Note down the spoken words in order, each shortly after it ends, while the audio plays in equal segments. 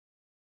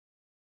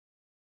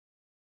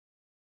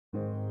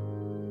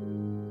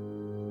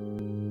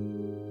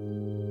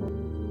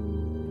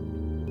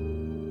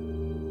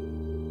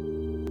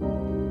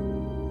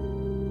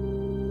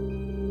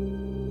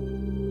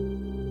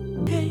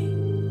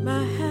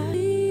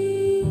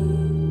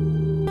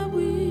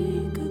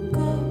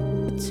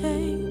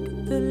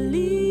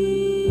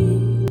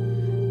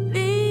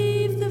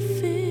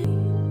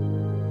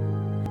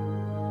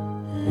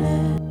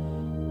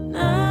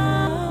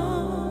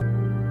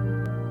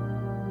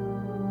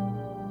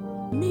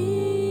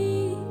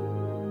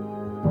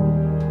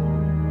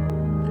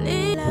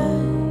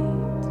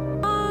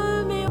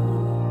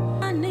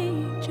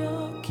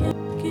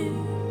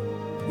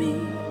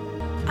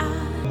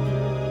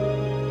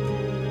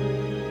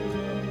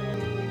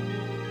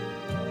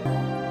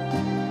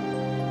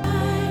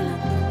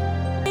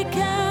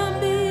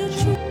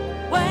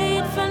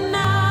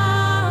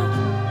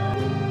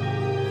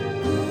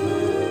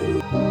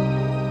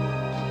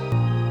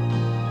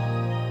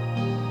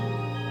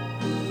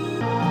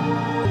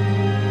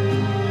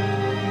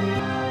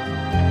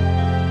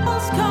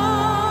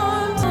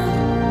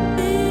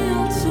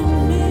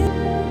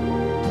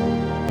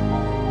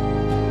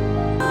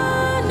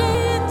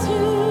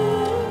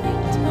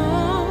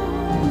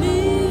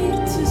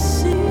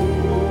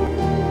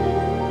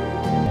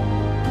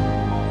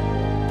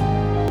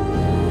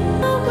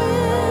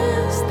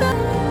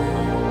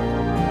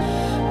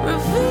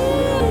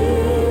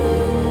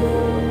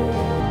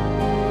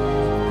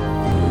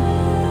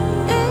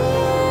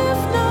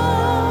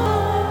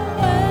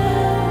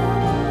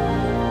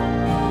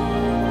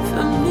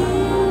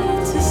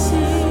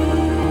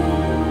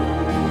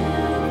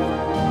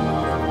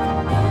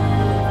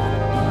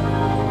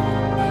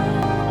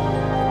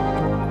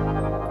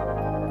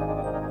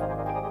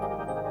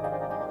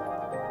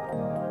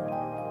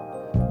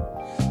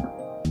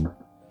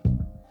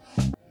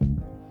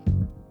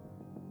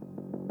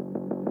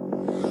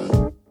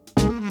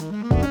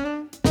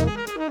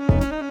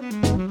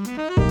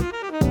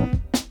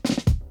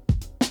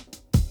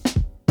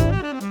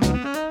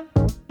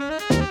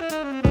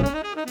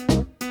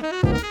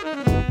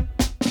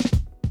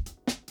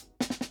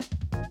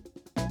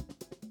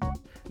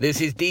This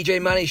is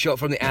DJ Money Shot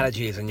from the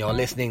Allergies, and you're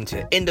listening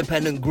to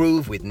Independent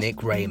Groove with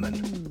Nick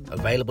Raymond.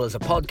 Available as a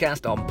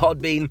podcast on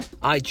Podbean,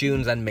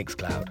 iTunes and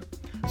Mixcloud.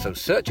 So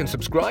search and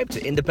subscribe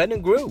to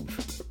Independent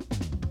Groove.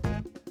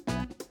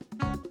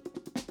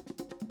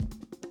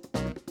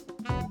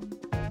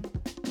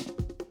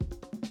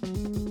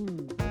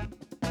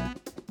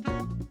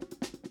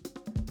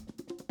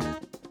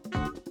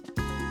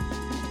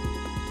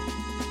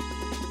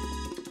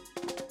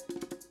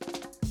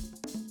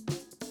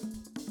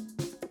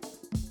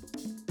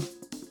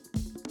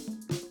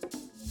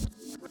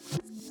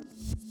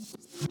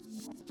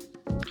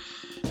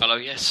 Hello,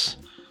 yes.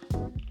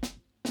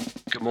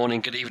 Good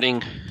morning, good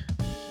evening,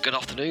 good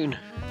afternoon.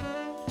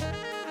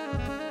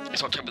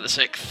 It's October the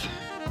 6th.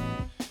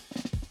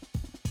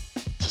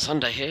 It's a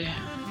Sunday here.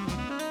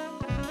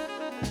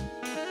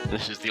 And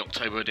this is the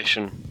October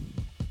edition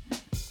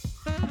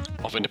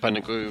of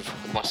Independent Groove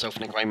with myself,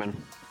 Nick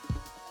Raymond.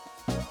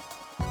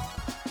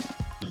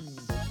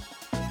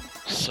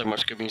 So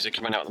much good music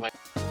coming out at the moment.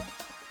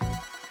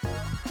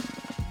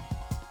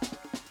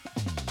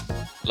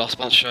 Last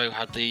month's show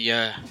had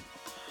the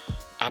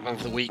album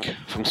of the week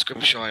from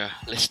Scrimshire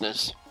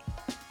listeners.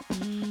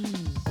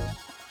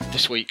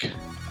 This week,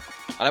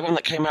 I had one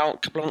that came out a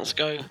couple of months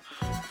ago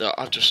that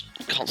I just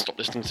can't stop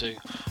listening to.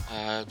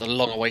 The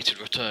long-awaited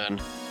return.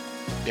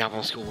 The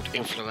album's called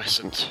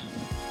Inflorescent.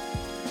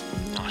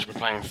 I've been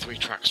playing 3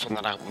 tracks from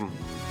that album.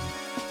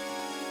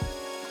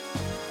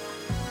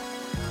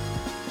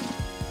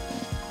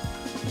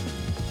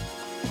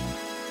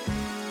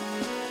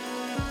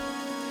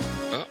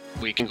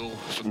 We can go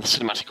from the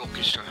Cinematic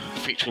Orchestra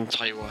featuring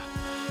Taiwa.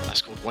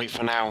 That's called Wait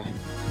For Now.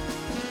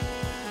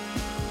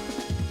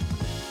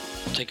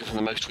 Taken from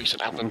the most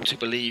recent album, To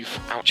Believe,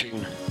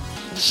 Outtune.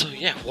 So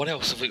yeah, what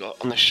else have we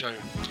got on this show?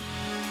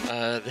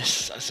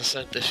 This, as I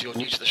said, if you're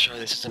new to the show,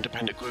 this is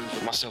Independent Groove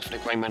with myself,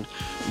 Nick Raymond,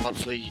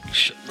 monthly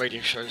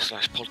radio show /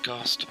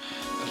 podcast,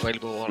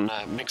 available on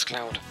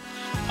Mixcloud,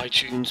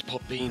 iTunes,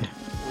 Podbean,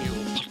 all your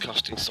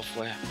podcasting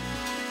software.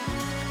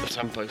 The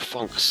tempo,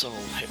 funk, soul,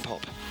 hip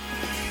hop,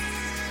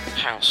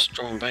 house,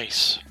 drum and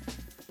bass.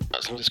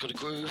 As long as it's got a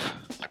groove,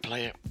 I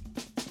play it.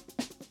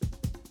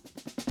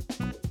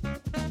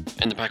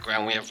 In the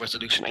background we have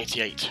Resolution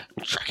 88,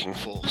 Tracking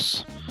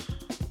Force.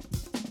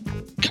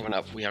 Coming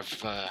up we have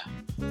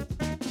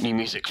new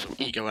music from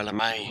Ego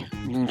LMA,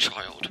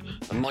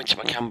 Moonchild, the Mighty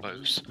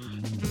Macambos,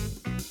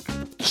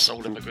 the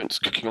Soul Immigrants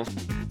Cooking On,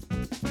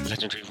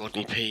 legendary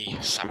Rodney P,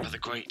 Sampa the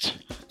Great,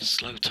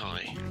 Slow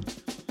Tie,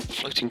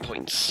 Floating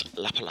Points,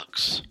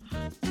 Lapalux,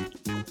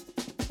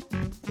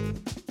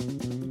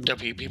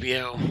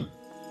 WBBL,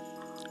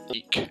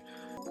 Eek,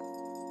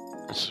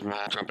 and some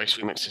drum bass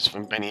remixes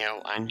from Benny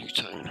L and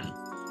Newtone.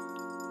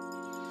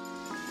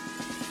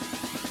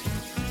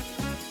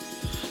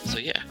 So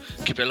yeah,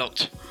 keep it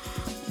locked.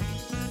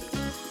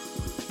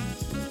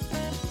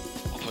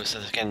 I'll probably say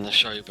this again in the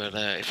show, but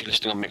if you're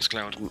listening on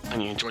Mixcloud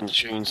and you're enjoying the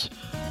tunes,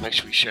 make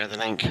sure you share the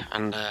link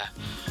and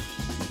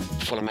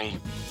follow me.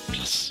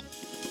 Plus,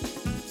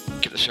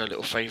 give the show a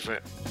little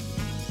favourite.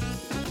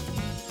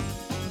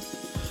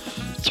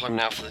 Time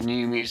now for the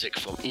new music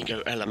from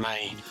Ego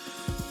LMA.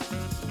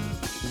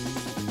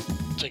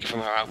 Taken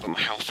from our album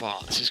How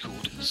Far. This is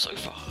called So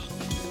Far.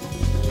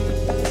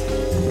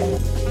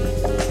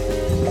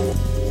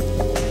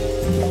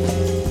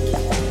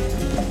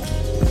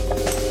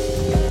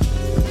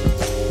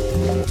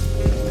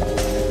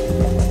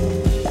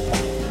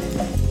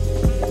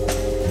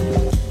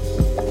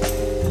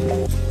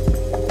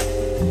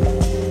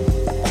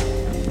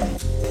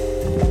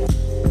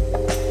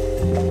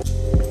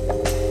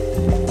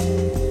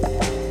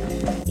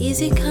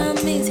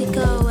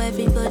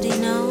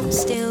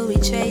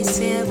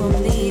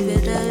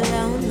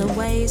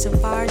 memories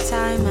of our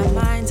time. My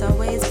mind's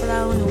always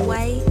blown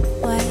away.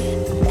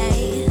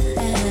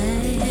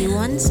 He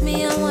wants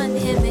me, I want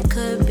him, it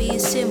could be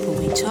simple.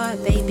 We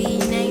taught baby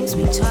names,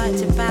 we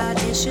talked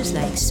about issues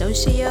like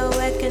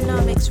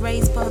socioeconomics,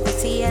 race,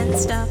 poverty, and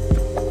stuff.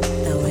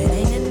 Though it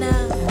ain't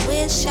enough,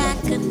 wish I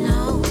could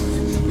know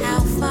how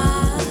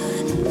far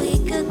we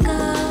could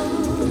go.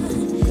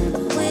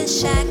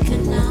 Wish I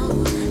could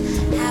know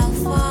how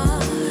far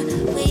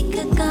we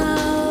could go.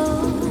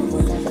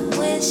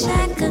 Wish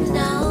I could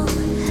know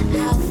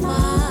how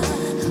far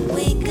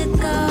we could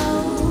go.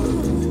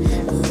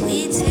 Will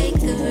we take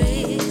the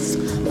risk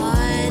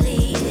or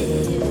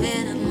leave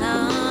it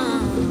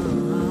alone?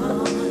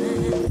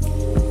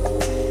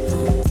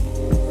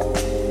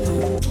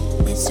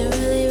 It's a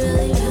really,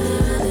 really,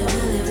 really, really,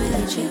 really,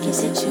 really tricky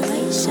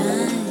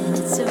situation.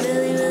 It's a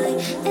really, really,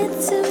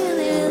 it's a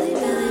really, really,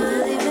 really,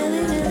 really,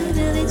 really,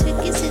 really, really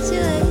tricky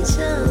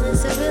situation.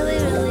 It's a really,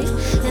 really,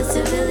 it's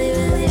a really,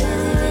 really,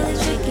 really, really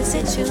tricky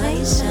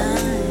situation.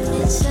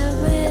 It's a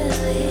really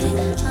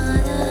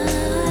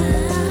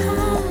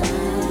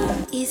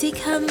easy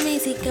come,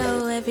 easy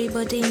go,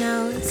 everybody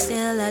knows.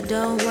 Still I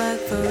don't work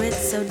for it,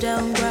 so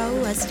don't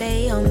grow. I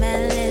stay on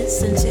my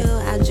list until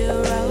I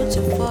road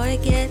to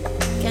forget.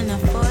 Can I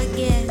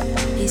forget?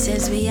 He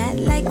says we act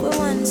like we're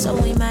one, so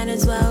we might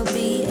as well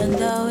be. And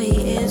though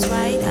he is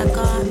right, I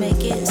can't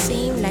make it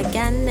seem like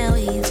I know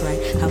he's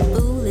right. How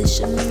foolish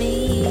of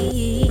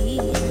me.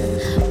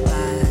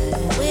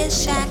 But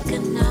wish I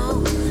could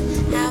know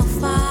how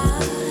far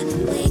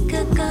we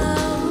could go.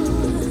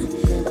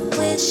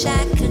 Wish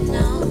I could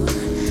know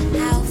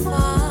how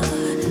far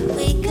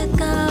we could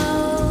go.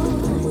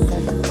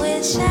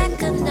 Wish I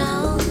could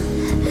know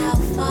how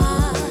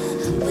far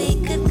we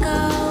could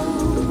go.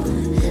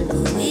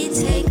 Will we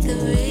take the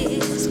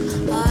risk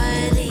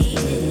or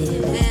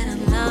leave it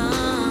alone?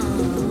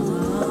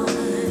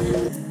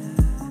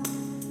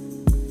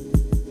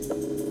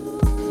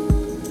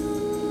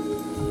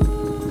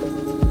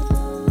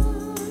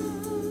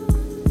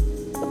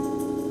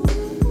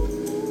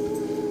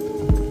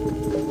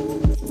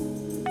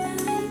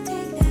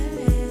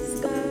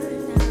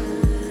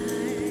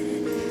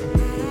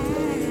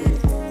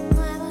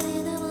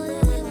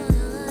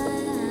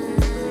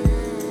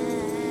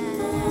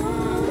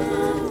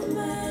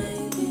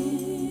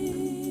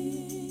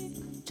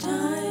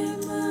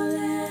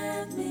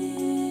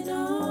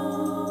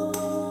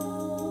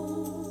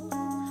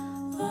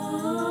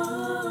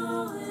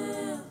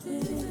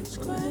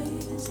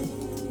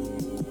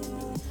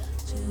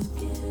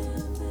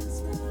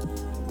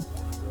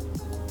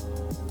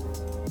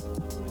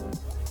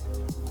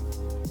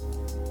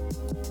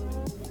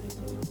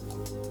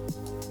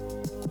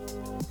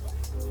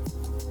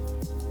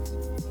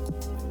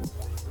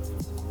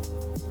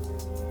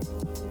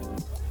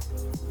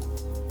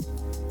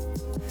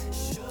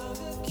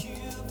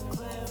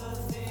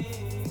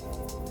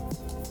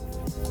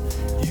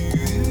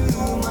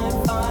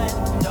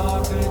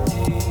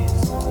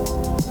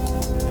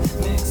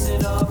 Mix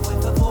it up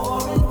with the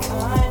boring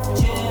kind,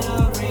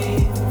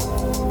 jittery.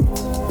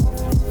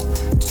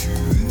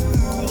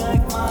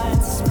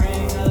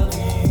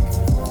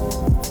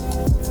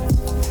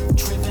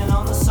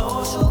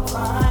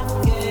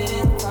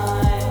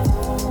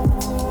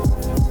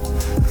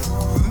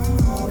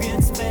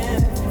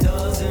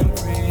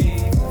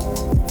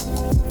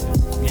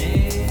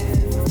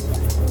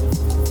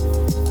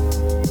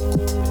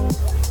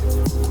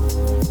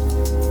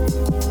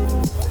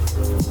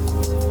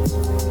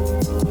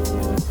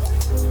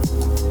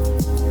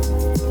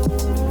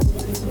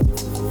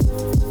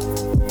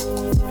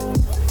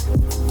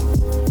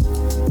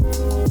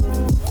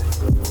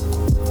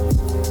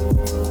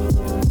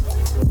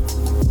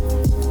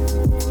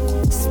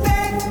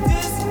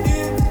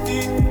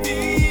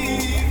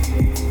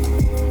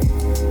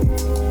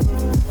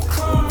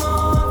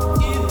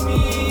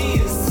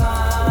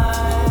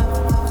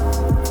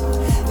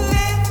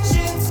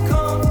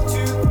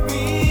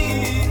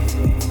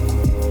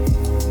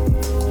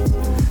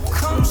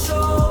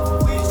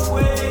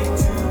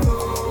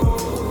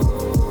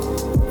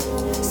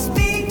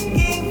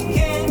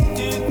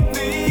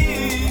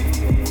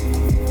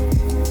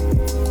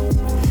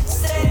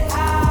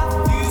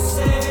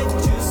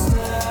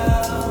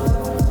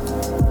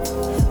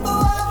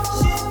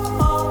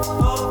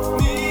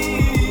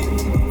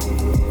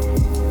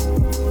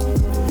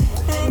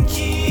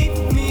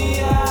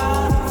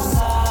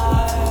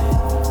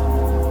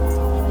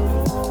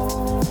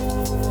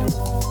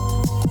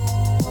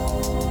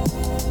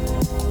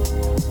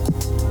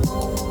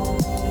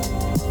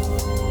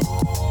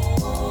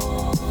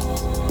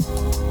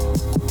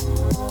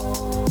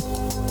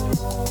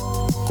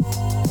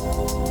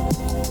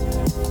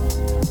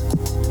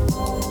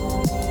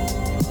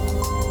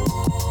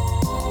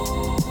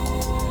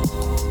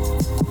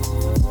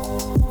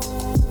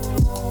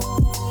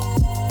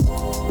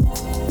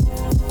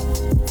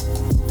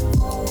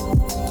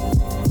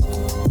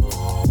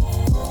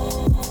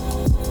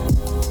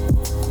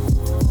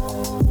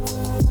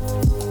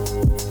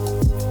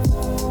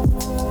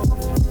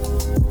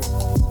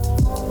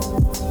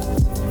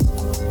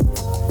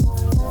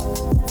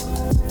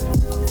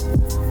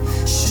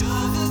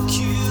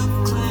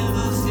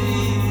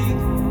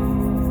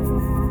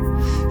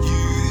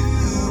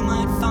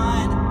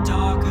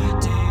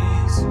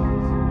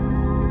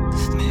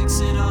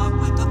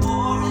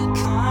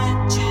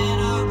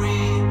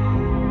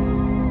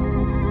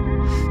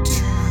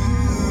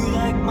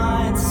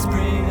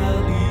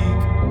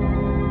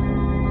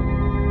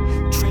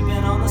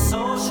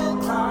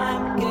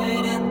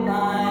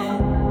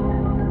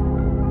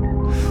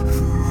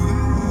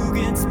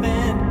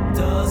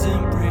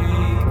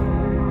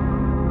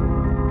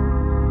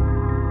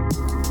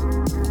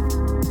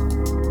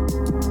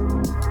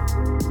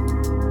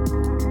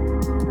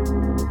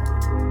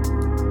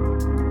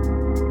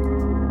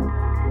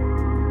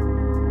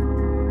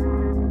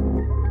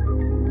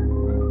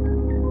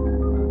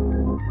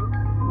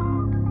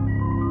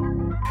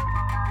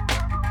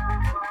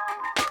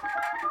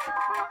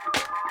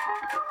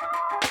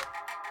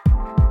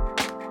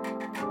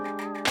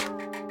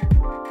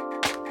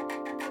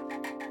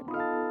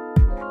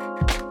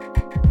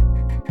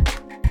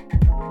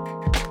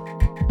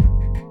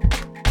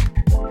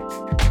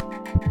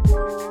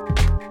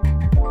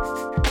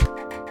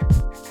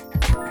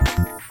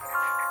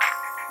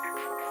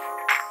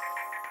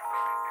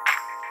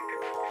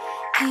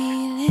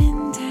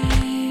 Healing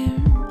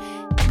time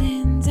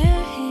lends a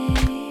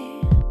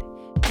hand,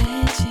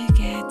 but you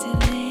got to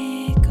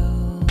let go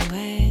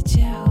what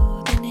you're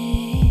holding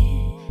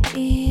in.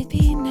 It'd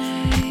be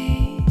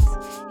nice,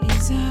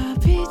 it's all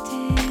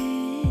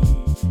pretend.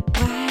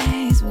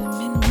 Wise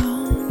women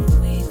won't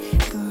wait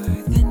for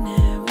the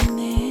now and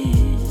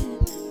then.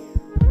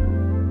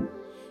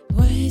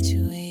 What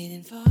you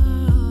waiting for?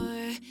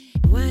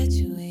 What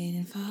you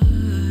waiting for?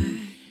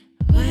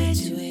 What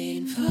you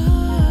waiting for?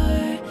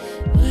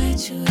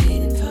 What you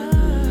waiting for?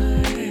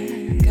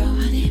 Go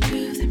on and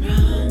prove them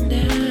wrong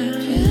now.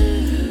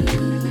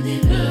 Prove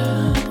them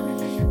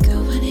wrong. Go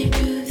on and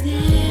prove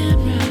them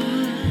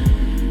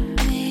wrong.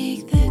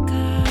 Make the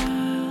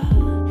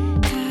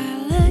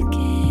call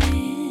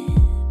again.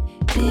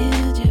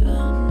 Build your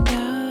own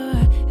door.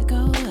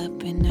 Go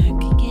up and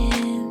knock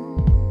again.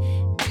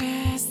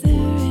 Cross the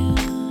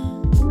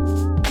room.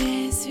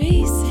 Best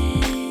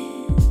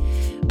reason.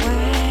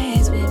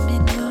 Wise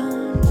women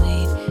won't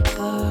wait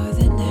for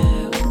the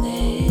now and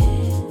then.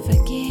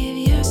 Forgive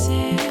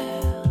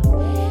yourself.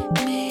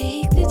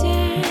 Make the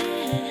time.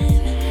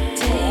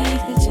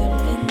 Take the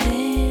jump and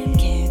then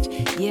catch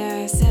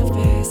yourself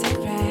by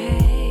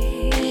surprise.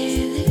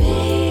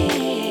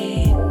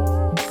 Elevate.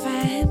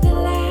 Find the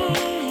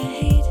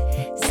light.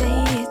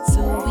 Say it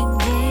so when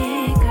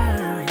you're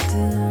gone,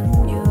 soon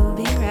you'll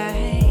be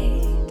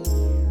right.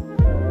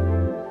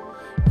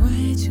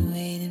 What you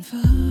waiting for?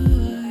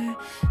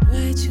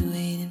 What you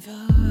waiting for?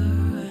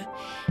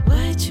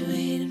 What you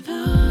waiting for?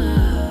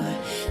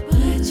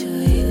 What you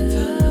waiting for?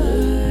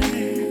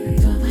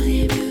 Go on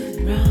and prove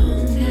it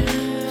wrong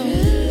now.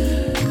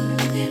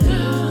 Prove it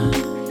wrong.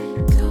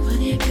 Go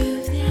on and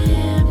prove them wrong.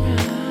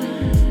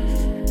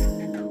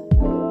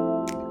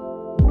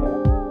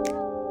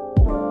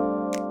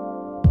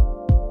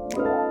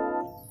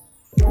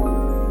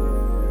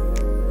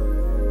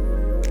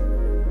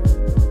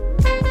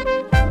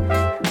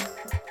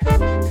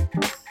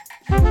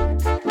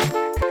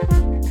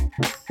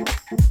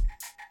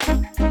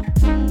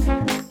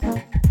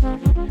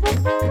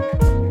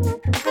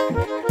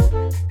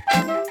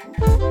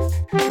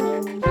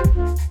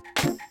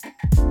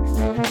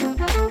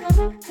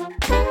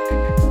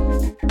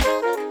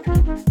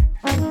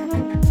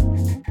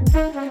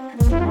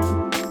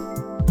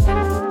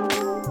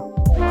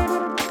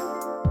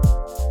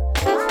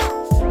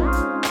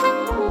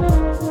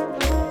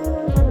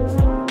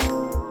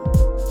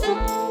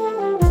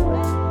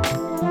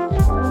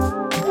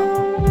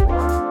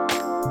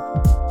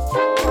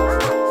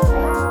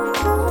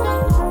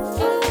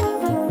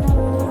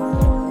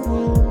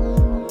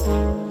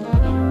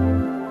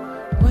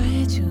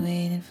 What you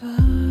waiting for?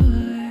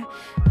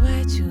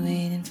 What you waiting for? What you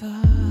waiting for? Go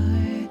on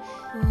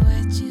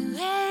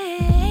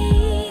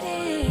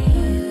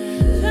and prove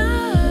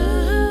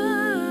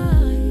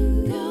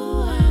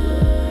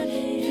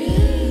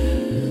it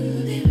wrong.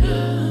 Prove them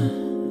wrong.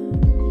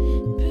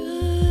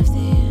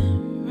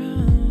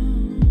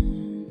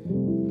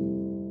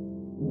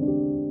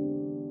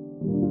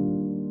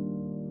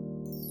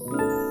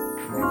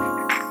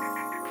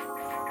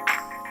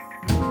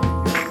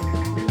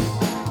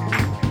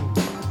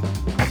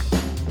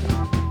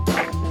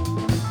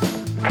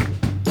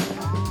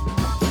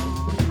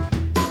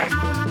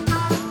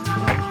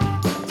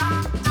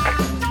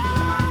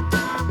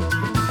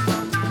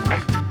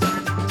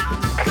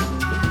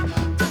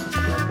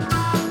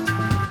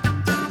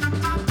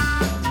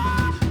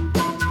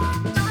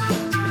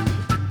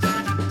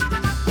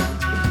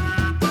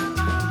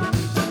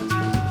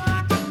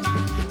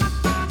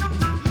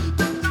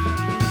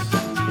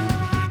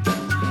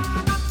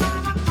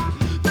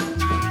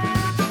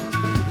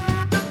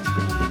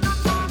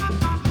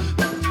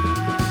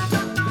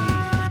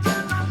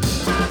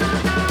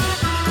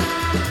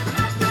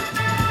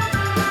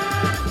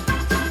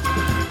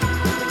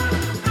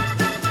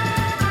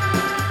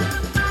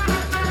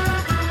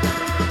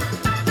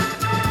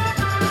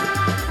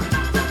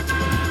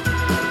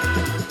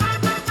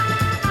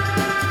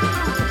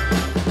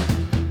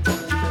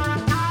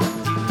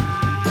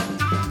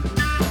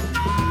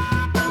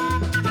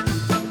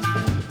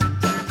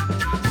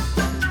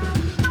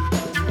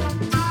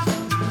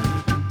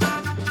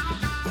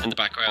 In the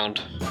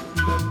background,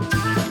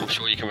 I'm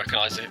sure you can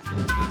recognise it.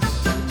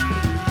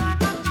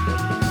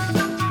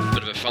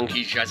 Bit of a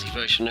funky, jazzy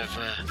version of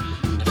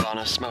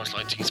Nirvana, Smells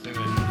Like Teen Spirit.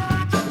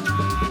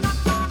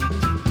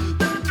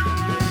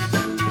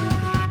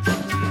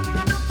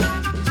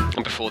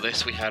 And before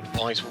this, we had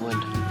Wise Woman.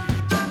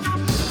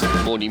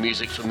 More new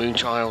music for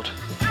Moonchild.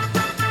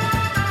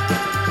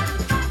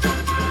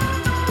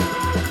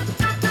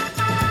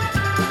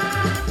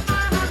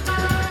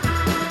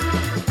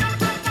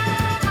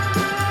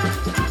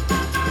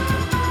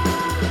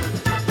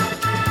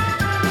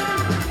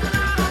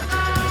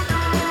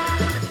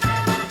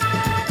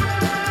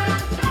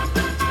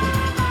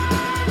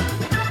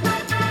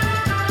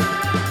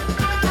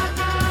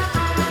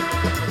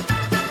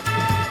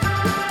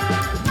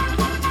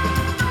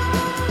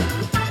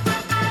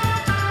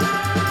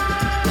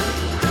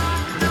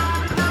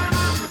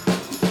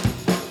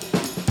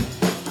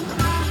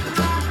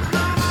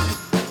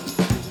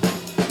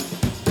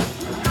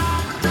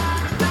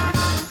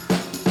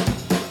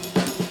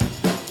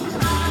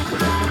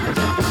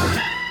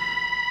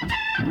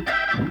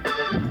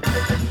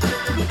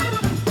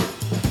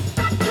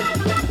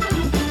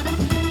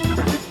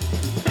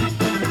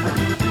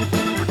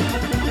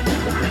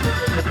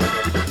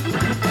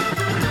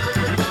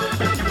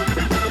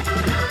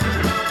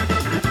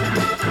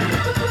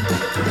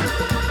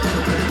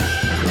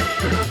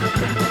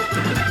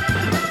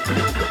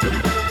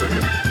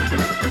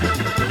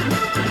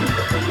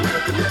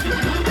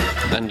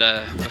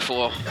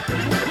 before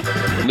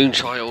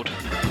Moonchild,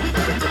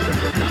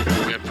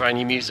 we had brand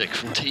new music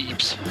from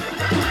Teebs.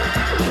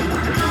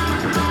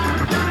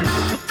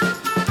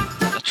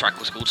 The track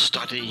was called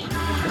Study,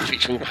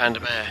 featuring Panda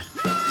Bear.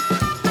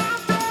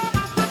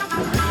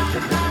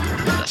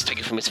 That's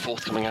taken from his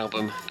forthcoming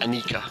album,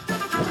 Anika,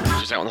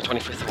 which is out on the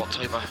 25th of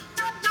October.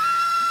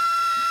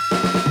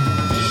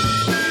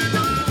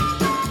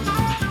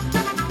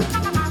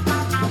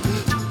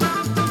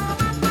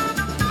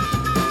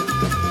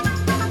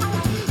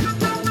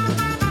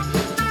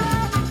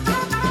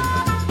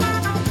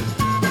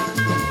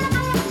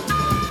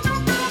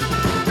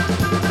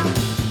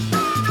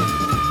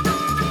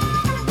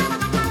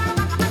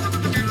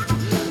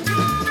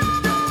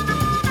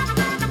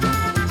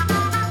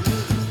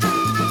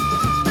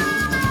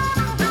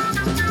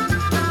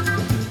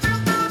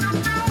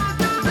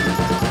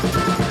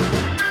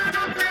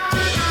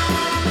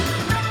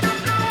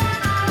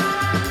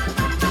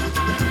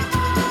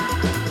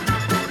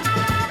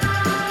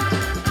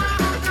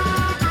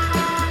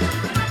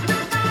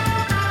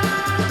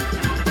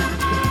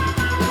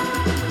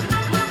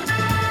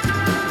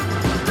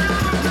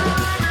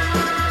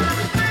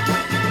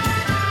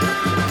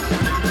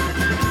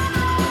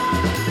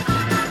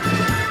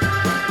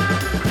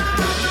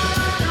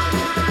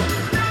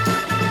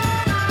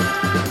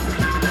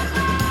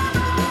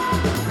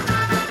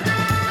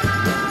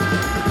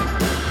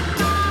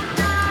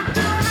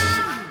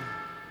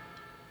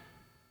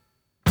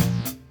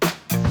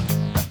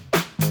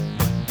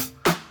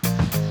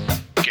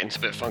 Getting to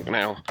a bit of funk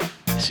now.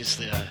 This is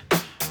the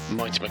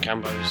Mighty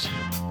Macambos.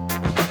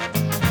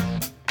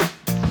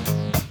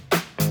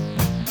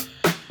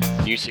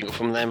 New single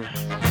from them.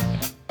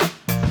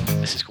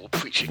 This is called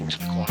Preaching to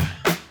the Choir.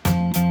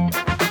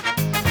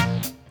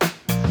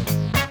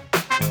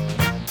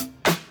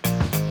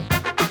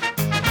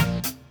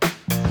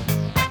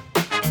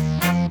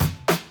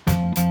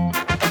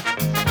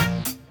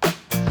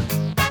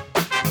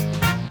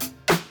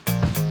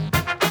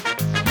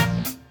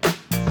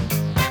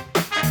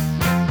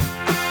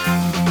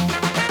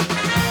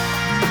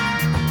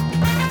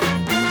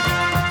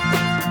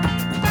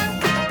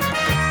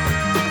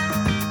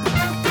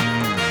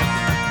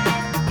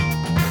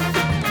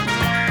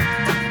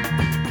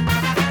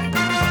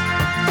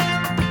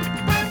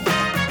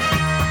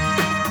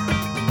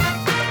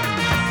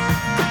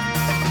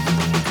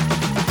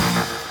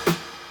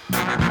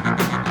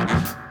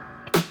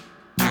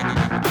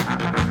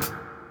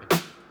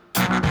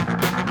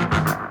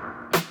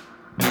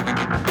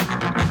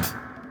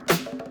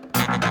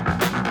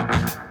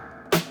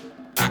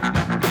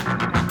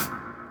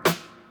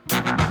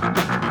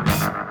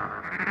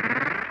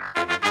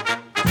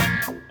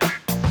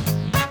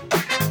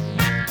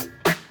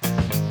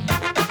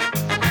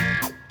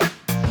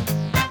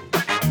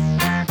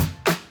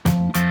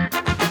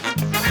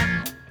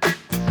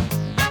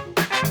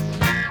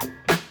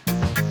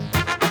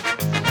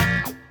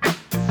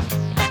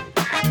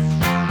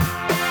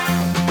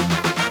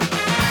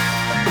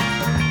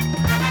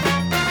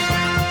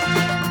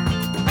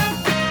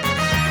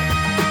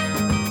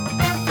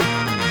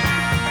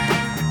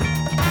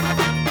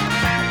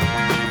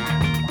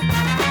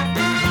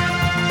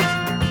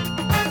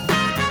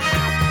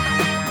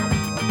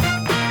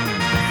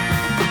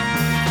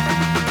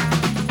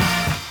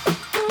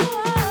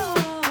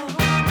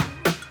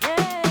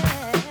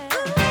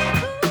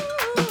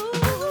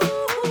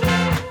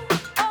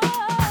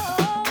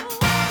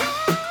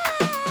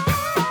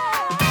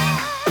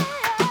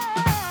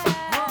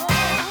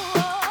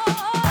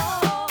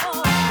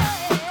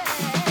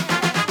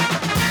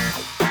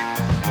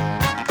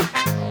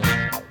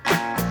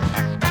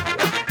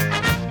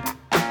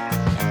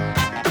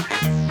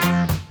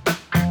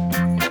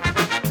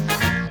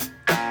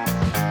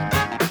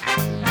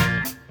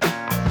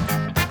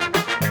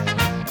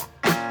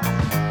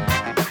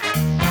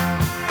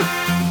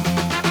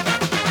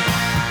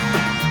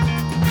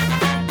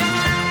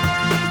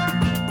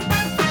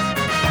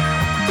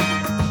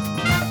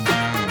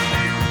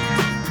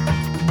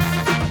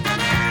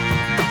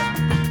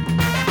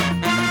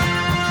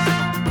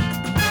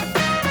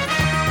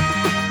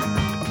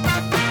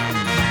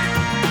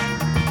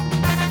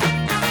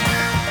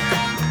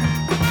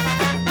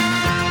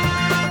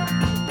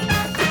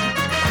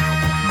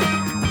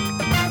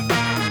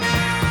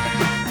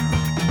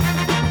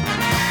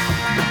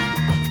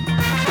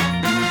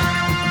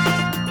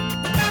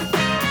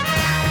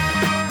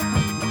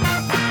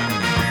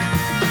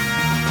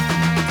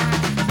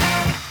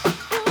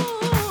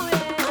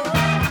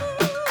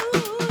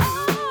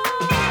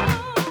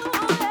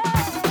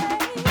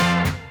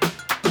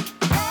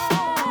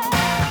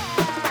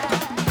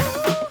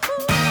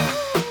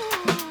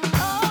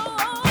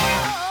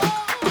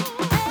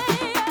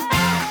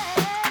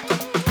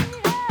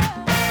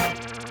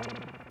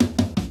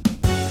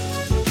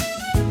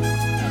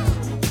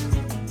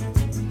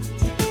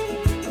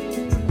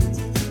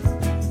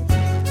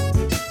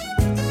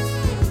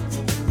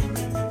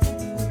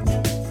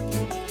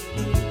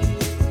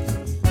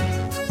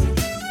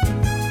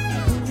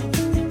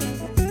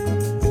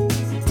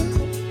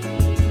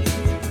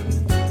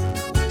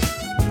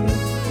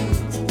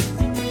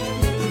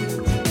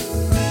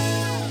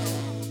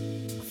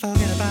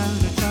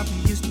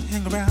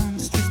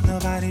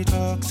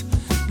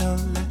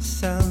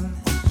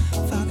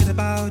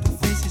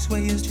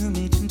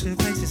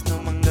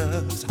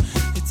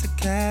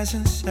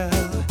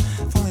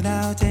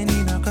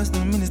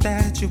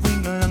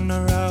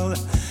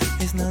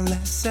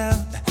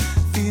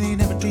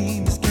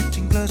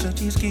 så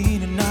de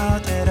skine når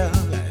det der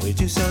vil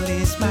du så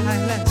lige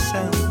smile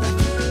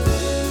sammen.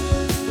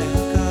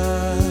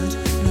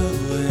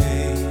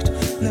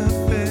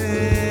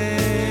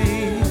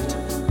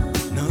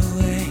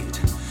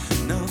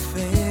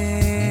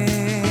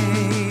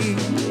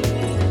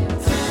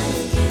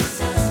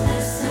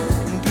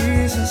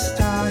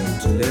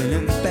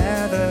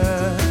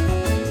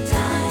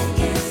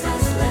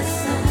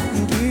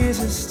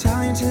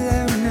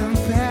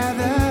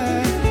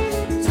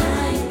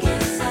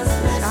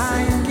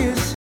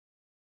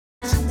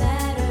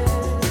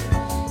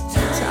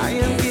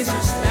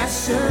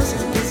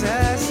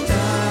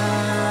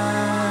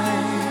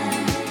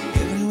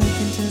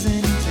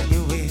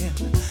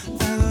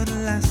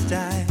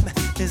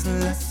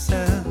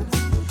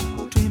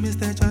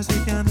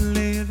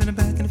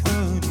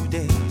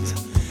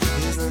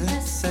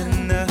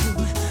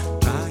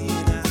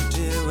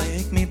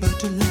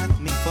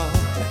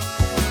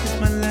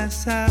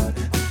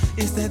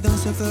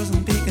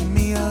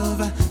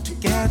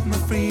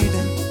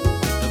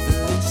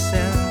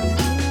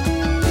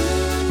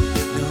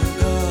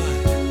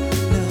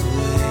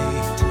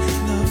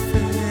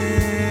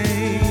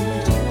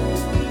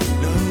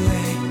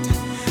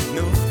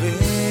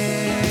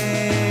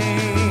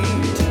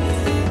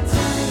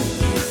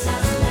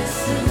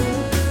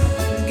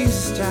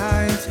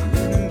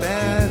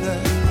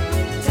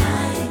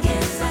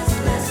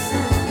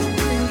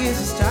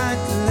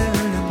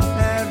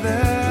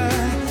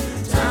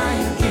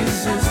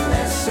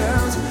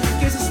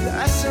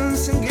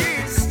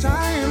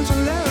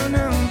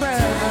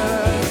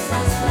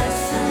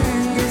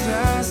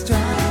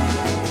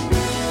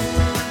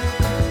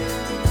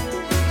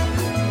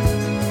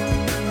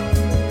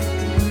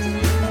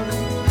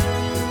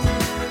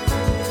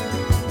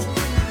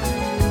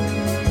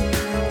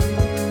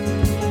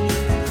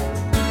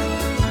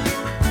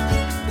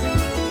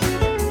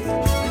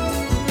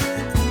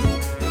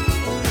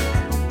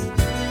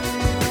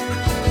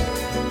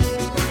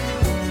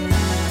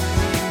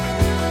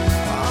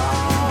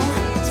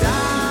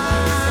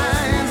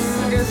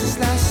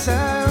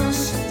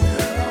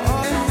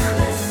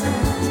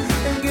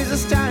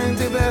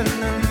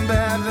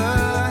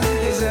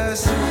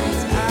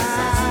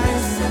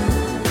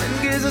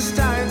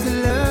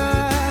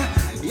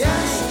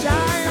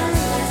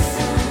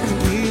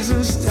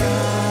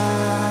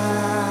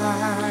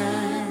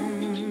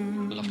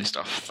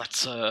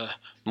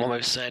 Momo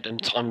Said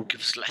and Time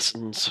Gives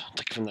Lessons,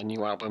 taken from their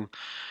new album.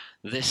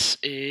 This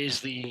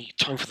is the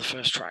time for the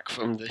first track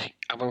from the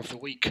album of the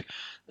week.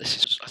 This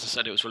is, as I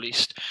said, it was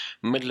released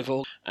middle of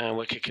August, and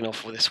we're kicking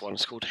off with this one.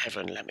 It's called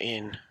Heaven, Let Me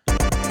In.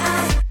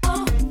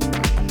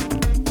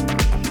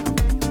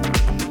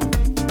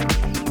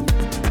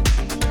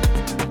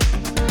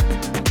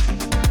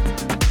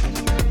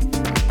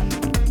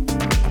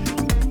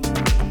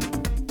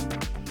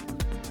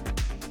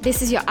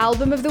 This is your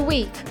album of the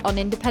week on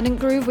Independent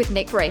Groove with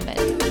Nick Raymond.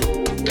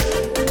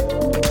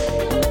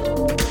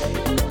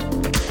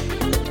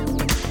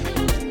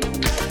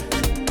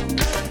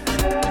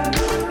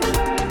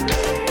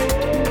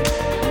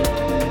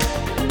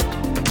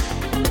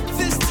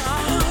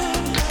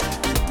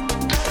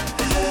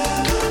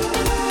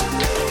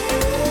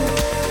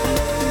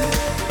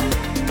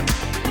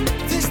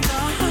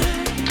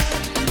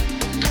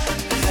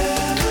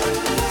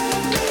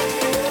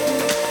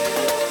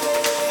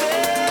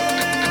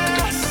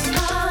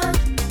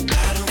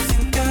 I don't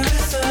think I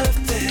deserve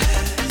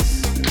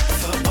this.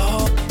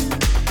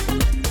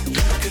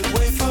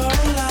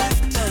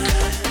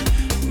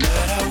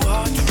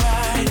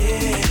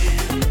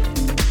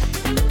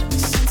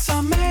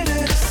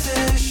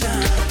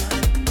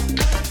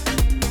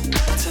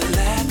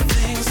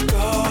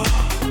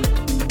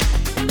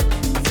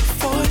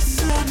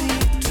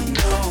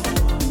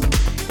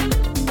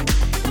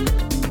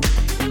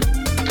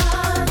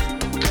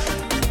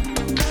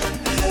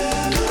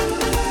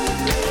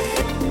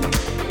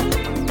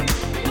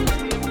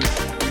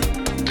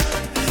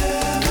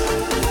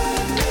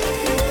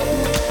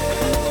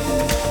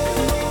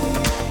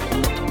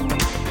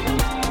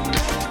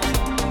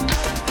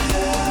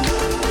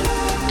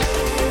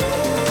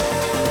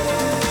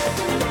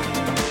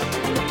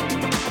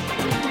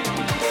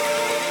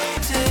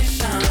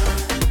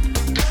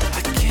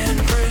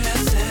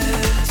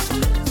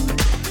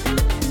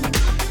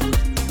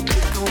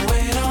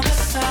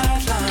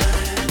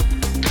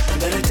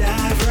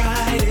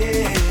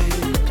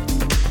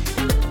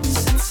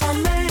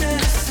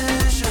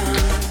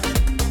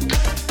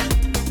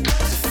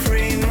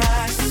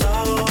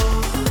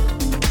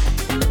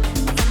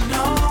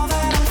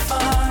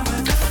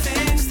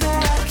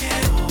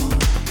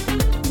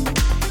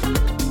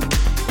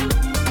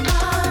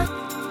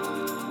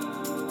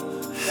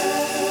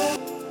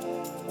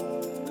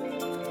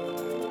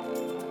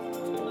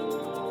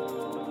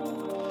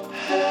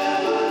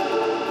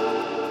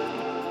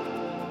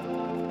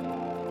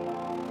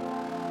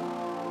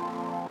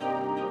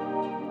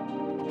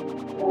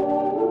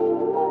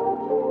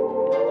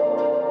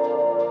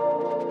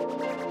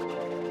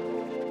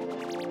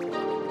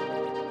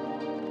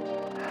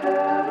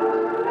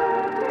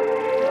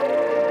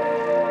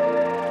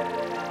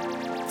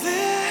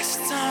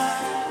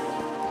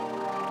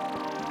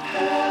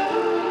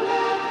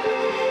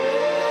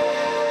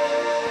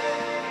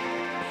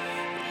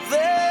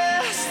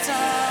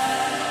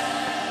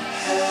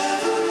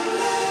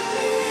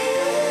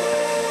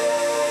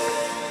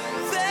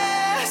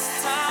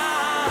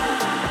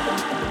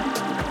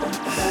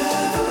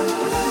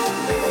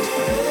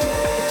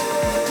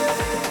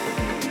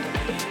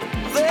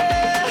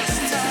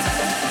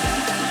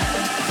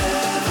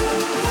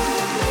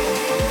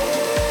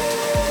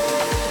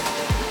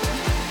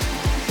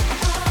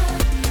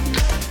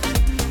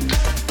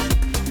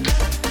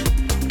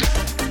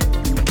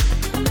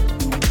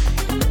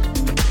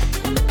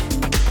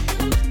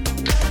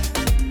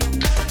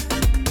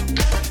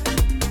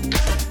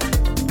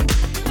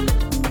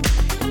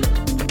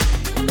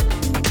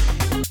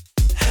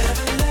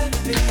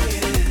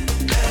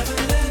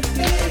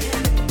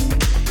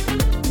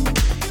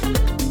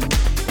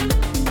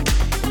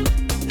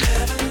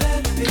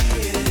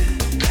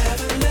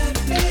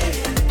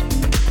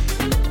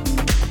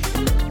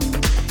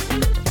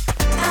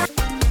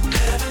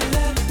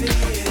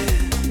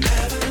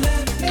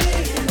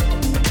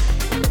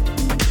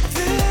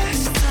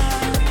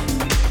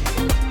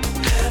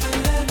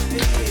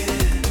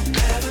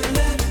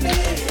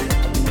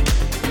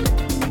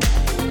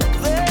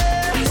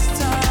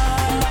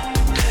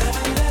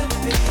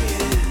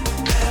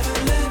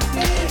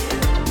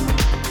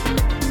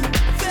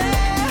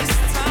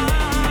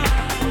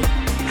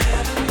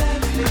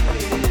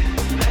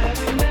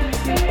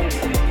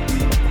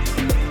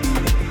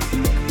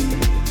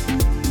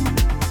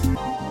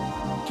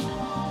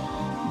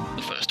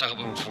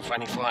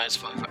 Fanny Flyers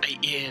for over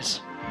 8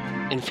 years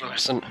in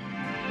Fluorescent.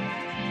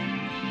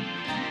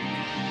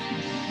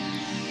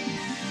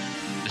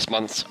 This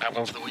month's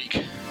album for the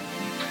week.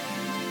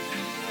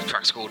 The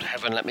track's called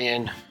Heaven Let Me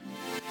In.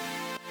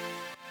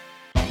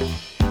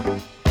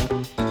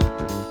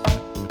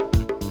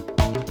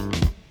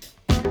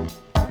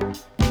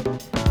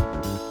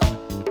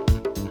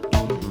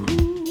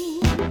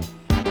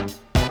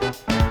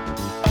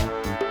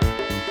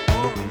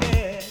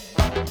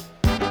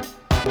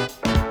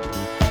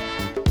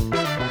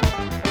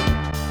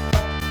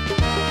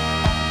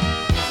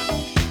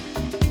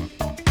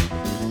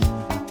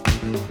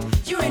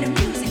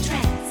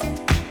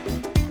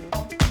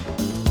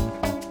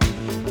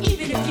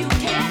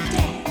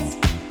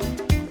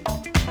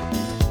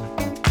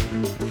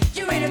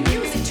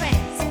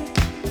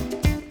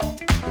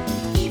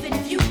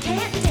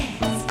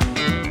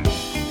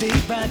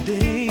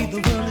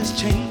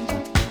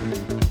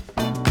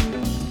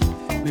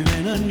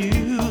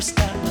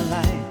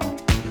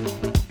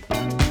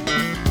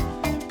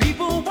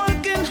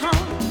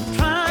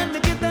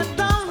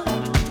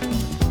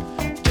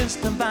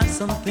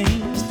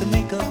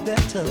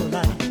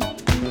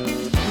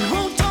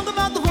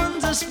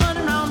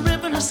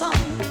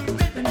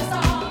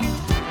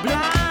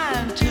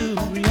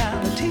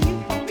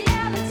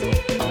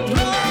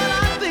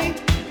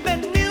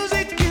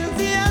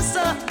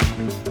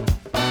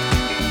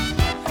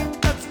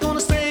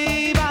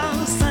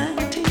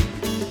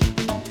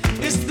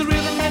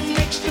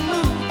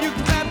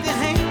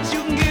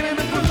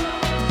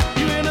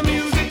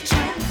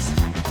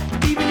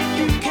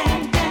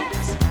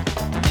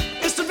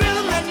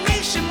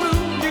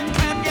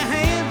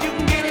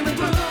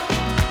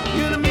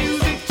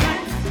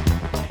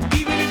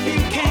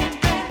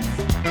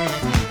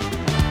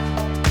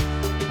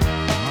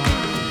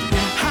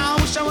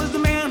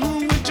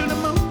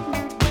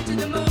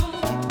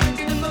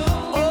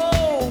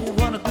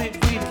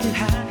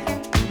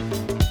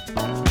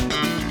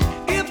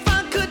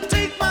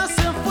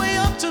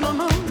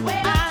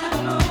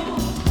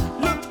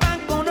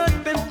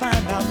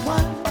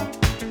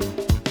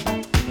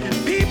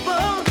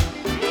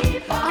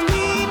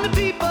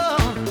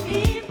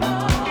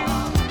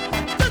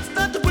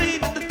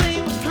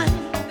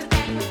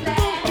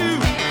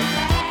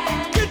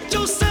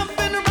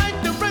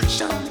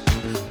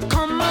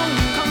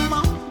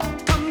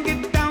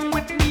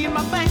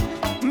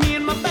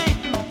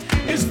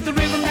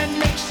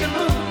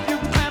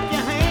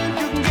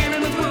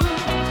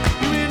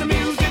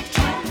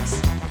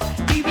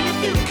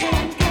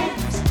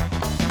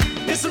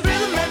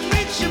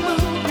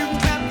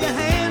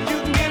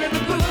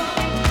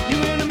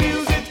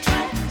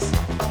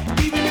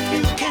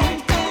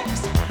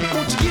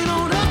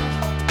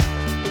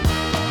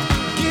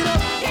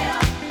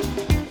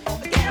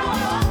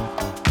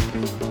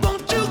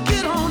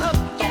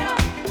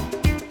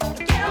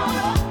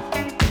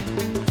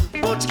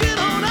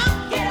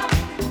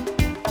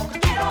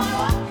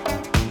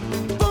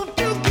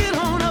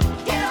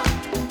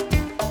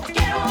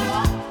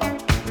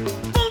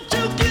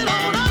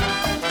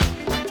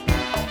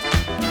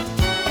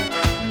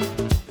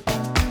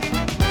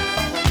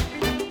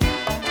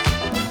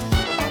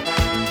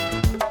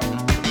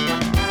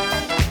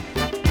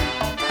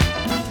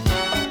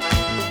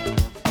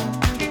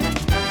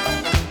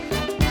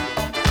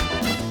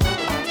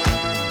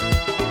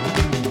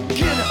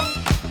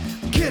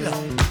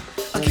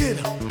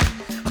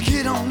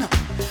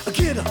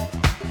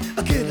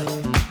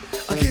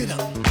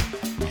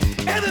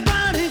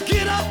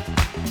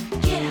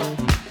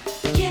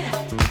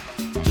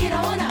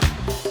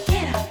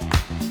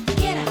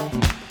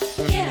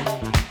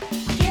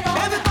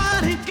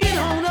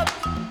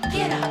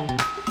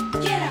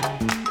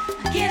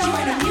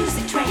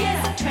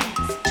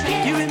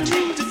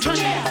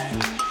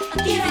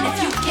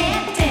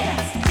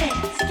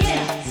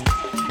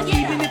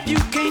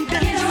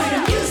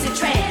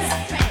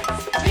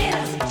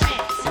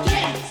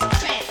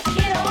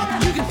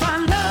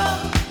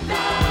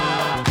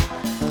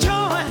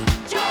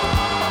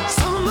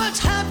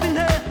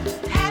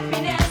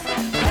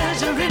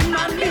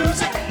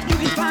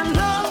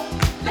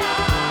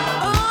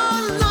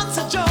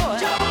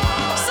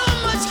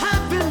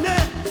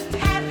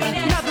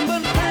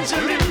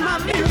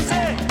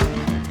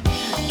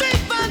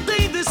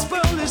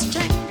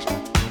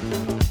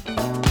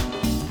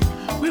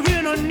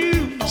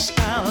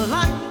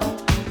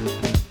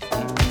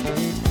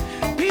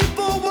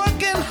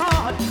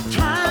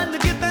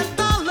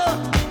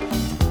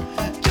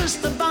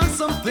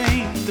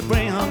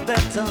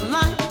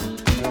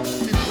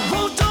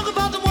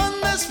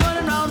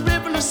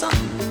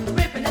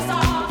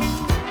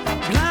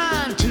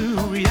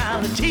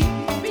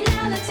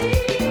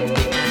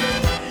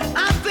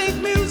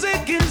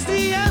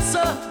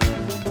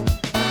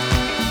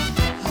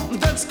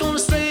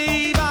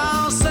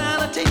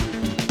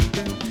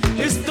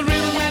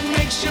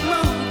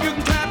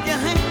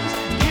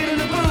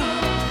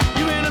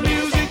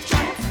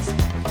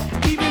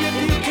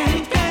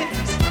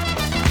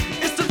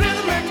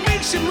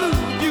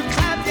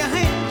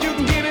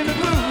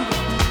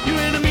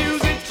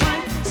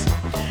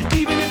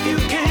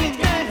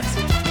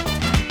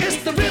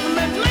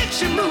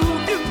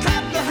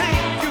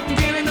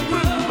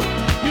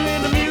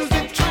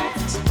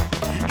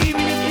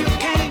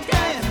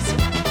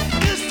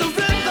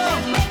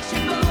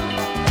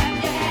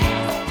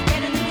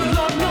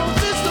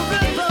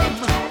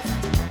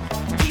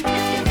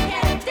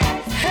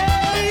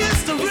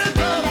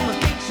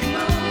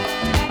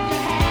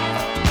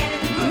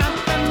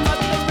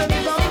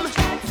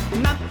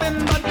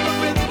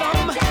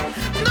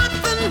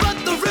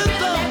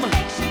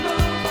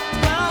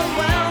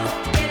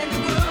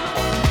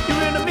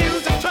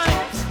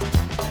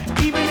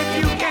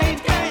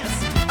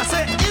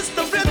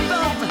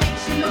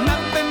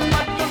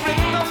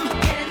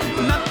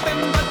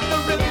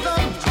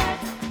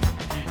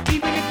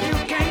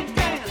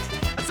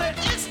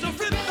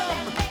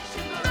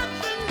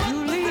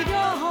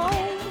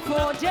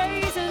 for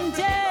days and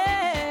days.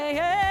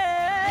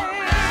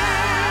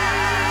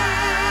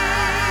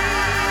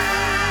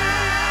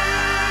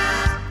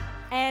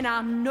 And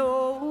I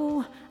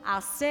know, I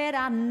said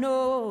I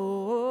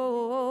know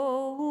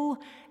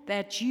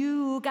that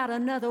you got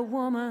another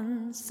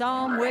woman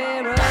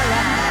somewhere around.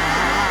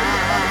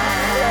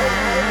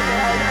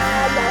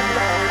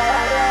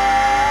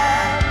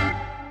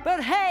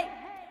 But hey,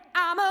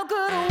 I'm a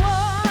good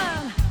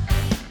woman.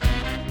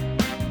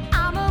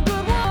 I'm a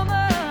good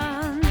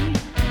woman.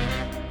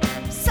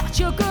 Such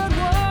a good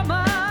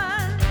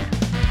woman.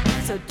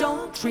 So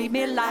don't treat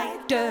me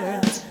like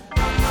dirt.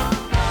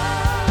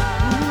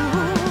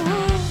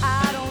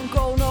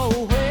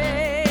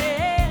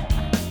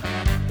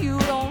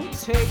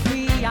 Take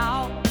me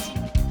out.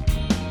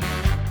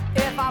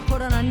 If I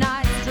put on a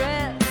nice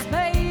dress,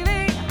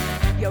 baby,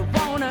 you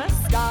wanna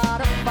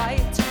start a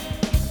fight.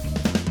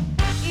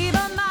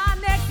 Even my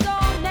next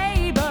door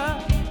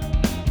neighbor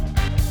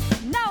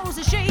knows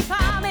the shape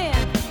I'm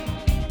in.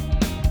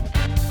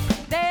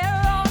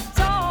 They're all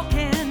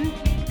talking,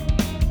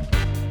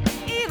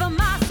 even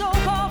my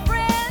so-called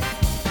friends.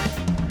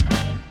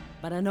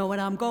 But I know what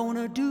I'm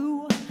gonna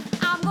do.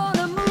 I'm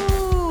gonna move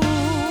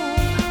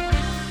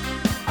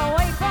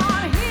away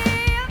from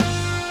here.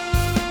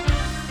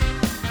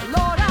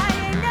 Lord, I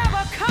ain't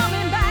never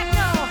coming back,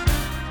 no.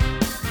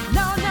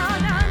 No, no,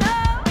 no, no.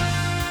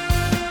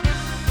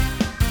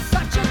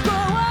 Such a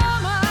good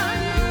woman.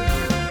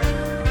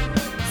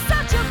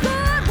 Such a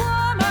good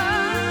woman.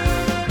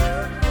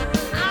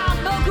 I'm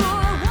a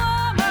good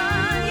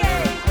woman,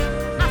 yeah.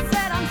 I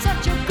said I'm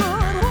such a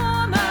good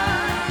woman.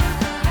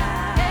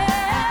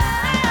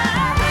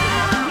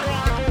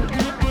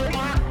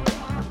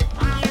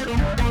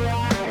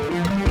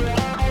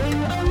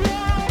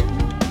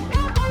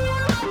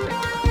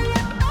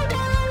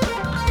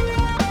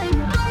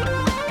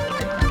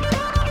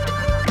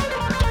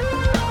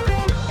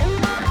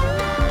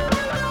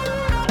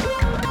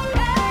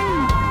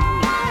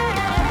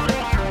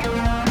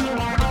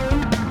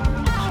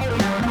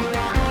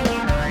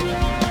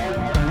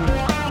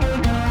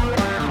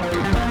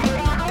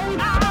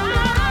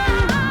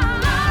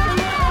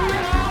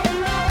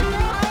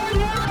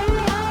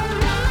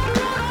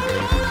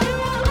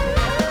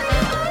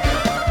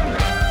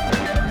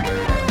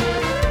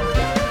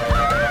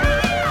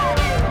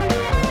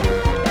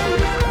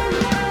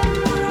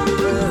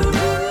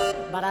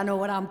 But I know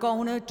what I'm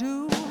gonna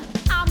do.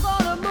 I'm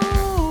gonna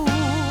move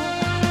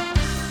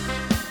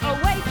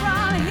away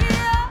from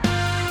here.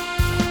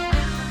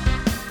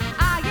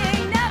 I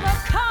ain't never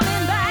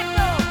coming back,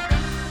 no.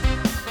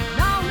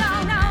 No, no,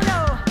 no, no.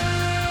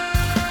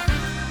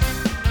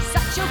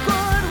 Such a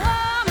good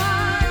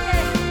woman,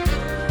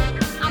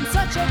 yeah. I'm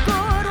such a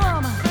good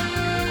woman.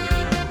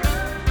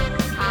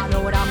 I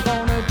know what I'm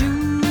gonna do.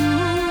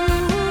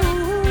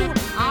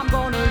 I'm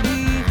gonna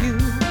leave you.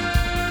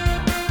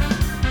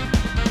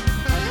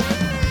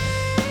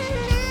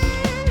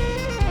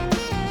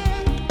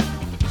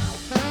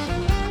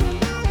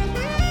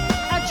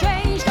 A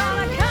change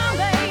gonna come,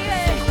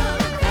 baby.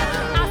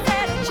 I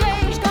said a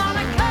change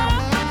gonna come.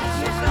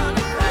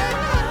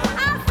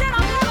 I said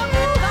I'm gonna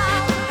move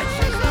out.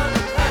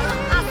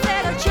 I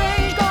said a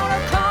change gonna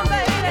come,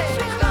 baby.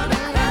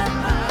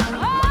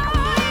 Oh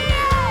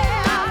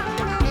yeah,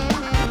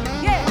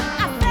 yeah.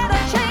 I said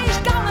a change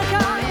gonna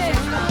come,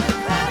 yeah.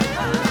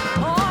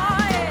 Oh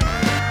yeah.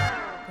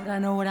 But I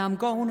know what I'm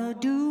gonna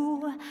do.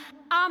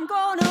 I'm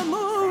gonna move.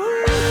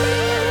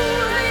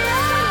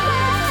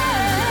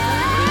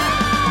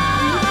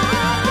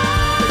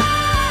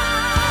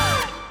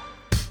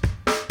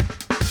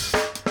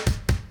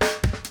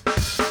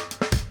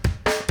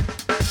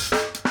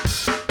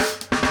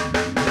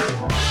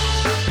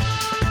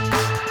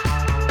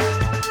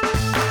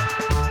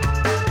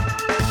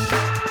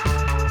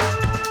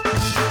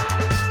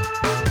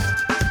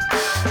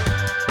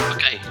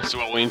 Okay, so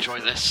while we enjoy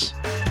this,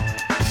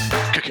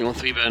 cooking on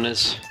 3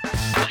 burners,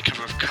 a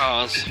cover of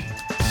Cars, bit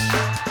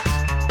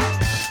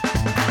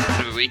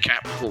of a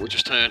recap of what we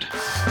just heard.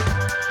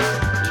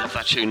 Love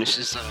that tune. This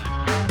is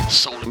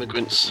Soul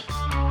Immigrants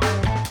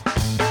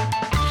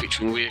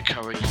featuring Rhea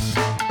Curry.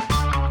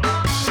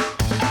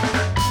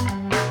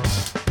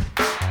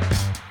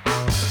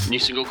 New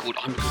single called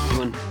I'm a Good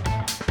Woman,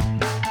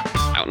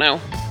 out now.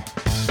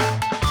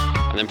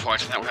 And then prior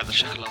to that we had the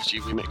Shaka Loves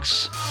You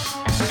remix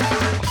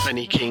of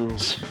Benny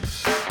King's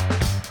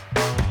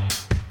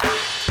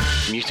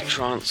Music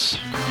Trance.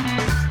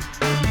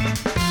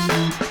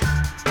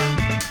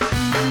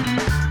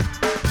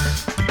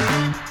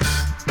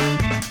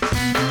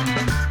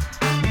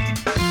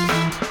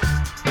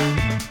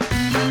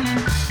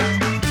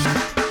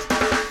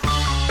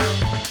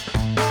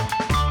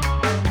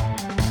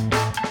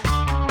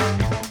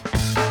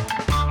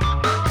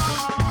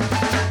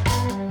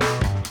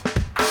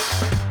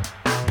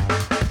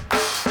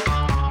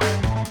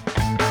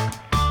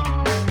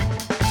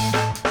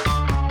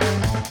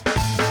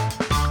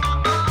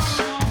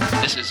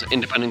 This is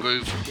Independent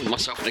Groove with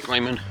myself, Nick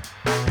Raymond.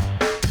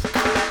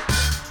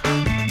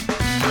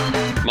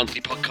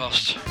 Monthly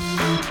podcast,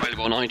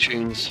 available on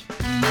iTunes.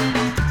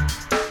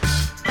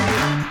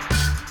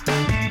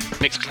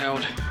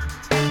 Mixcloud,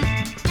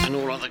 and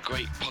all other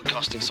great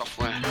podcasting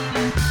software.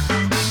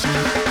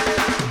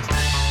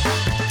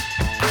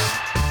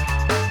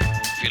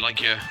 If you like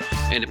your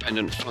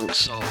independent funk,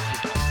 soul,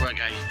 hip-hop,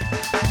 reggae,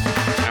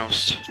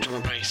 house, drum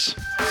and bass,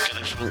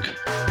 ghetto funk,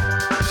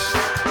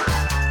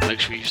 make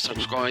sure you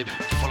subscribe,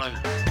 follow.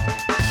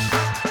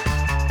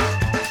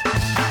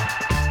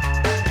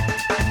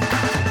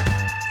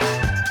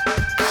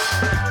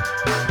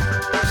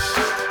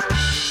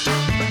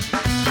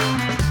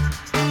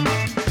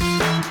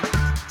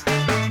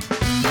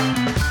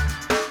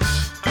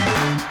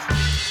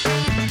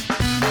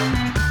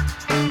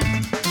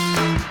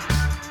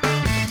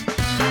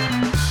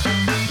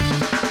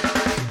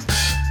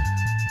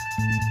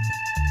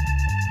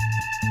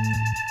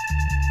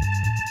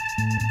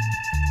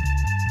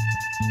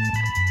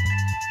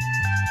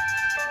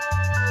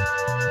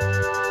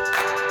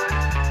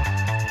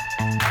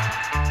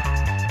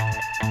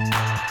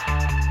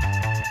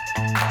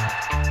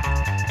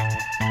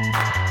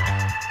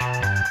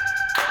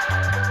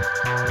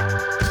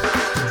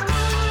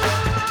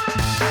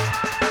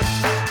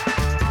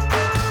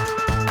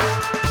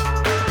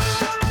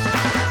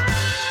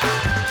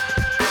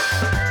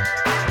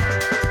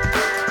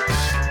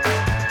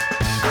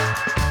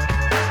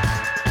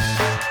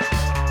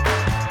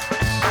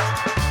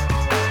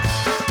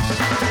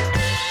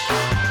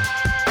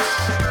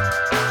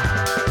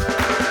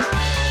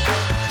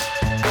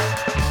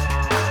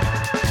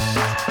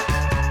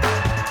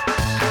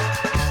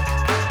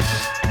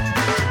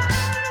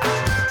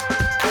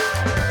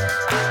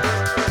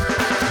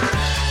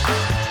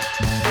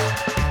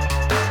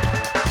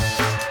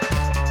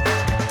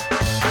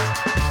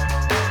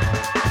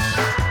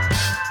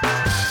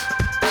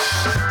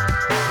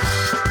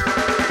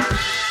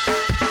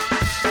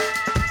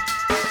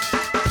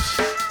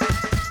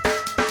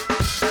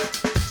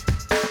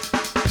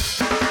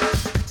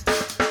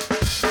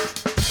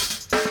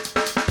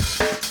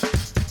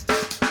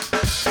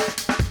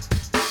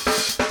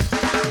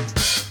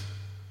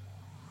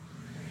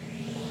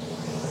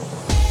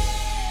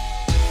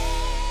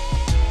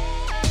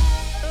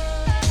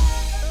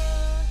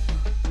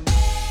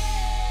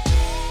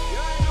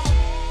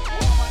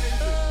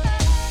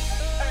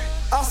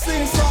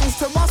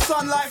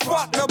 Like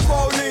fuck the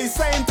police.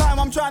 Same time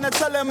I'm trying to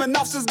tell them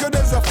enough's as good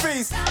as a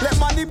feast. Let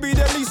money be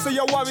the least of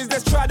your worries.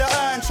 Let's try to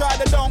earn. Try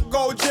to don't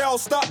go jail.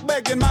 Stop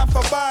begging man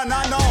for burn.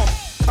 I know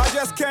I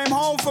just came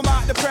home from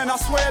out the pen. I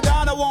swear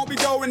down I won't be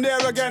going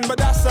there again, but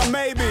that's a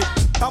maybe.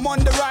 I'm on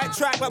the right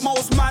track, but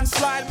most man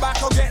slide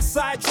back or get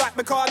sidetracked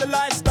because the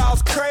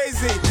lifestyle's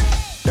crazy.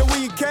 The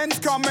weekend's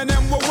coming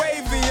and we're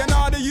wavy, and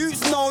all the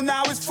youths know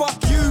now is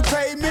fuck you,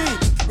 pay me.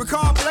 We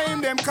can't blame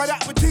them, cause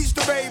that would teach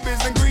the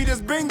babies. And greed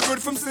has been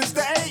good from since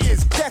the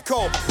 80s.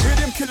 Gecko,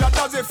 rhythm killer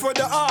does it for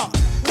the art.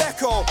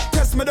 Deco,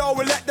 test me though,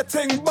 we let the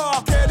ting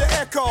bark, hear the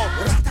echo.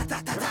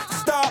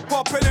 Start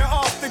popping it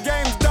off, the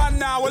game's done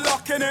now, we're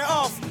locking it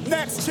off.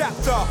 Next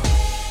chapter.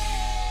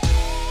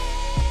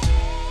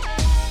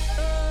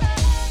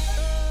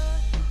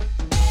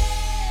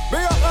 Be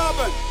up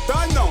urban,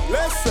 don't know,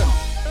 listen.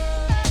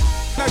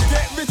 Now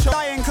get rich or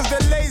dying cause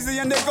they're lazy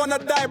and they're gonna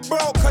die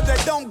broke cause they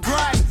don't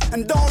grind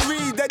and don't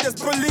read, they just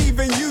believe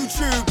in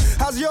YouTube.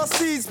 How's your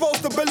seed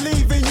supposed to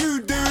believe in you,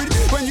 dude?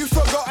 When you've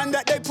forgotten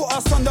that they put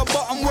us on the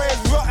bottom where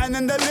it's rotten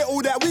and the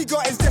little that we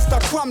got is just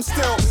a crumb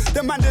still.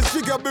 The man just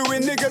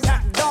jigabooing, niggas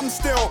act dumb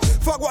still.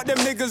 Fuck what them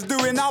niggas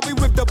doing, I'll be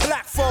with the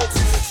black folks.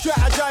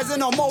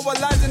 Strategizing or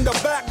mobilizing the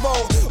black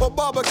boat, or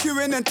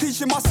barbecuing and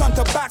teaching my son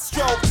to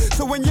backstroke.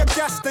 So when you're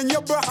gassed and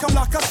you're broke, I'm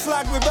like a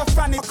slag with a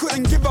fanny,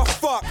 couldn't give a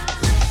fuck.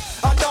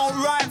 I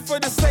don't rhyme for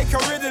the sake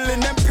of riddling.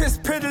 Them piss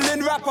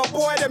piddling rapper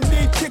boy, them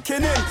need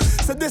kicking in.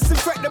 So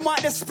disinfect the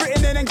mic they're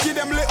spitting in and give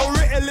them little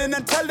riddling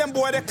and tell them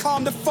boy to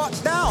calm the fuck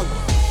down.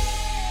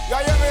 You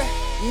hear me?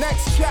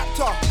 Next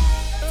chapter,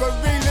 for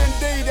real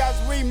indeed as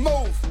we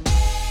move.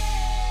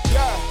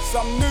 Yeah,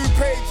 some new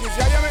pages, you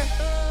hear me?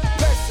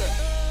 Listen,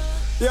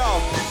 yo.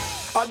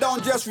 I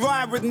don't just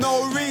rhyme with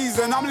no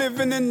reason. I'm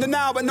living in the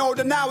now, but no,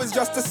 the now is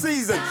just a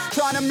season.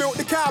 Trying to milk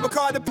the cow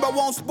because the but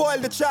won't spoil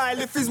the child.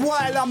 If he's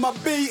wild, I'ma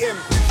beat him.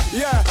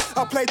 Yeah,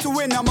 I play to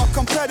win, I'm a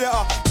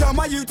competitor. Tell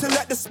my youth to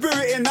let the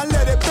spirit in and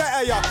let it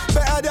better ya.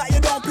 Better that you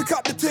don't pick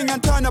up the thing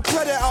and turn a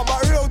predator.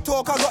 But real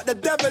talk, I got the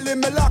devil in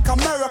me like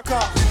America.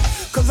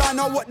 Cause I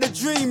know what the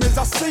dream is,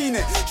 I seen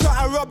it.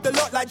 Try to rub the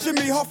lot like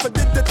Jimmy Hoffa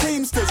did the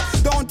Teamsters.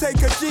 Don't take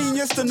a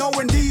genius to know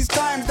in these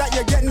times that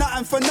you get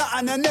nothing for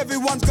nothing and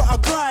everyone's got a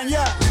grind,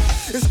 yeah.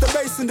 It's the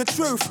bass and the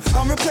truth.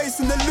 I'm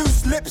replacing the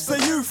loose lips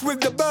of youth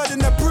with the bird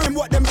and the broom.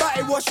 What them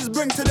batty washers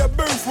bring to the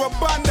booth, we'll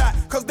bun that.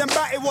 Cause them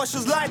batty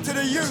washers lie to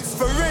the youths,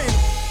 for real.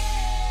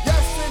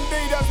 Yes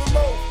indeed, as we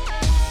move.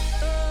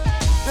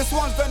 This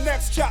one's the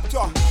next chapter.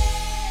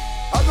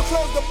 I will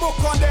close the book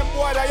on them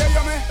boy, you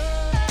hear me?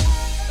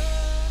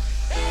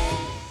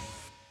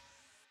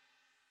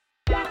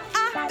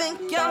 I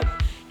think yo, I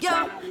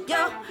think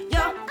yo,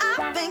 I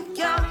think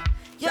yo,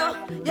 I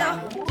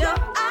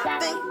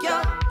think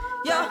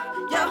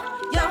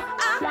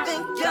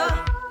yo,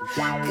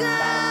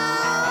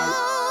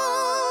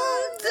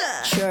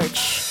 good.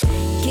 Church,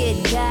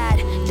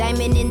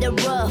 Diamond in the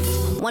rough.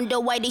 Wonder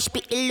why they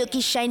spit it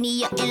looking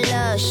shinier and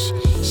lush.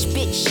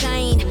 Spit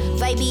shine,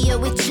 vibey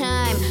with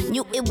time.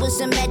 Knew it was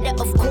a matter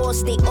of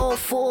course, they all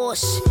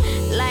force.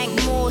 Like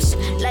Morse,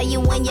 like you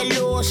when you're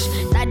lost.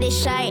 Now they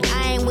shy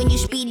eyeing when you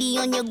speedy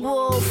on your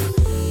growth.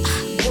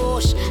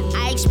 Gosh,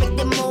 I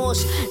expected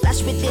most.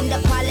 Lost within the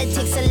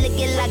politics of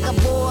looking like a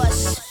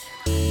boss.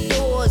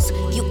 Doors,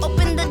 you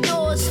open the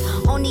doors.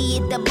 Only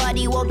if the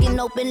body walking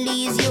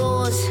openly is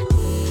yours.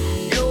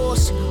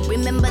 Lost,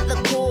 remember the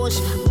cause.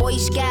 Boy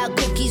Scout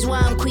cookies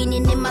while I'm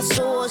queening in my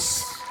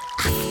sauce.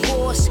 Of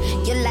course,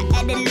 you're like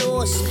at a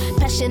loss.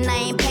 Passion I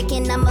ain't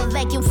packing, I'm a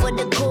vacuum for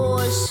the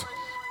cause.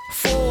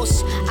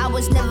 Force, I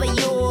was never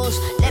yours.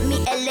 Let me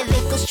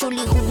elevate, cause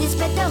truly who is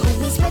better,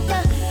 who is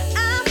better?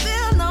 I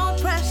feel no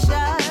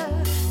pressure,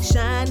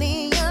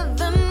 shinier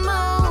than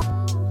most.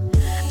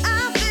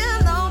 I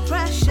feel no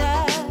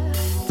pressure,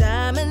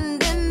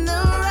 diamond in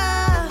the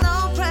rough.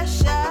 No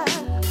pressure,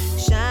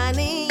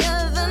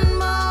 shinier than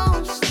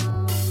most.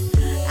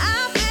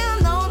 I feel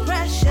no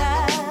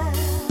pressure.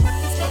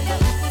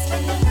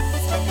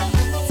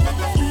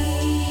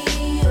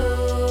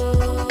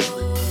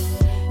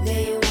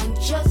 They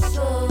want your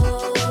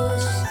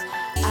sauce.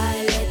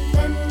 I let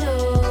them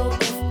know,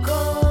 of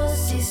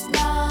course it's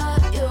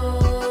not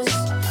yours.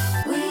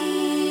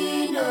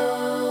 We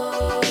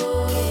know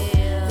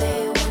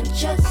they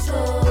want your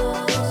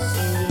sauce.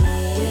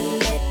 We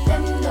let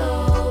them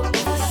know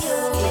it's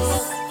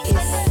yours.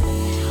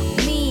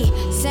 Me,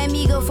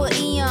 Sammy go for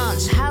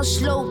eons. How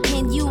slow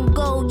can you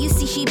go? You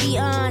see she be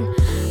on.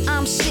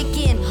 I'm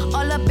sickin',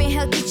 all up in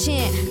her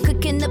kitchen.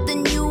 Cooking up the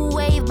new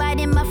wave,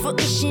 biting my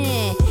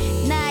fruition.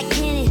 Not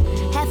kidding,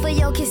 half of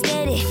your kids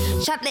steady.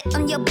 Chocolate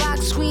on your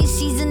box screen,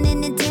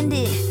 seasoning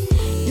intended.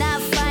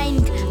 Not fine,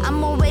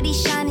 I'm already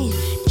shining.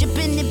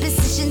 Dripping in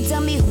position,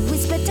 tell me who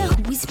is better,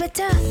 who is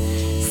better?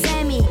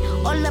 Sammy,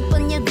 all up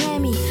on your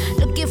Grammy.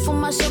 Looking for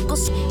my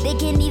circles, they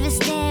can't even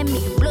stand me.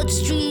 Blood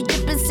street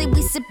dripping, say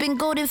we sipping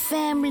golden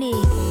family.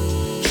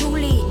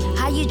 Truly,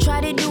 how you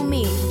try to do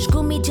me?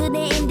 Screw me to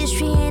the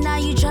industry and now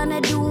you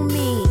tryna do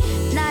me.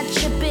 Not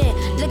tripping,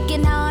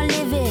 looking how I'm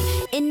living.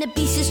 In the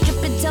pieces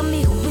stripping, tell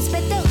me who is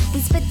better, who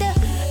is better?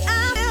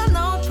 I feel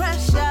no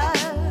pressure,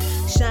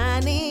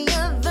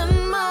 shinier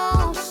than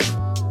most.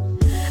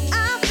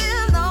 I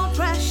feel no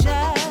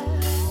pressure,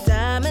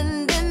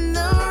 diamond in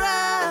the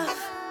rough.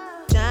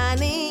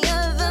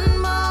 Shinier than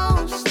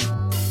most.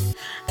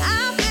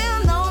 I feel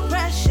no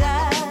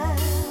pressure.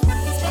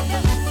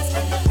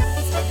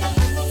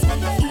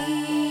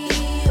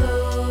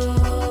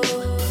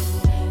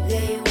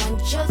 They want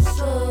your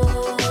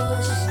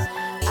sauce.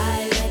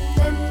 I let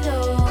them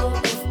know,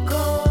 of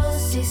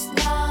course it's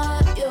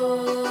not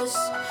yours.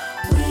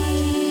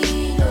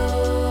 We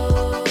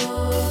know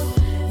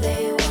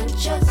they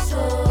want your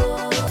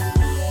sauce.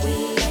 We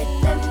let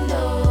them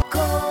know, of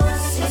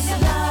course it's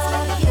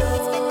not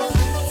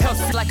yours.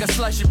 Health like a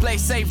slushy, play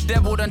safe.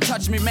 Devil done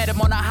touch me, met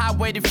him on a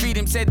highway, defeat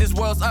him. Said this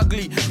world's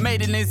ugly,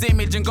 made in his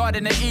image and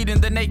Garden of Eden.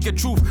 The naked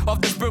truth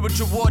of the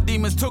spiritual war.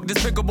 Demons took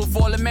despicable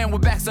fallen men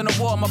with backs on the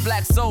wall. My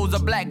black soul's a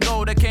black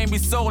gold that can't be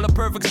sold. A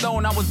perfect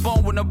stone, I was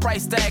born with no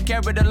price tag.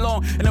 Carried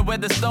along in the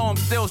weather storm.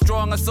 Still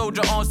strong, a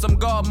soldier on some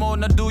guard mode.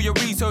 Now do your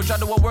research, I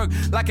do what work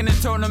like an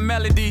eternal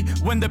melody.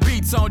 When the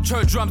beats on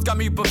church drums got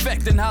me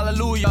perfecting.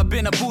 Hallelujah, I've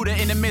been a Buddha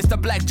in the midst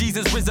of black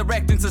Jesus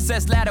resurrecting.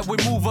 Success ladder we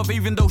move up,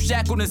 even though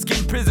shackled and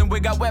skin prison. We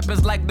got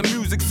weapons like the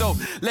music, so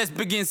let's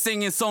begin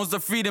singing songs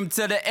of freedom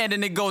to the end.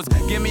 And it goes,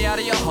 get me out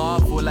of your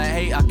heart, full of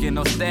hate, I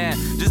cannot stand.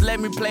 Just let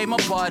me play my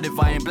part. If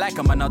I ain't black,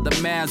 I'm another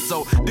man.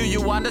 So do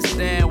you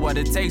understand what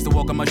it takes to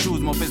walk in my shoes?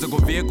 More physical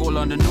vehicle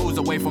on the news,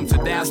 away from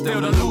Sudan,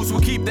 still the loose.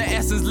 We keep the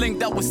essence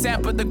linked up with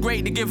Sampa the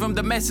Great to give him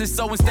the message.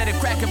 So instead of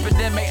crack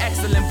epidemic,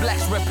 excellent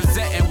blacks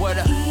representing what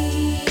a They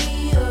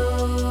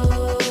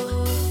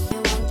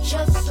want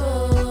your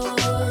sauce.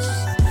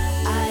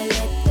 I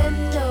let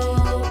them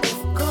know,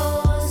 of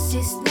course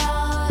it's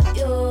not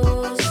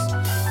yours.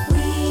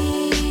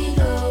 We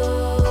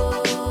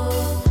know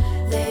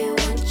they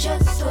want your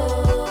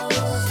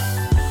sauce.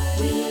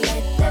 We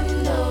let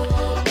them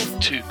know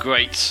Two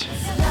greats.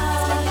 it's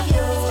not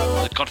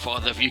yours. The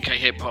godfather of UK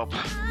hip hop,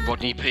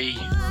 Rodney P.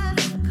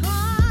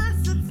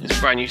 His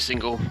brand new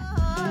single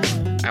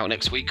out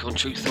next week on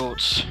True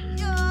Thoughts.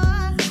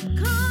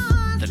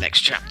 The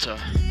next chapter.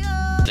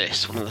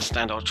 This, one of the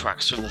standout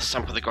tracks from the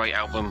Sampa the Great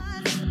album.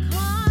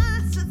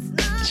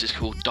 This is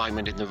called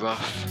Diamond in the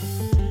Rough.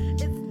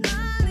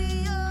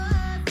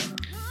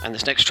 And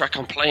this next track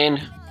I'm playing,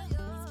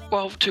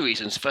 well, for two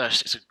reasons.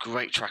 First, it's a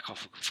great track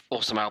off an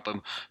awesome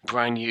album,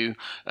 brand new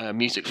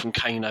music from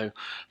Kano.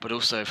 But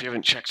also, if you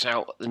haven't checked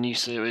out the new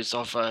series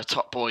of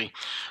Top Boy,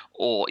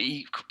 or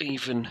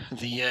even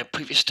the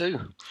previous two,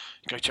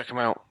 go check them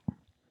out.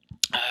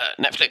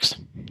 Netflix,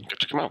 go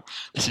check them out.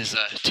 This is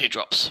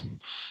Teardrops,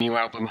 new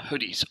album,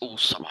 Hoodies All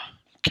Summer,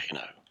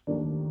 Kano.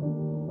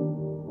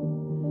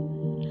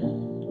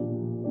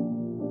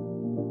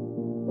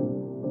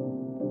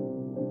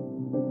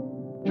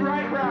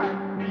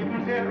 Right,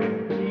 people tell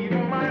me,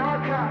 even my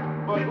heart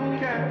cry, but who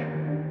cares?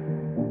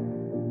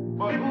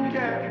 But who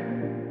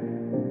cares?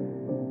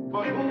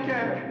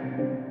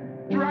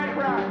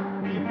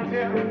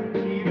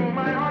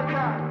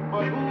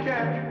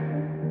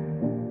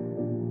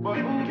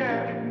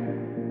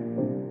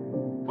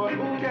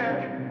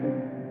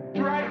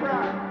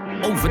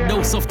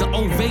 Overdose of the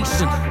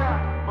ovation.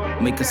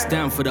 Make a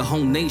stand for the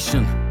whole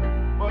nation.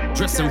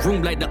 Dressing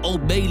room like the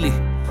Old Bailey.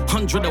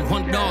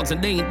 101 dogs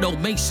and they ain't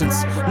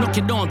Dalmatians. Knock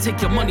it on,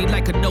 take your money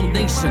like a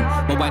donation.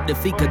 But wipe the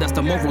feet, 'cause that's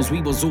the morals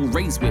we was all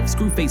raised with.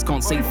 Screwface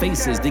can't save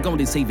faces, they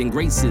only saving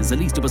graces. At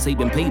least they were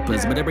saving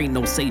papers, but there ain't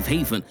no safe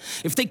haven.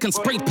 If they can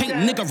spray paint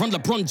nigga run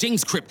LeBron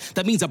James crib,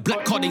 that means a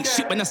black card ain't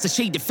shit when that's the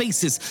shaded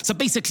faces. So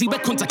basically we're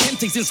Kunta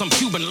Kinte's in some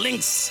Cuban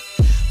links.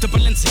 The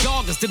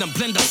Balenciagas didn't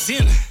blend us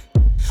in.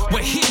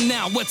 We're here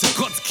now, we're to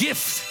God's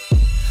gift.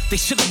 They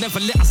should've never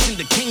let us in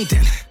the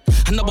kingdom.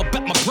 I know I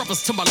bet my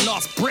brothers to my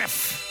last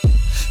breath.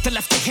 They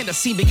left their hand to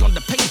see me on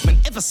the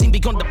pavement. Ever seen me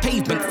on the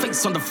pavement?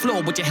 Face on the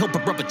floor, would you help a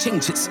brother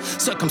change it?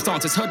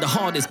 Circumstances heard the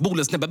hardest,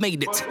 ballers never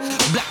made it.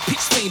 Black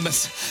pitch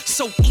famous,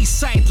 so east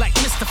side like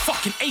Mr.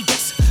 fucking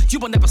Agus. You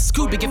will never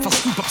Scooby if I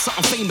scoop up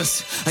something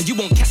famous. And you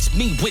won't catch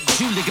me with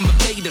Julian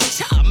Barbados.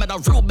 Child, man,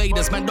 I'm real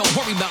maiders, man, don't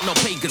worry about no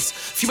pagans.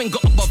 If you ain't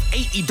got above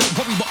 80, don't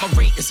worry what my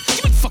rate is.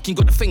 You ain't fucking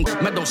got the thing,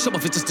 man, don't show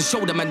off it just to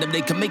show them, man, that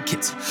they can make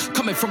it.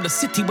 Coming from the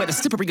city where the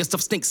slipperiest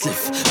of snakes live.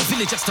 A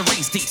village has to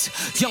raise these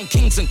young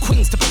kings and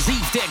queens to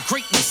believe their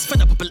greatness.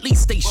 Fed up with police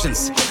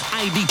stations.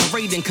 I be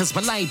parading, 'cause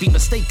will I be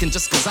mistaken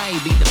just 'cause I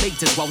be the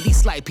latest while these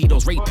sly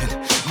pedos raping.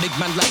 Big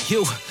man like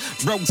you,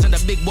 rogues in a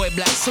big boy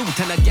black suit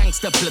and a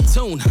gangster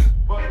platoon.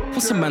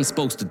 What's a man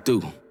supposed to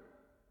do?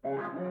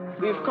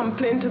 We've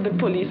complained to the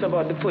police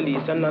about the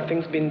police and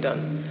nothing's been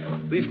done.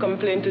 We've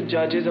complained to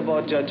judges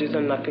about judges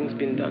and nothing's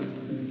been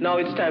done. Now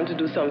it's time to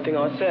do something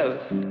ourselves.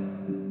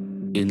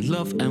 In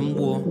love and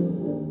war,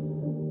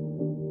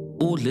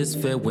 all is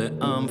fair where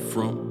I'm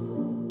from.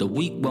 The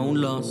weak won't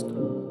last.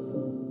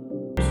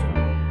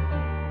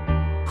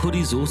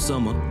 Hoodies all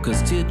summer,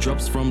 'cause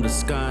teardrops from the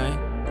sky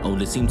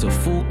only seem to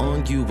fall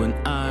on you and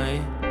I.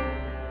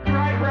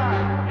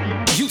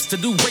 Used to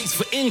do race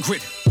for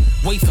Ingrid.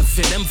 Wait for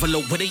fit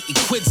envelope with 80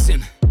 quids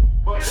in.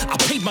 I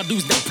paid my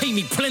dues, now pay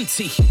me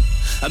plenty.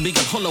 A big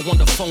and hollow on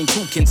the phone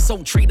talking,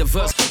 soul trader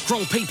verse.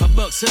 Grown paper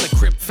mercs in the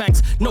crib,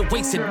 facts. No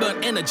wasted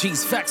burnt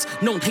energies, facts.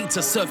 Known hate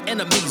to serve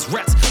enemies,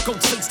 rats.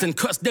 Gold faced and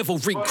cursed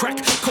devilry, crack.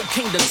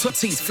 Cocaine and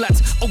tootsies,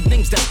 flats. Old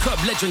names that curb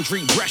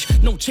legendary brash.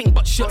 No chain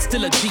but shirt,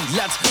 still a G,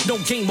 lads. No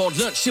game or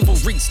learnt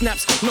chivalry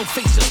snaps. No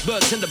faces,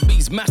 birds in the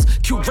bees, mass.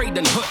 Q-raid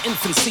and her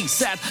infancy,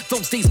 sad.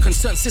 Those days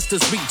concerned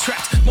sisters be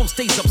trapped. Most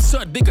days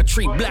absurd,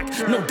 bigotry, black.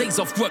 No days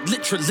off work,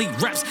 literally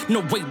raps. No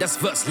way, that's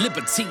verse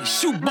liberty.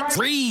 Shoebox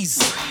freeze.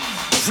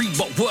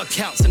 Reebok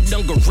workouts and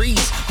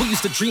dungarees. We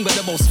used to dream of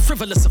the most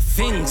frivolous of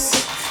things.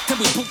 Then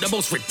we boot the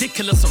most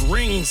ridiculous of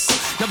rings.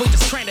 Now we're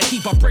just trying to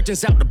keep our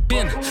bridges out the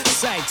bin.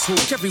 Side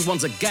talk,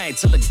 everyone's a guide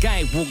till a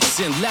guy walks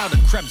in. Louder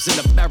crabs in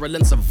the barrel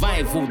and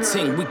survival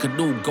ting. We could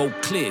all go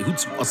clear. Who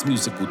taught us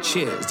musical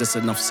chairs? There's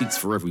enough seats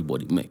for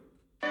everybody, mate.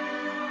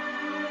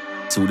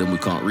 Till then we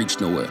can't reach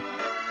nowhere.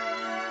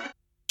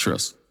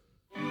 Trust.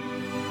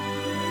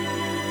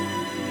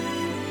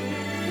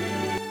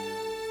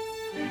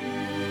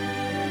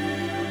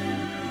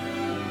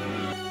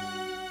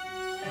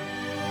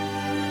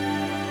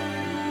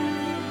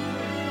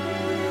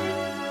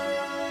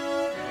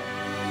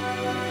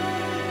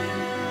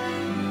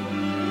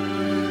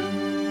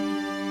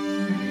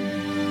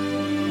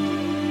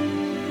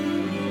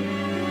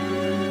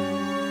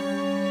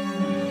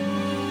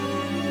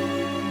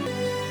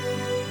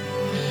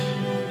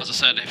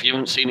 If you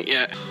haven't seen it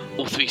yet,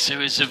 all 3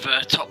 series of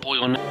Top Boy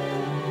on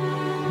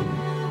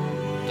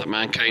that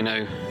man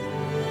Kano.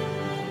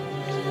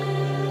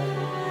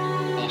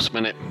 Awesome,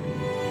 innit?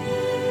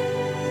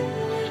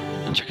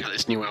 And check out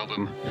this new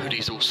album,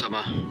 Hoodies All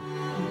Summer.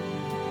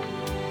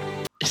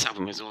 This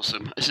album is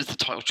awesome. This is the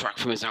title track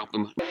from his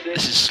album.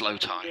 This is Slow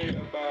Tie.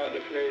 About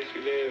the place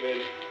we live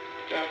in,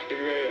 that's the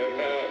great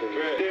about the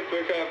bread.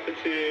 Different cup of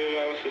tea,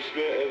 I was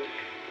suspicious.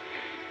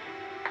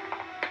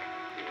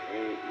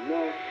 Ain't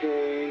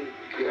nothing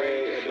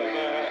great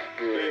about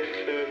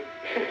Britain.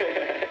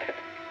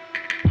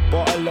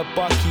 Bottle of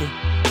Bucky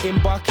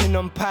in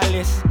Buckingham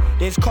Palace.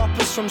 There's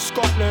coppers from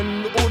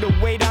Scotland all the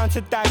way down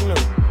to Dagenham.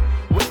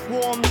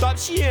 We're warmed up,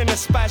 she in a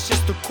splash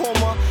just to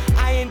coma.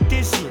 I ain't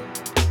dizzy,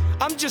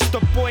 I'm just a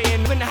boy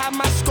and when I have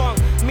my skunk.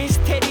 Miss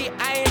Teddy,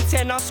 I ain't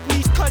 10, I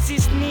squeeze 'cause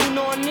it's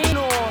Nino.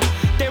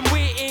 Then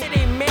waiting,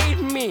 they made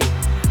me.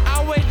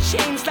 I wear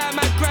chains like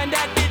my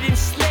granddad did in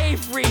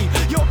slavery.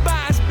 Your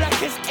bat as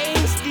black as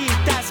Ainsley,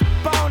 that's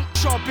bound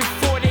shot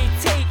before they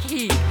take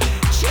heat.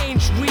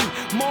 Change we,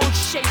 mold,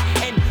 shape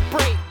and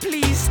break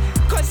please,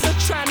 'cause they're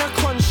trying to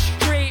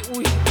constrain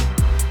we.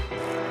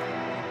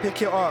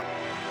 Pick it up,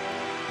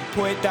 you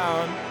put it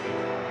down,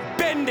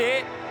 bend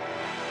it.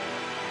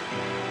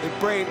 It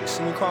breaks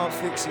and you can't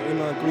fix it with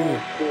no glue.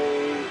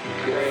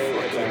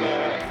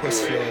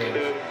 Pussy.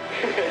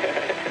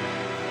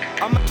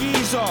 I'm a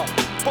geezer,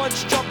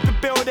 Budge drop the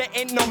bill, there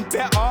ain't none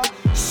better.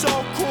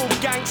 So cool,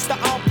 gangster,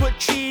 I'll put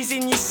trees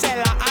in your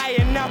cellar. I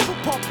ain't never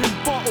popping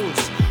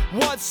bottles.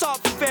 What's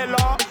up,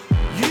 fella?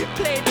 You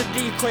play the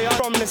decoy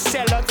from the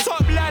cellar.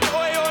 Top lad,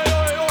 oi, oi,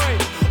 oi,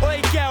 oi.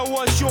 Oi, girl,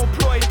 what's your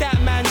ploy?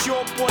 That man's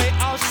your boy,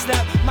 I'll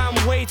snap, man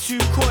way too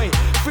coy.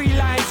 3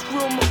 lines it's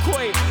real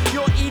McCoy.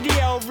 You're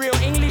EDL, real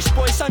English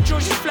boy. St.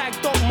 George's flag,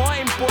 Doc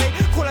Martin boy.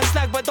 Call us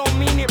slag but don't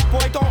mean it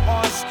boy. Don't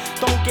ask,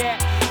 don't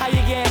get how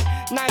you get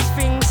nice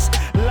things.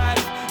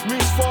 Life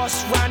moves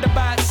fast,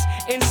 roundabouts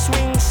in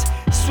swings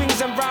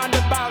and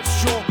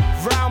roundabouts. You're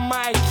round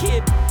my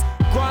kid.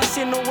 Grass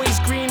ain't always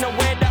greener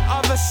where the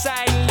other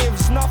side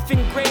lives.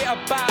 Nothing great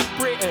about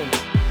Britain.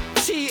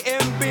 Tea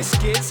and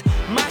biscuits,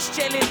 mashed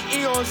jelly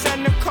eels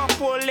and a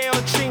couple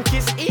little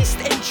trinkets. East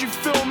End, you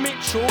Phil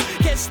Mitchell,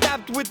 get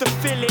stabbed with the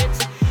fillets.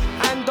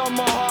 And on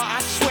my heart,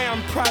 I swear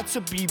I'm proud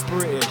to be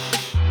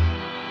British.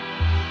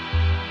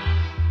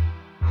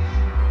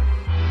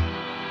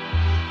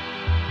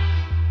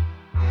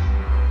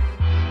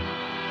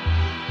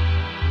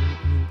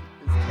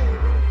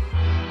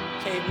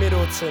 Kate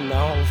Middleton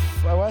now.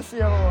 What's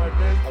the other one?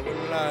 I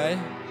wouldn't lie.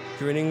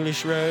 You're an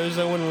English rose,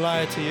 I wouldn't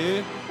lie to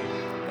you.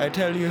 I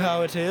tell you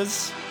how it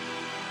is.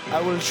 I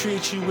will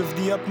treat you with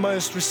the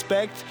utmost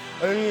respect,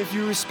 only if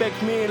you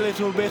respect me a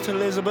little bit,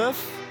 Elizabeth.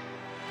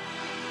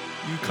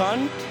 You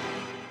can't?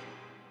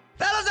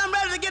 Fellas, I'm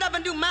ready to get up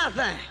and do my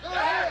thing.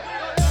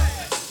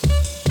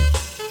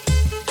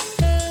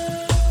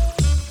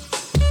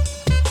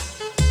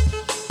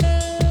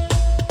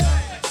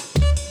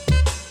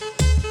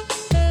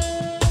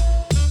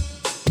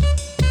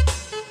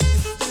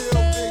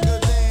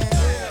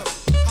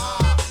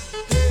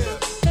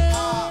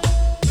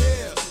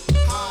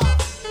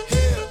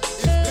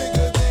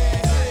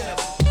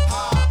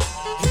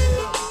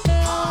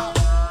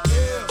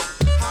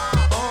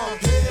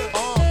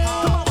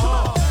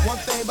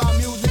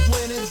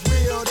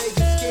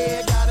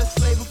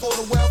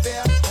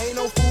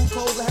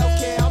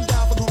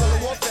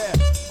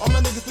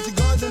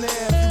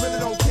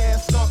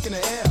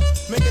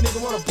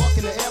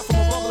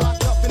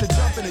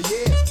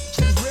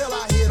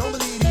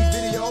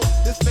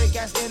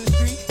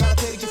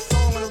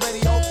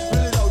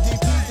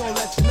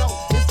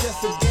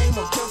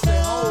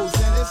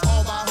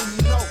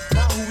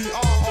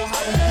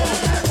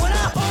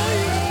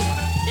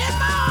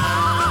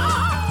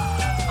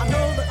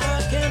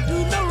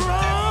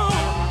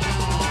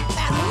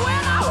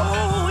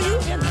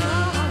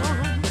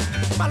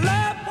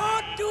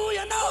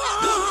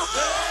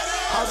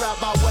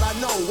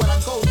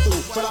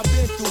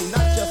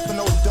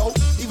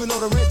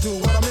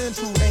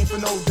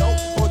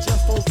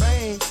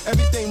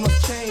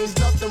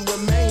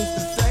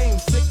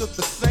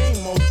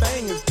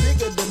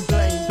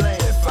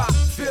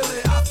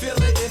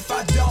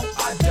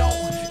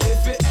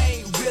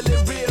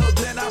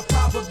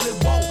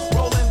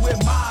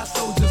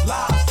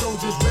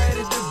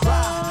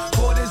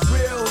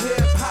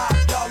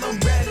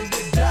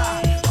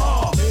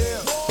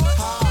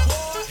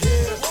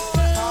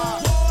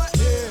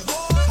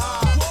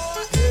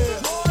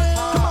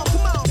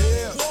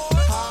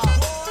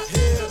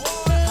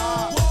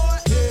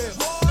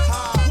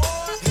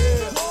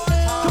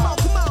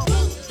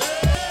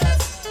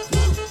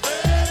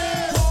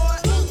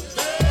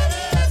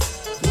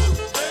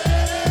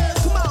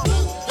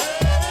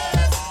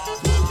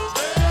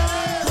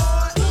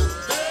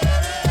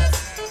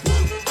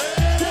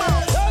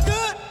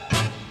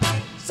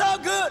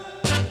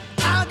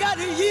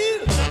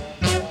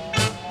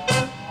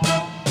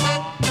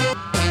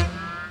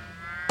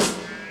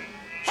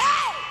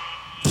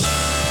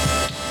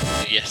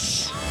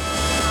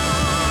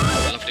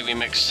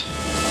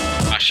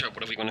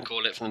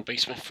 From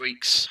Basement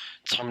Freaks.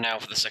 Time now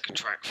for the second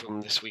track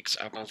from this week's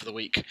album of the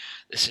week.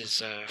 This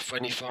is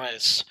Friendly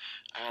Fires,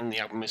 and the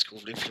album is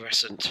called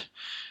Inflorescent.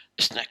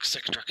 This next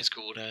second track is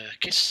called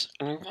Kiss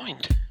and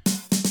Rewind.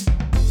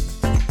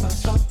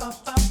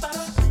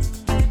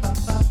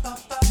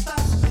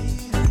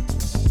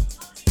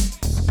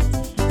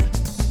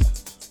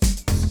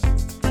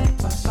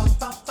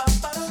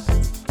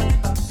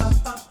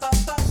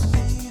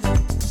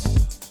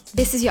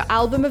 This is your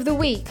album of the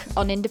week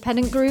on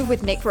Independent Groove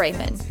with Nick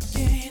Raymond.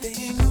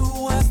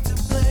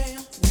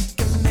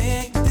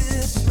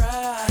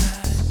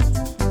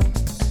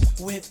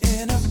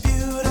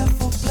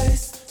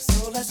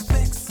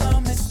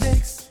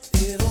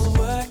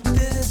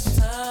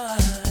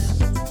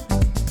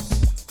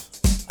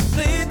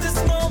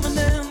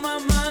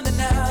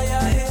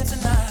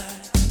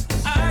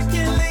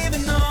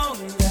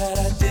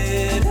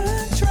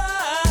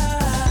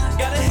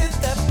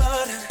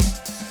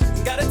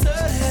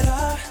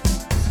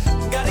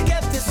 Gotta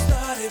get this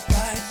started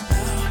right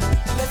now.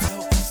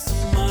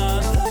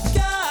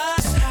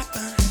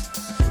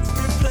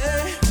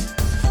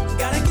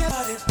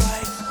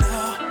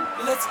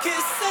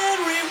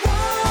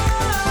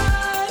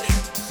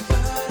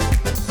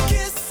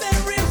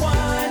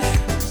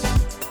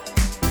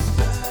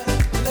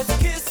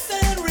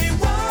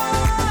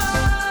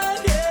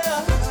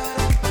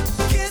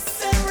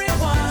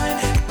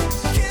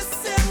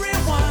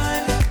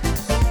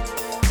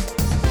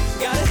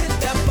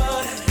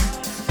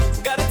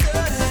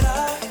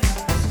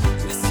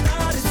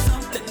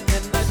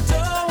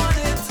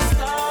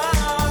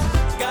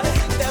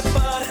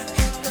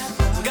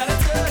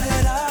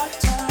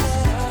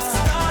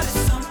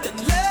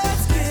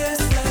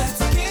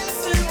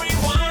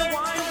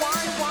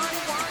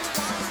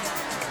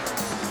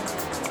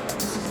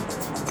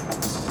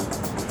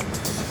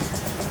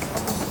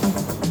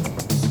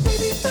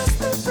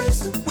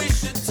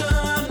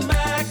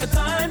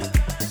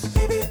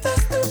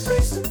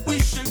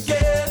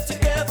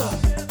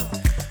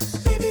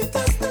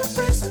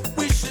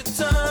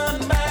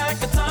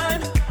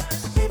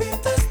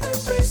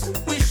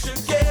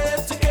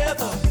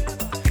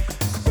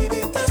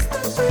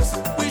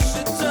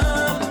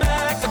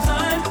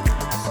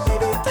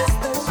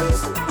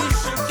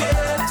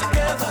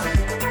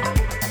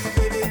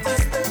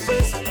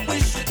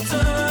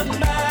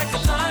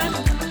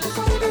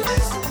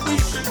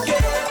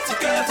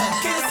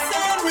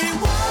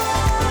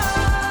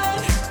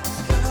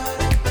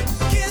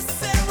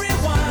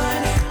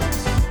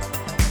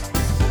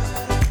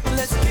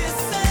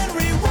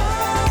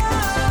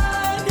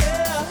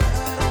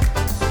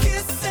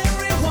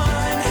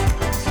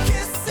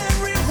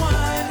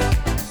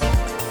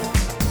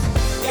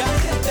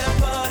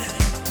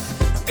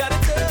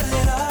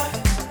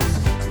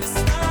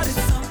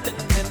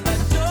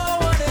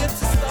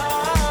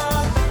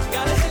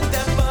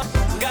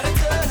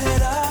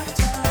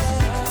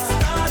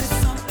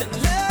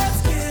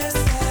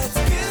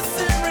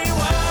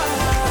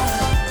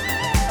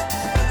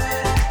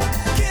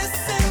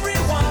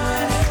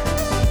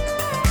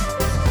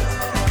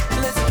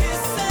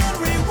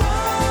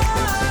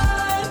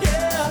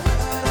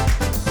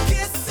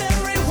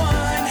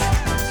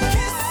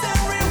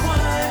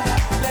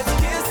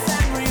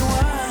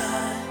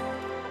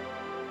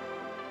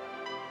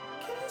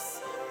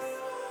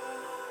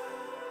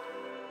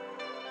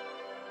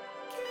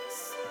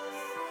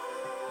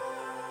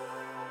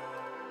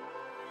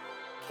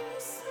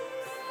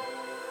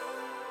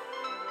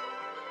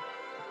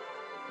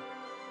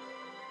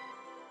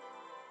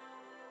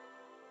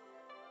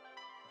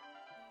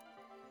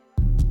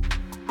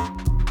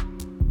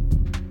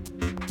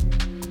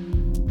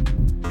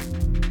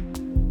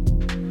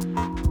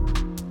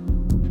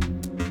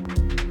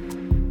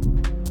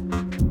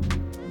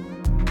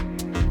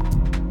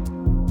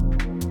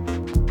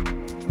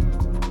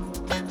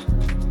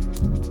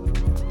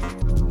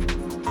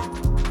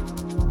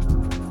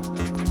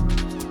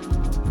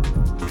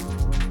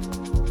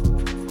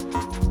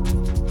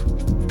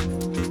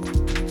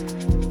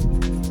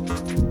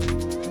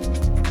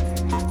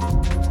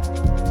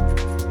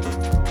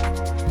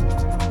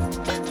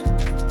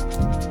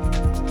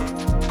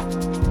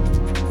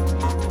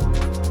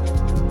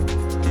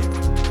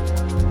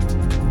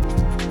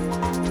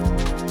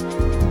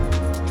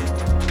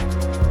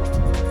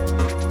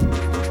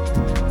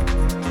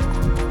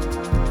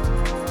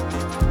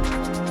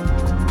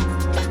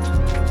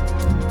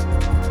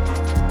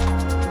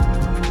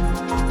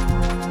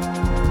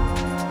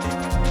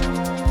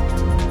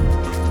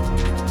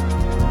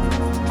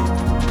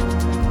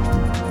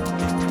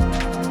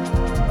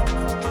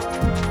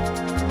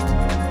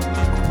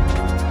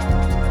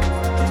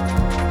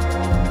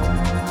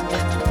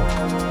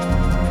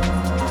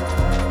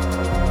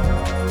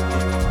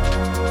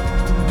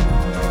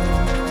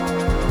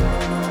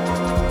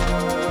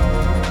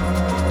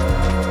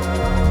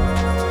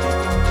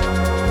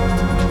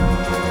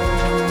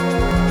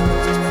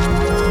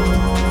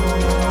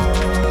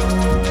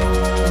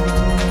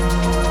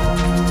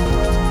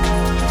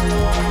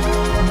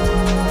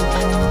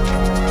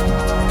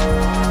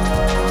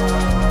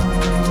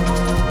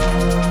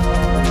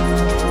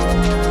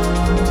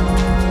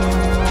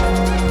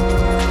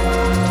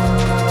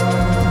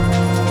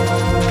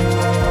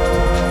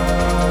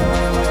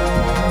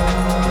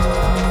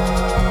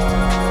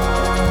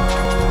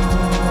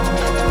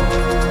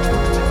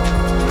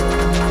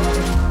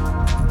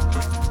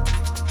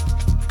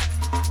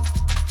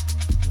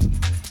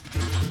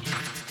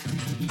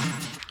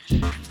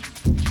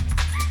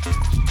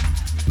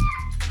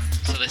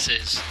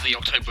 This is the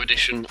October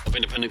edition of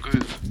Independent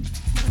Groove.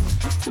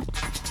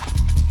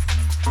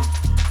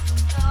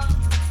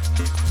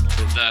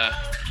 With the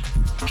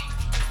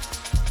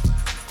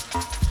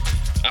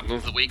album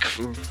of the week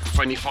from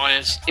Friendly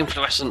Fire's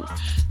Influescent,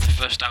 the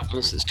first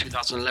album since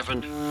 2011.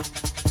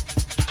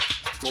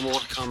 More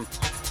to come.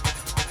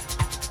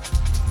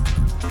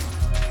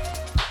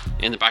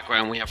 In the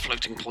background we have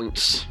Floating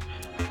Points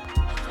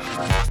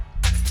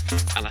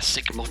and a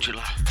Sig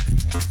Modular.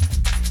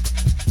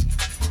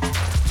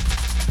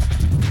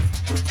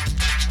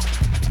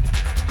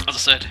 As I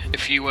said,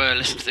 if you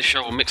listen to this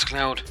show on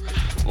Mixcloud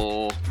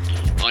or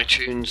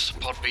iTunes,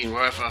 Podbean,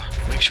 wherever,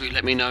 make sure you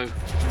let me know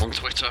on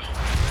Twitter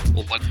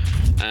or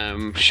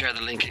share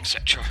the link,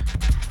 etc.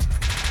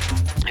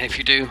 And if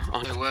you do,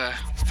 I know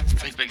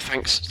big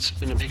thanks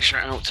and a big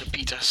shout out to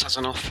Peter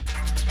Sazanoff,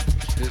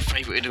 who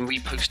favourited and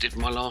reposted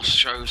my last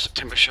show,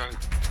 September show,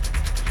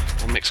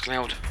 on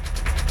Mixcloud.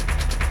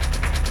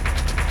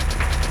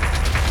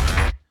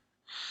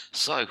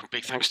 So,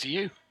 big thanks to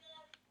you.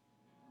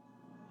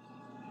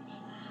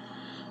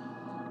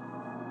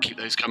 Keep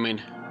those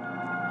coming.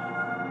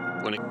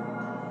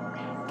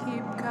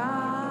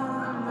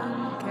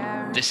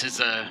 This is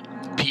a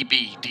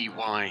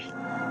PBDY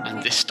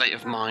and This State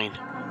of Mine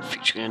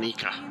featuring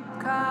Anika.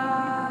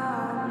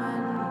 Come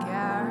and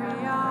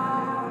carry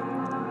on.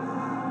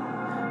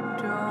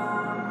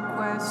 Don't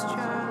question,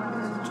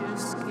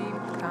 just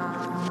keep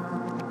calm.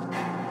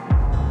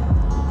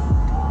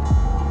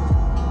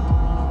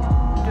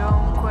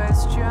 Don't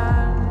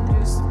question,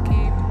 just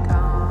keep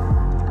calm.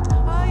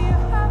 Are you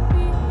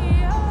happy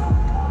here?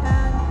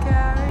 And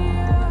carry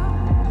on.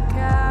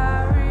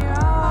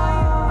 Are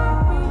you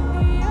happy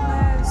here?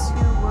 As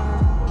you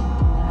were,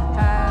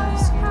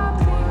 as you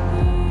were.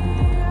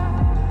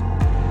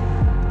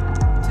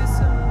 To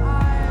some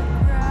higher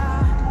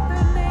ground,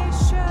 the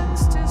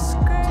nation's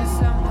disgrace. To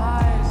some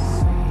higher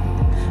sea,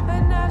 a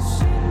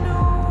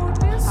national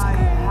disgrace. Are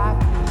you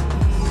happy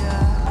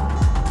here?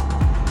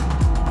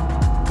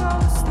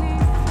 Ghostly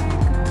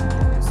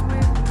figures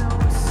with no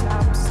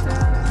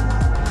substance.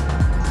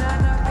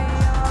 None of the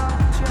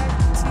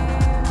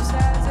objectives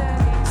has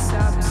any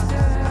substance.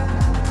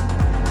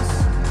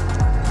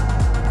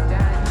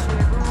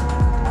 Tangible,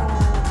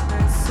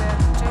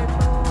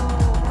 perceptible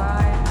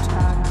by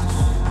touch.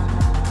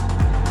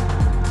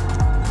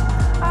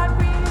 I'd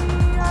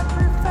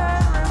prefer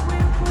a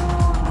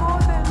reward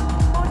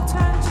more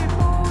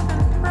tangible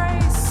than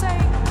praise, say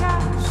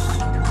cash.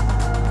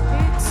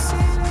 It's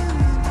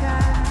intangible.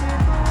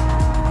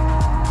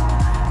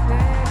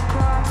 They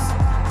cross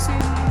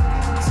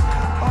seas,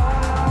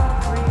 all of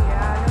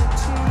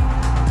reality.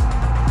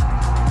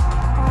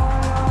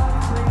 All of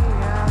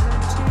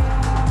reality.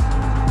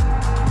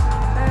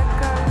 A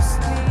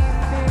ghostly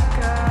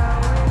figure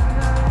with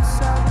no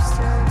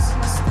substance,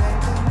 a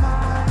state of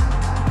mind.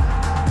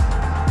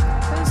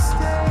 A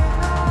state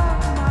of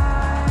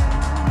mind.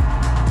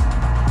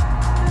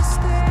 A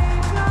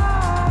state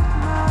of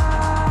mind.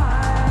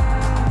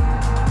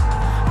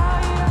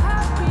 Are you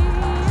happy?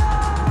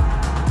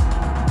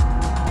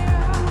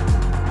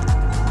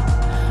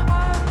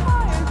 On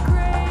higher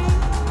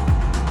grade,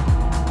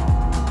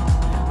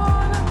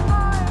 on a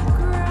higher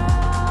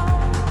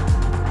ground,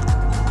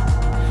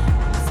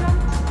 some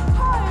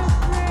higher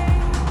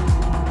grade,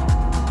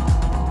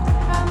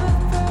 and the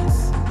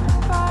first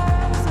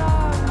fires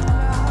of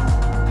love.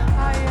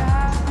 Are you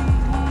happy?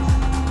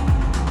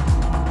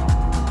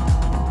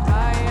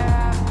 Are you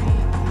happy?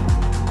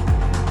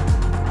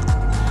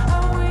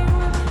 And we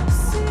will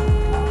see,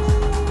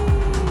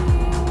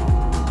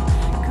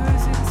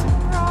 'cause it's a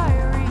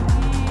priory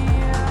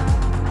here,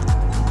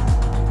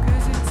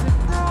 'cause it's a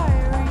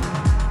priory.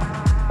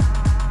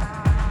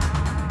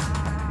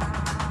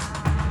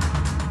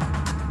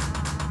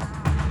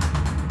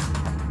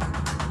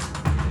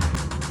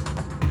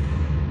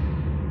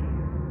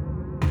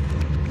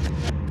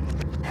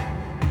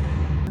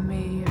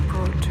 Me, I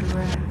go to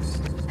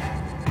rest.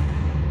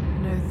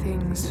 No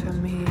things for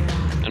me.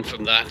 And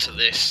from that to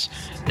this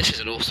is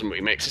an awesome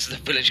remix. This is the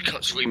Village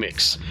Cuts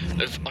remix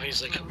of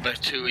Isaac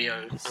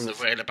Berturio and the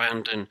Rail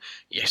Abandon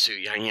Yesu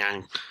Yang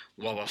Yang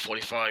Wawa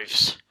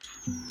 45s.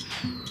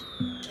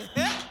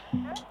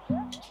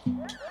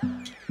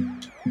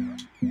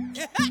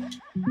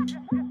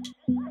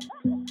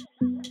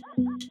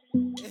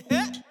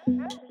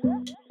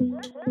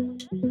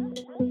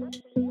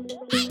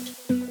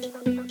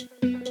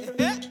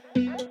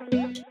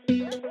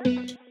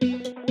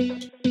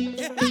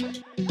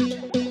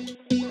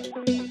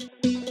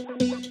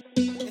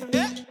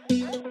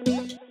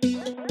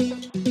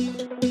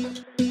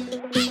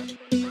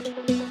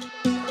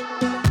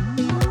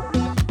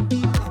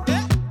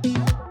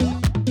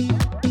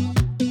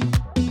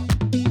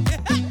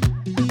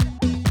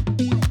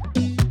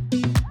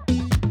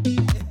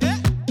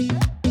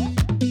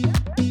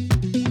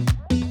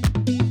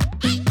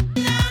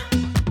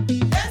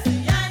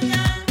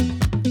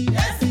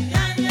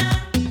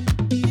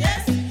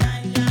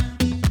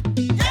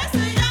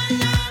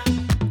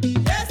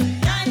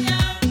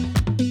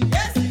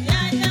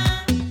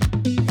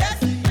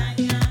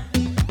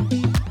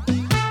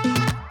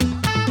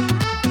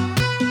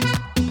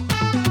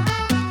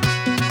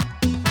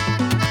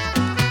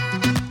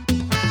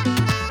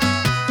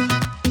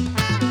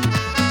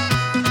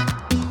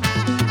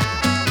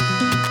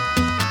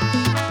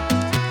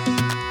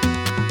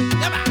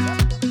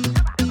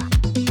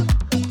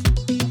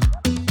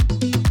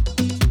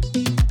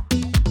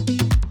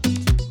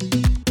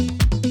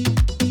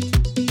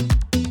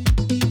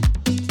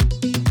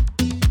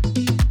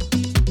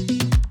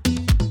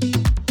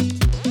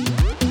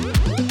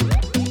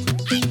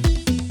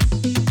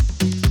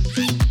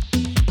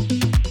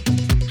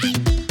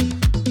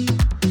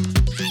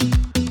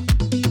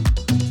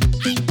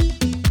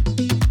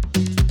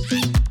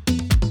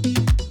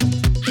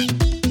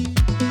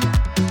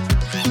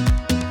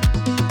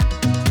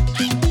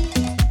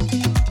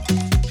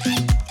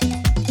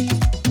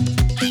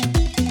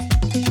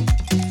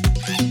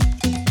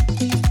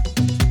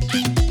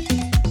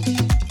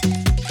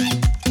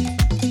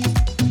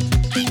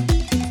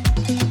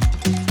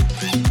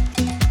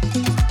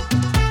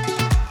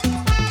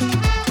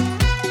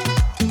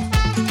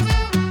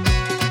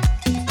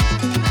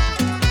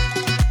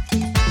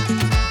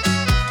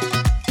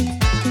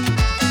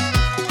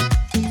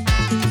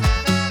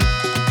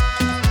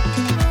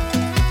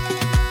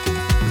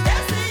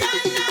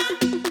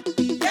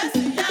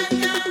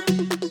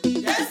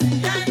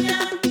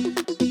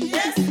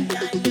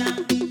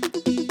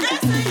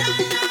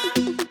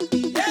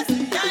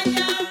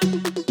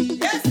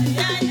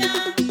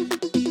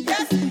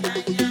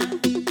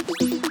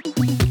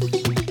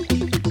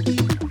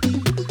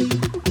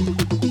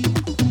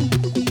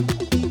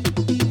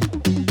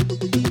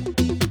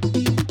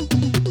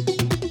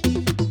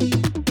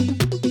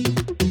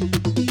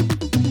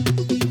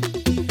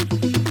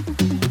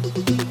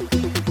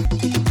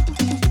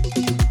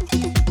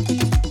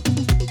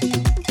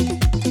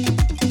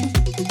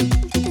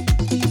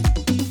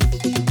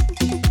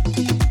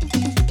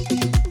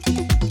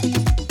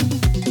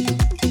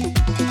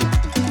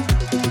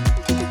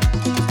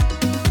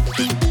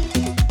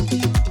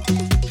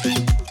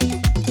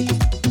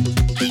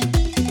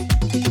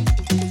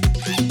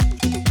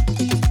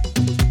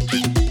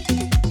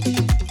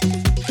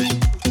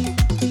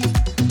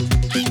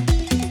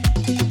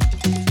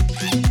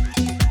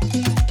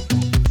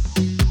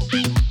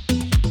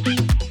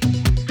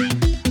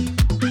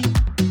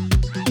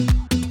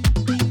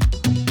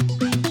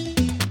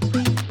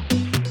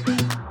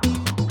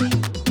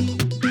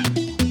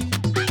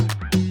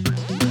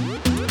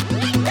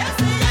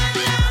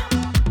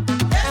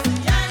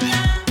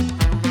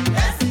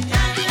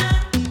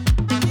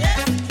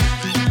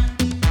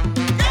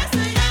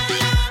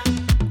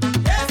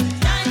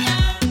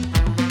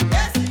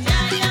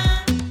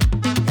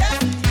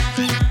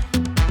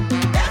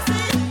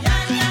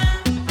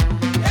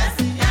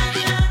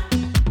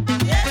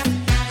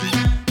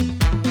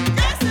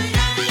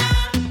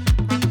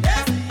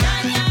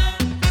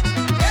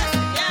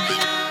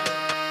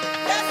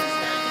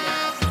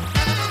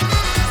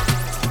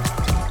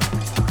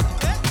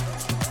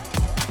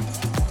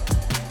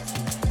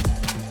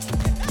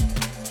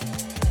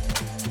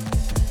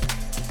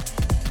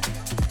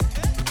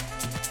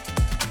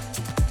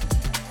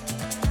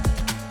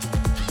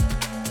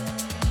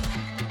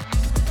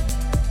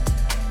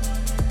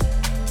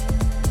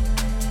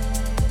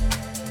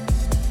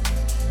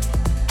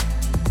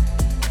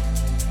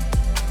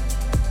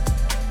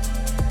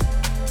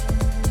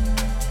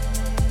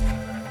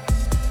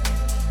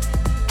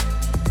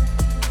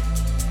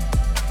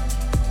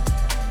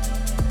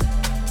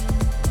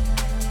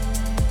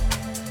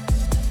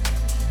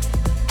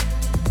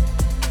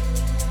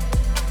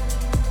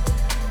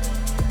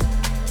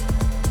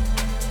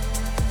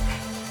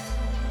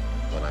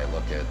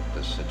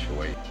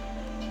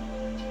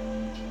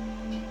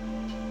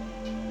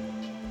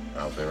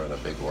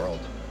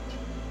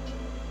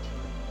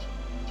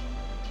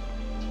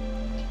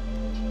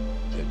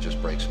 just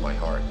breaks my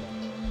heart.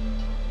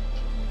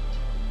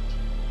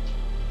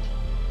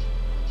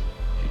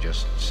 She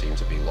just seems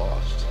to be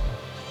lost.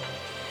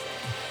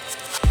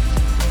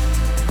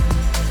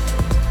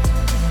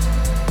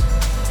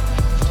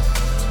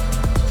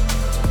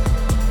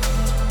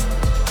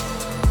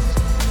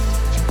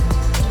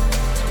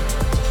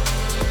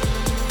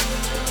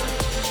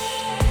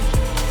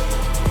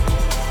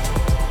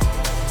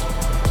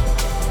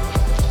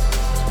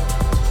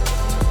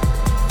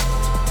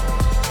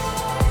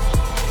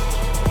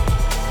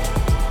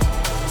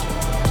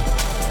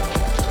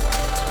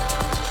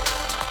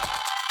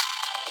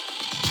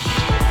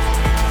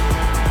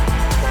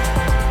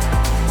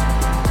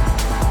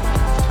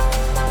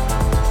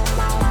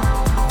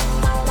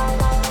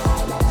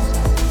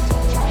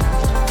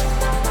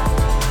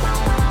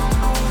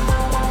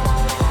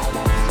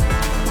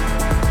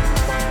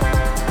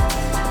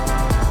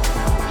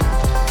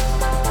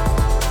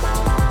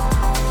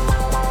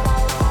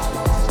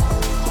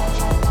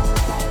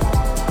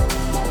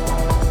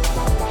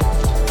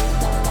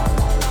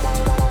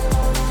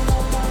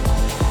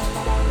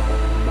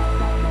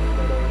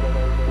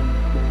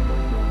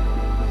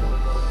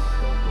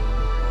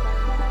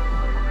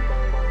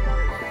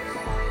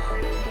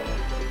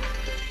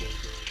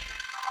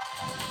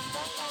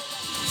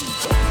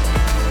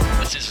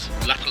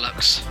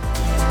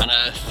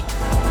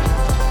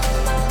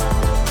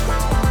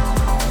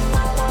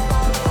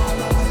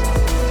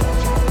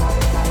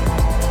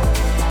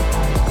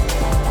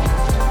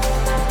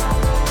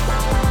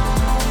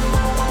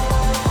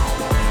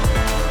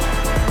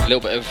 A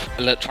little bit of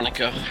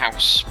electronica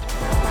house.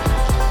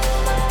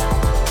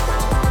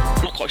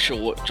 Not quite sure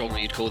what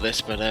genre you'd call this,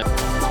 but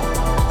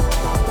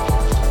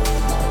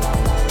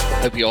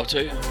hope you are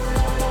too.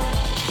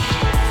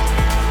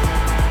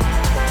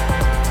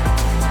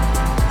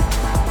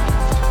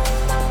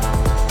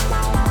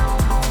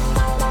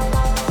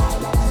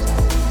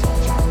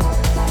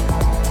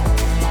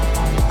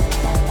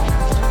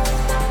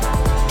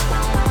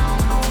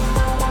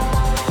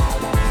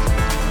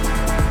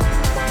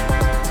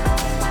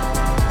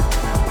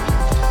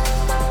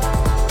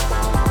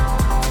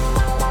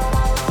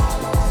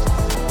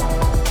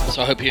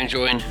 So I hope you're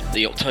enjoying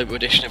the October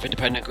edition of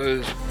Independent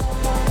Groove.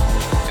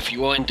 If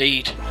you are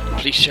indeed,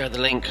 please share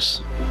the links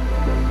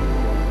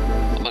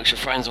amongst your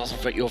friends on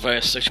your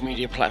various social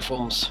media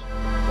platforms.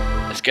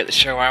 Let's get the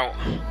show out.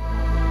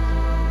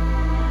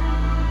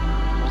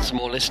 Want some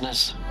more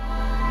listeners?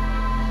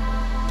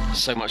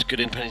 So much good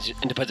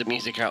independent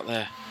music out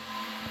there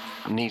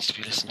needs to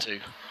be listened to,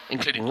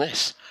 including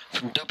this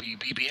from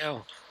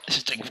WBBL. This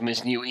is taken from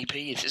his new EP.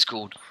 This is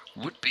called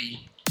Would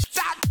Be.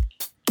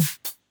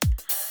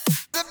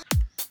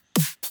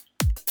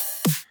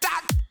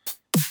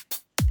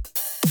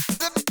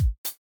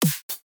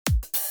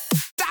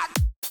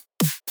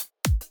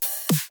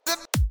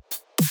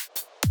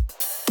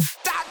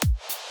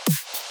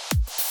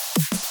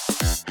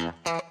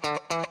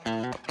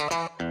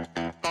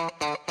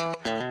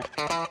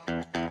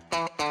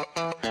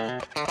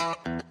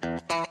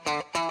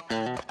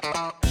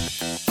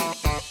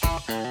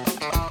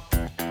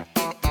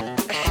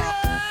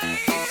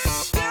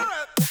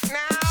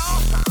 Now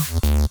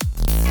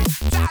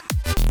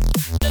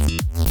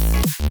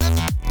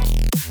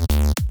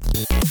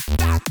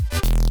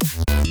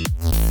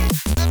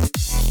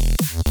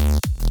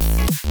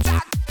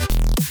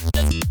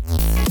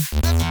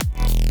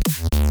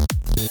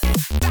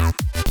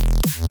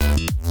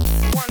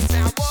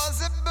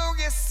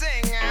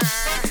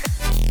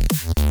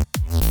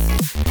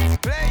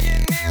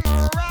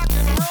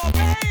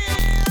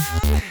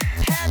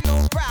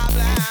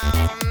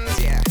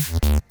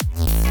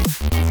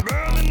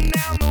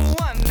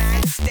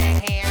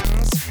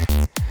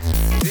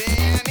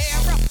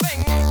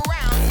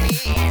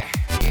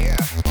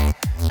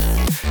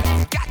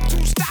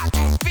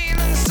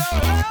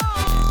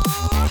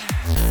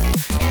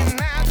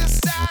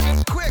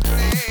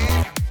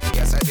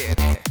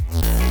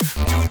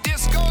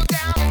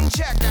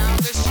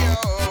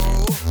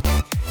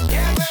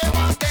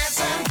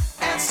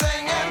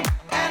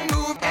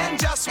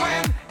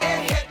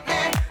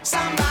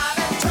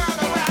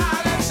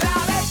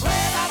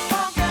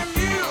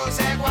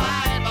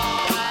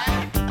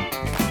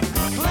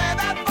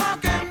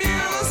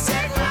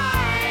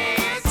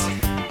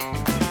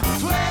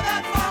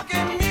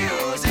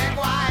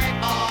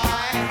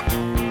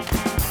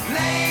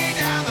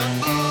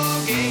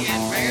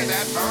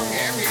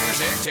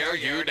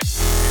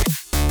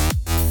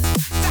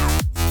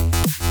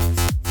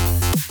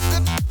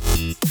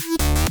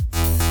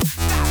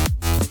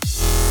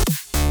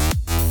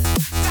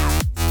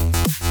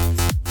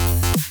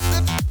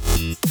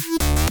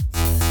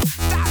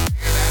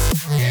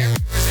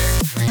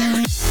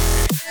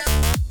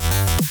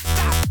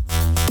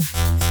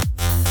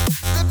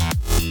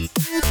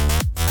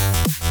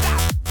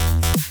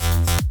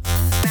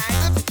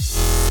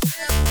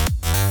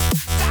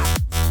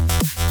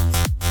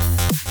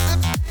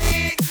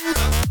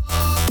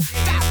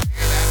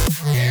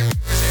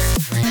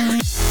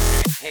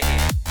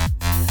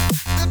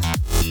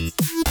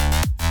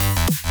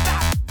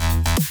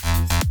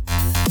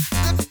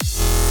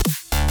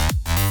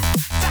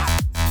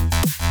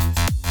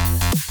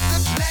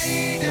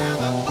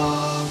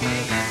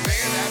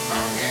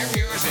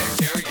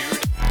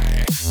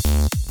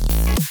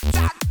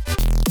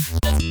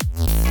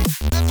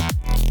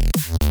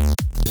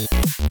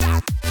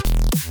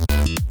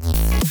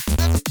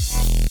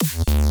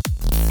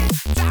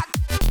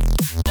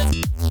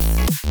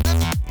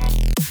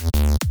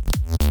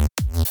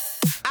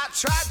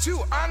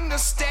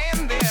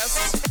understand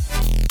this.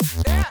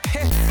 Yeah.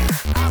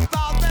 I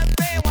thought that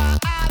they were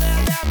out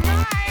of their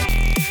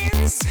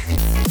minds.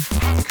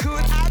 How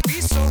could I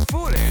be so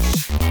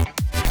foolish?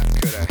 How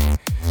could I?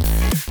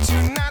 To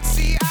not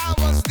see I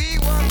was the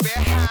one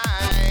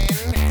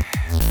behind.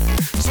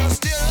 So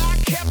still I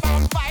kept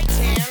on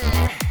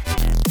fighting.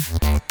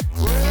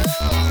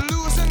 Well,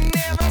 losing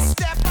never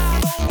step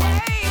out of the way.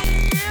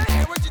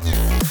 Hey, what'd you do?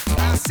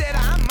 I said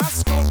I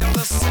must go do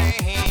the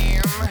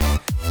same.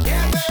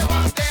 Yeah, they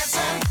was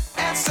dancing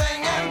and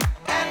singing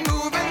and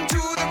moving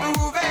to the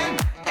grooving.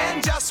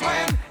 And just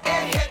when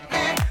it hit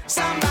me,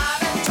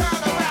 somebody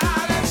turned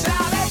around and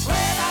shouted,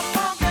 play that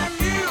funky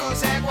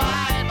music,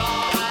 white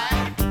boy.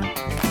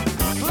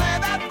 Play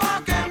that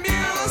funky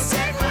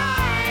music,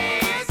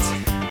 right,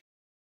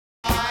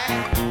 boy.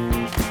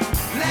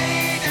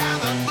 Lay down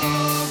the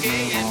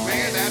boogie and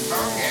play that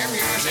funky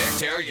music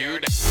till you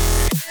die.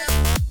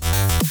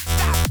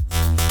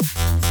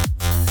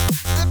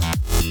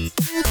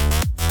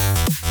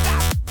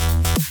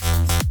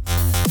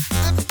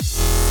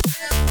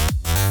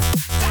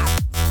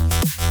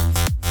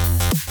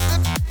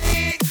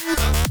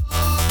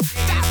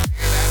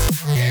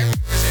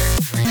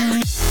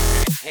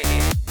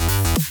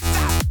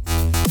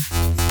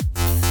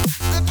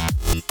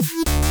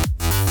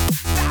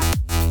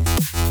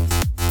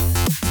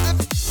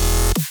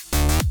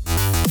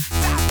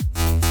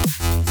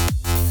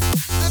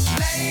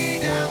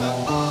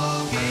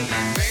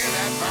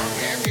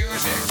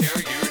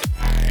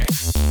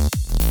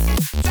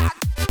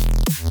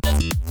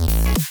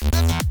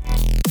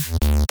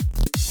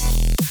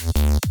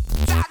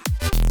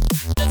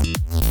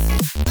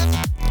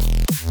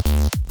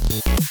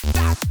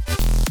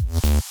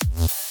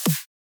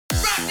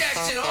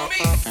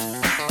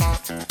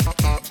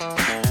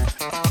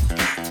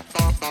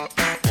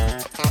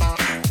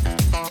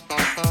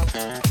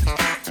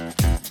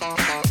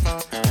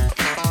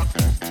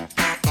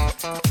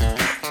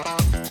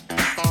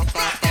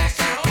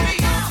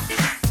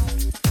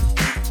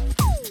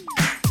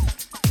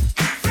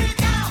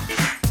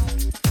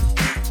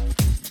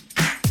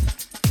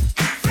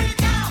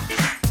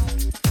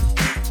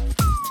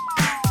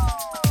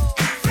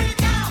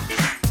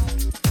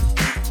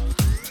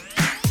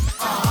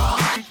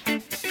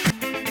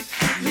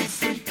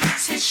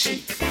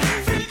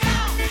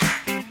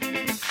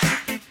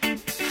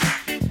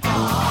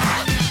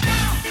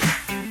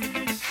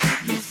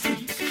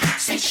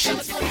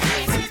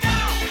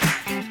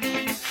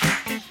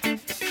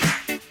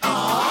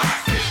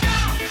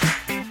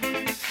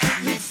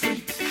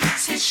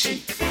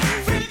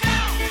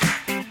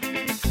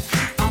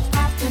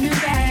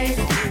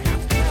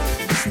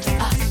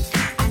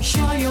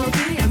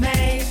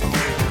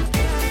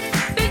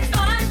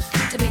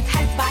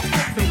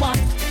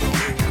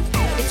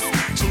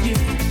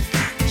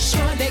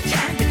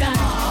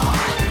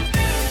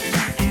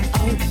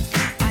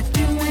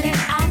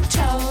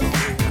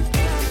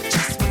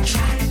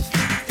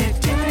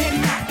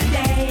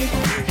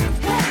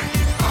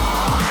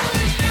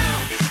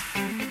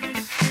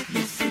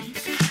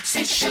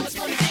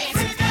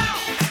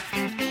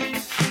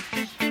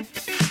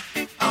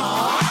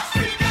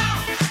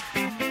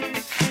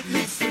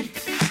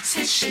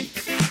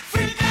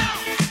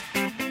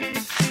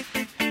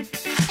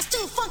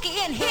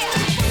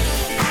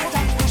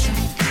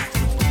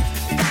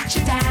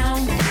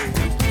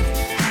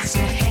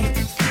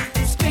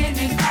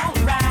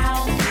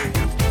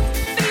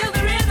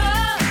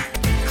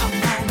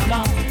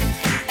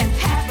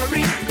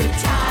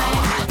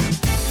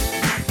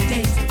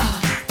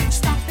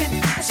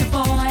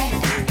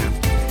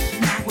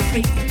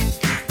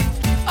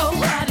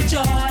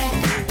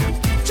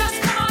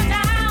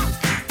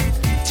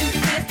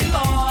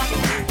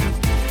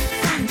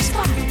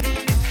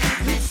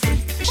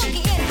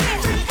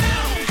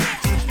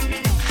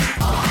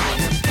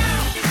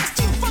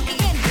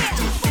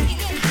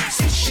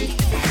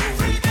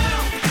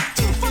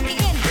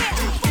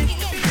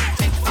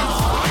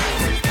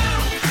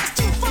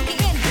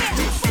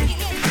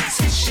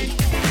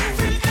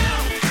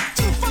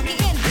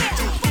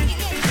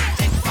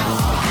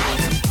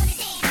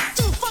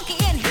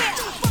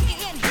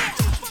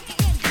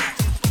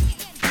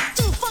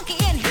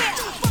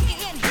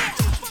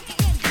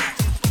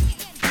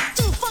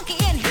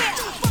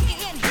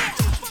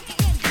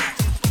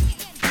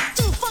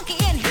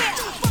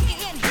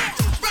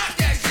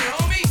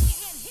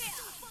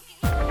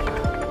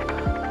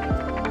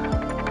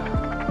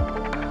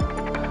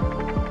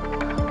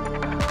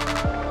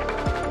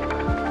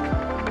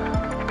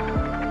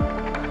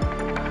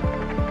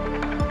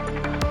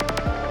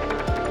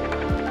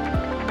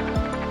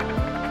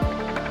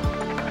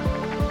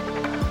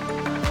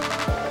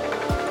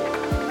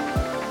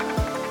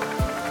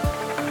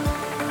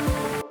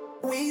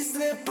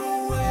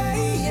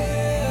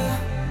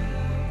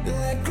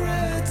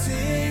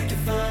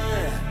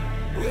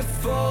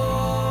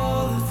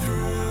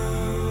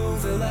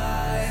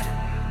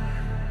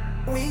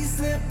 We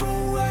slip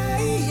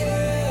away,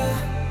 yeah.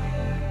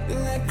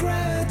 Let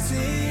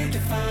gravity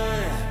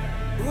define.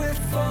 We're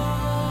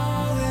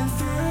falling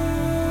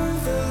through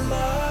the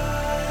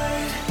light.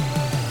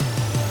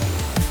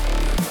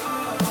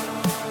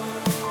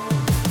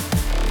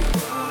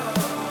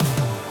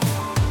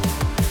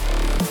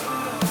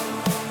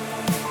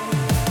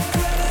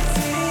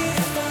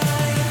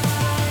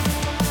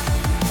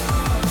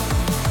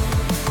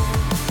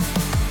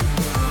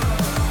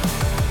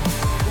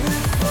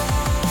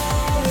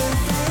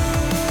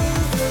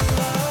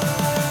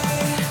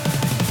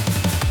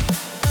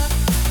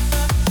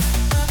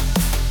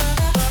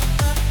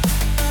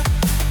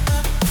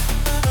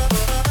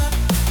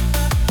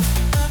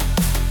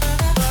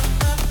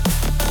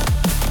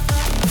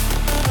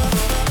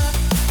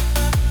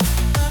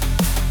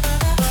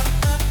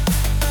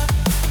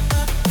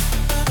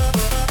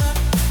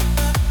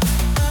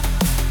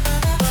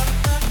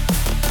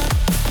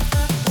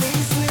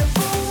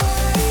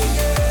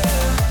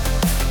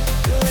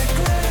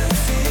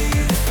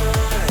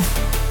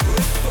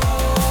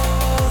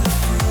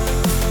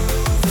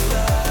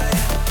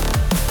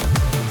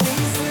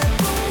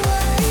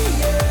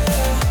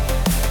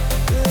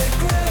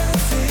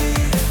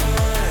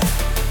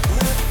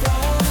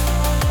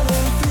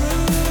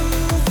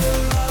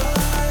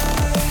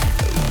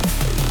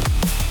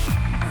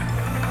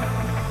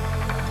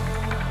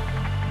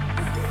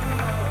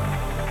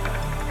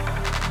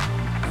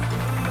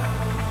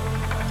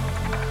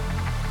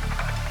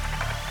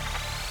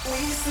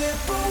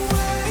 slip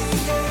away,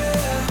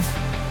 yeah.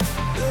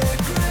 Let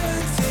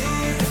gravity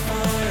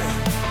define.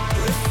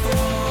 We're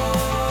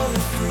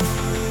falling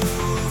through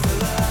the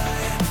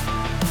light.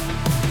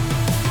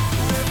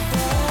 We're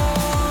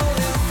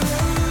falling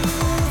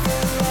through the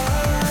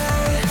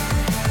light.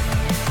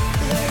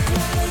 Let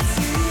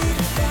gravity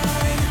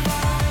define.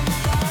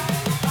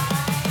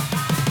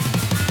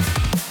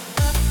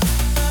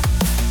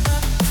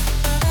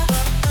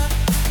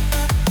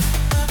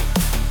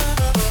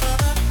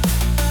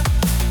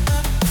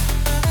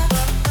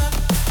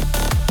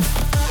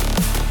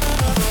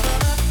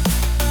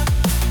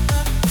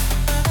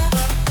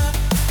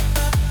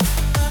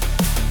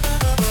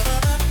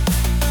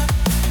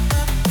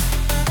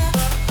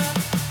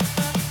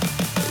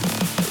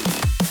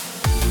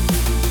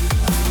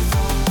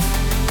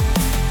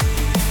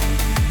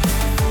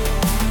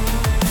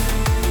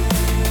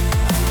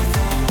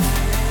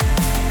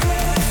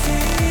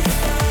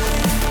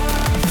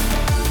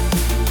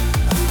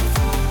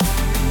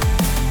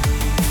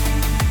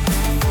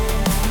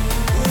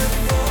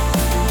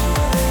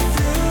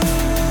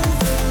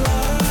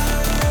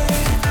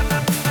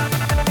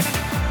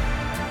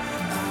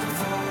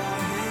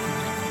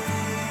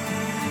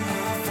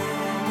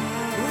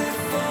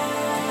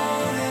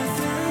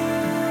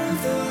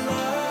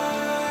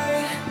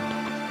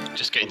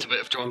 Just getting to a bit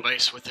of drum and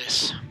bass with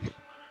this.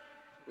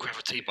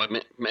 Gravity by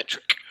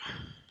Metric.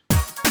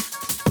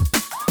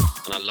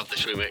 And I love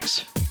this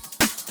remix.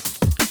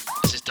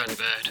 This is Danny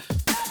Bird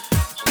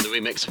on the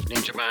remix of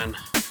Ninja Man,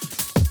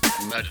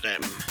 Murder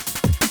Them.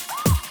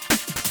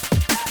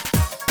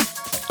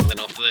 And then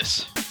after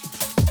this,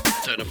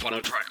 third and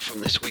final track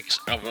from this week's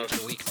Album of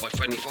the Week by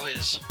Friendly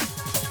Fires.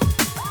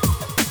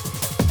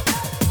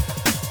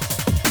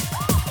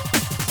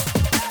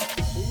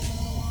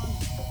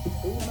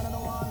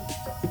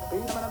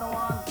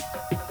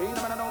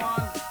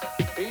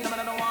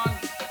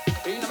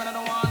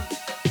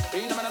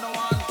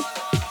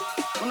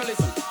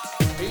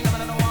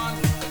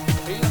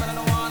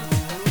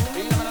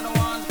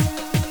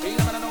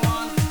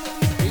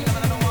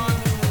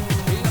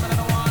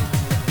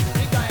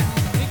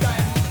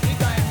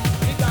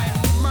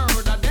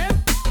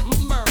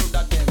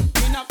 Murder them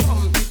in a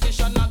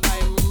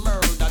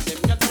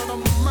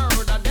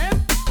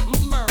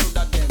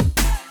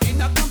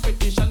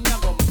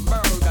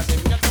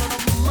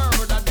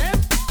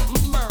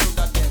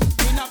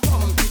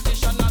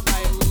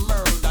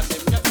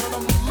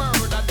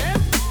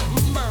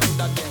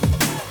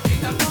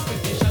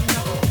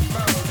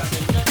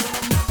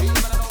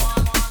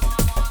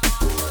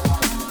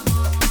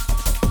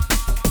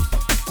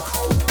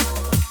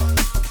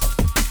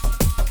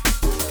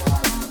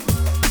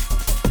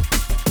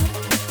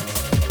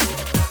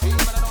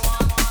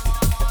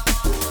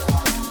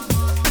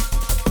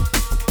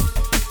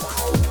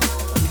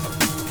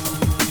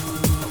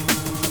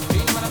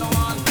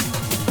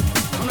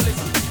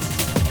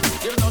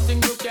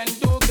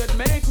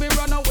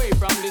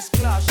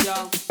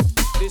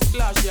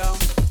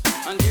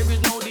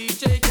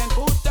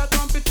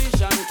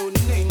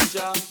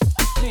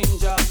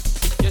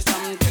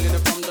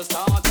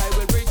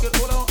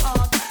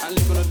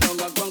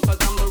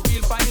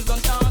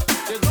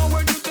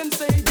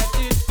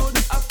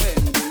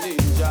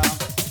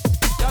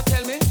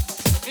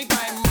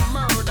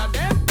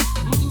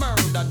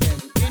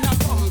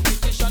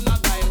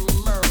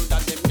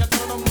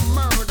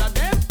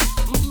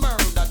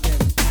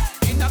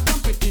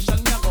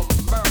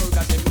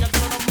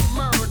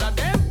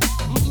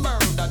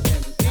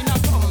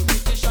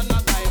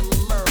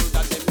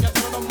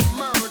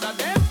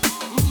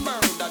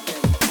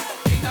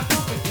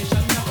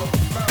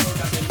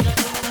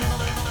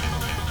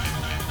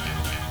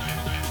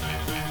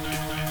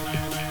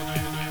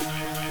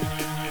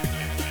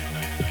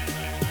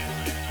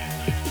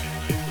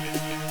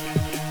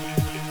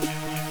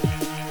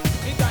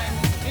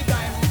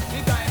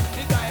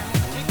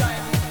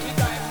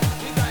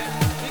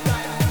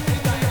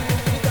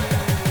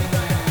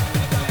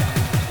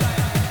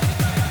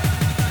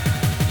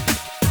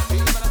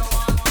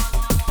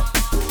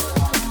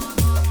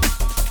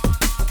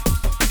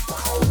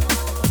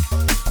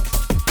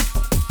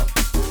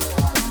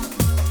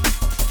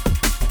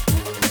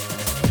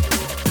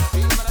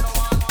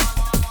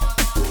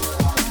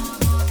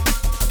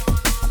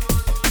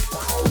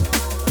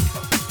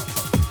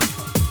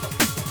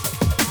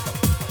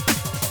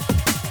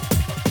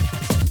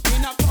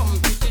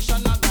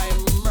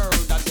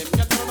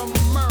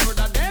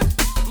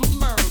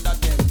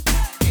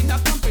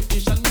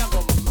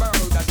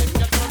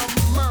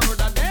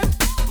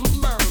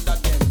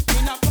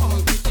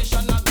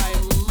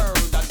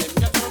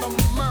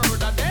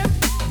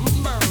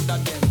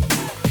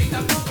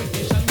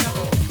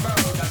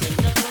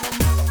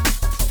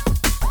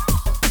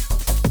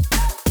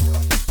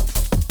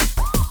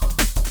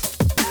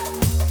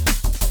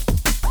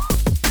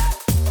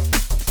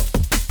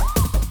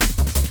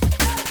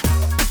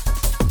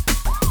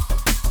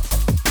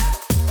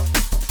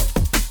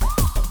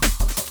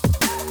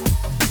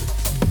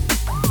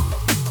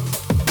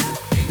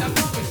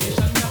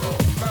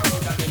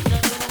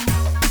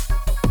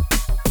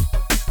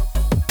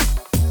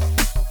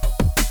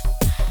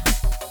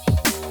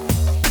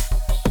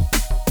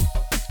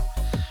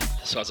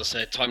as I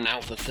said, time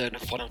now for the third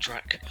and final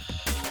track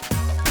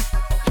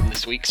from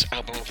this week's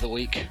album of the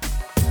week.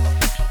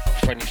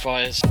 Friendly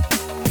Fires.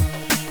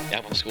 The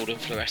album's called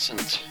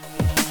Inflorescent.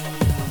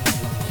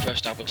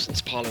 First album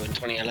since Parlo in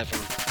 2011.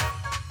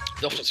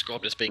 They're often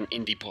described as being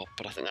indie pop,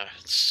 but I think they're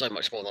so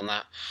much more than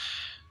that.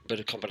 A bit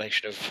of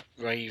combination of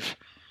rave,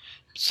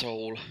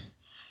 soul,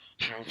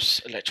 house,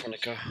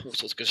 electronica, all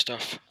sorts of good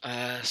stuff.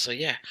 So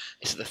yeah,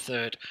 this is the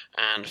third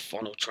and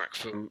final track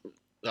from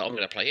that I'm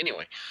going to play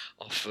anyway,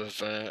 off of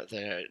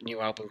their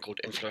new album called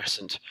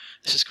Inflorescent.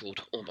 This is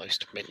called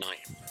Almost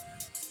Midnight.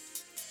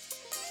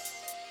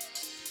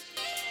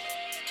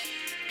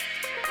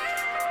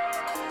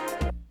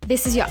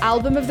 This is your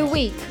album of the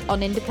week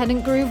on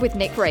Independent Groove with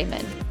Nick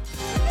Raymond.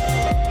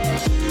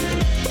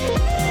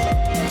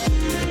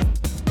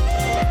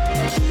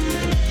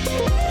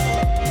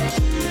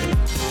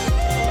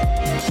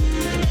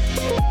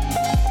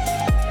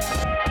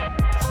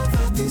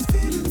 These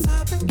feelings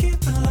I've been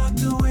keeping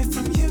locked away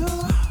from you.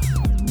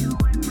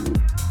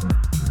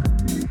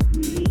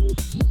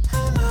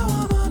 And now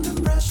I'm under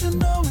pressure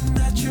knowing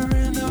that you're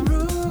in the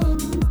room.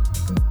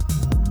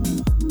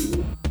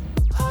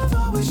 I've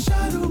always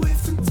shied away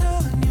from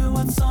telling you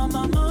what's on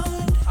my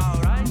mind.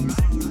 Alright.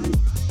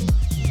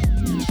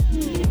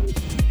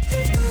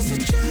 If there's a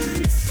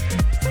chance,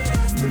 it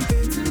has to be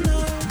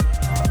tonight.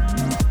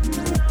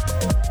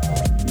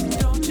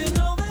 Don't you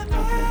know that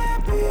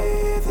maybe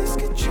this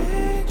could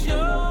change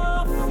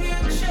your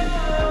future?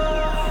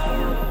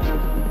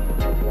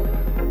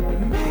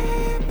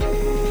 Maybe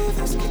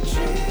this could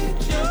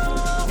change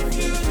your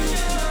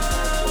future.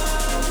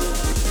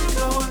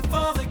 Going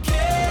for the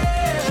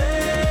kiss.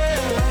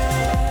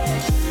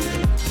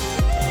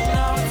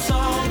 Now it's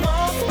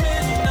almost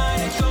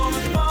midnight and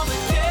going for the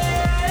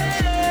kiss.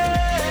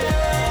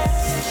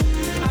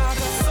 I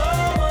got so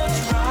much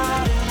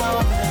riding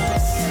on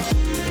this.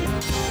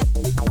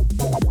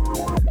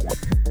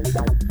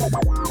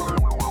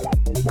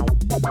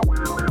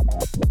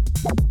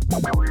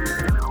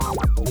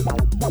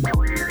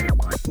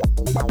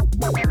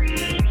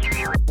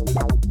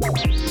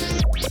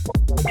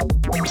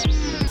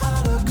 I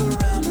look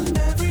around and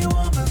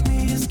everyone but me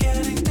is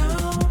getting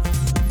down.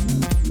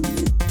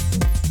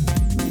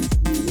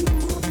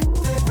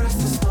 They pressed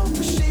the smoke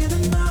machine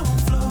and now I'm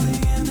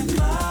floating in the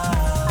clouds.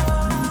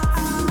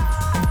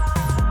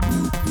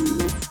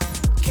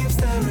 Keep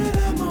staring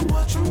at my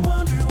watch and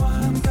wondering what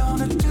I'm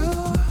gonna do.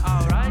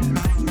 Alright.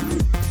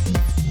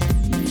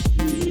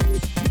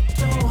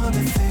 Don't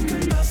wanna think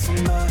about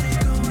somebody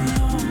going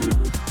home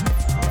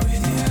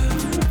with you.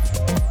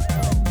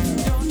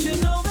 Don't you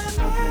know that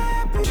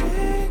maybe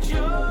change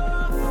your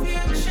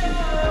future?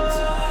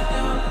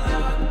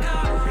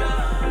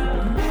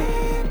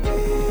 Maybe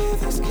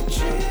this could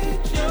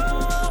change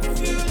your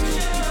future.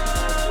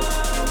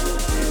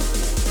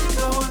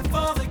 Going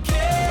for the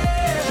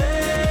kiss.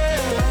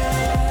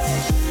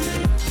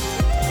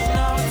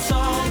 Now it's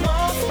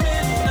almost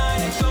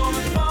midnight and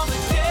going for the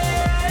kiss.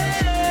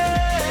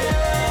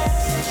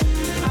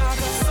 I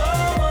got so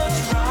much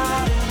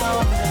riding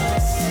on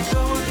this.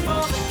 Going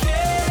for the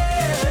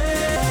kiss.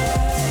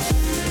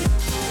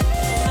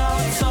 Now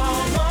it's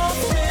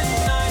almost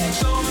midnight and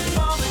going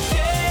for the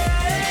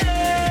kiss.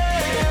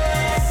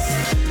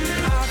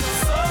 I got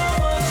so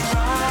much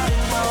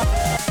riding on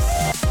this.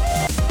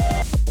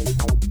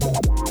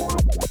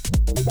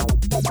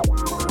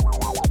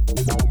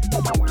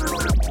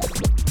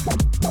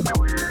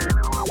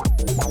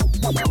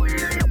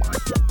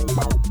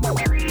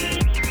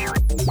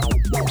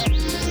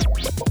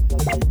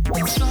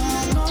 It's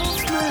almost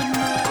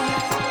midnight.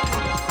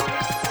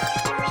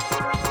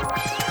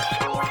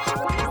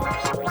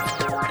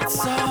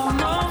 It's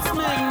almost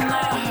midnight.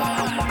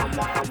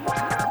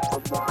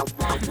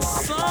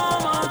 So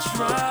much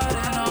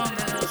riding on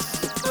this.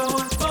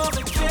 Going for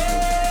the kiss.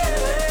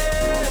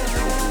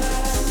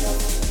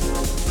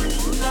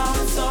 Now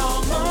it's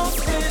almost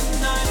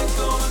midnight and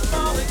going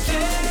for the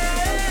kiss.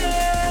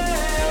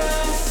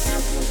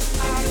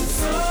 I got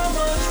so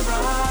much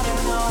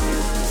riding on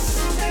this.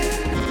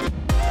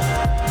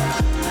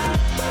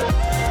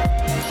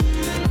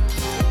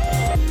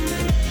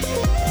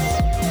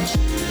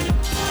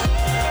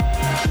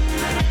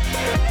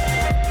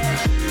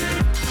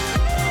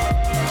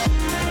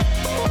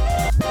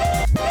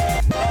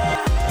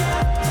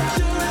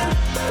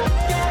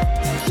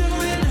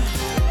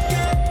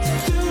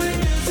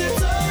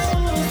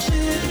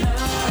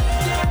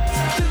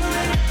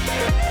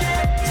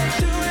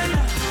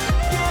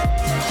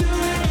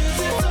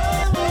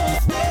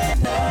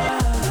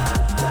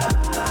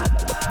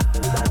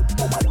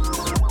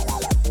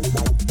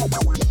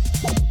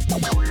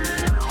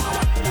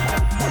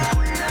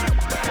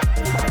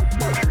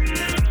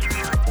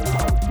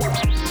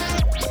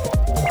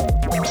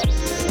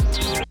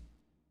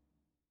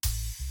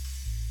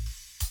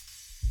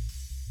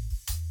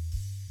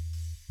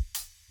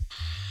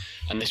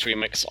 And this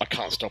remix, I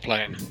can't stop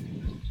playing.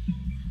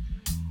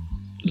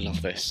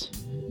 Love this.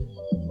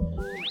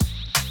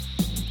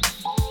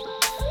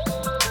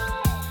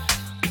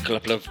 A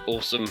couple of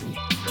awesome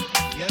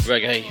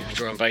reggae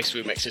drum and bass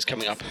remixes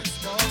coming up.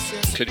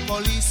 Including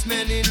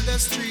Policemen in the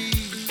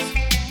streets,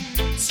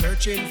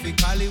 searching for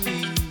Cali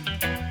weed.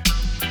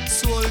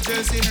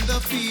 Soldiers in the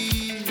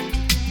field,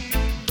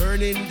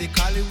 burning the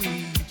Cali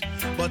weed.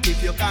 But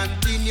if you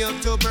continue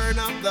to burn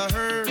up the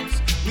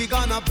herbs, we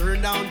gonna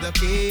burn down the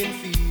cane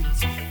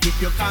fields.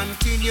 If you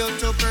continue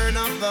to burn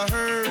up the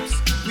herbs,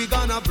 we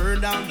gonna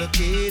burn down the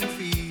cane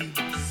fields.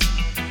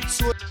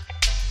 So,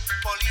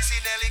 police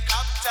in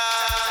helicopter,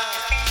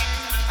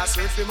 I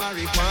search for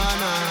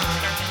marijuana.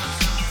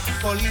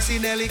 Police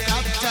in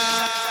helicopter.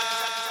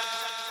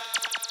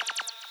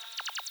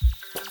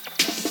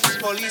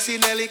 Police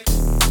in helicopter.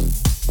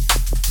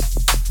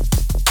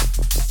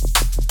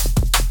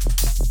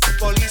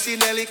 Police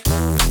in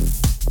helicopter.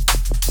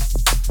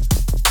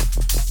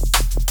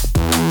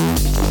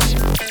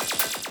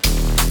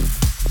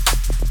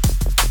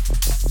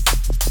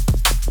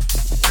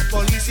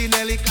 Police in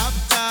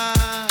helicopter,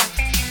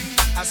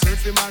 I search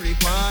for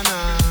marijuana.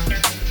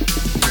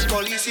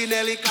 Police in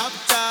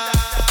helicopter.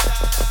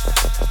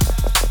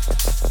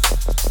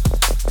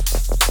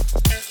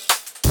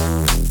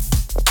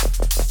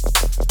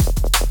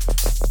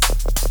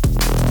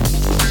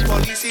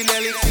 Police in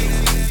helicopter.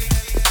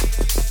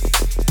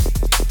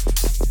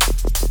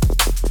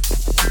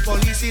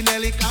 Police in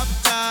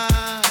helicopter,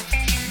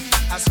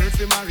 I search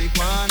for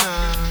marijuana.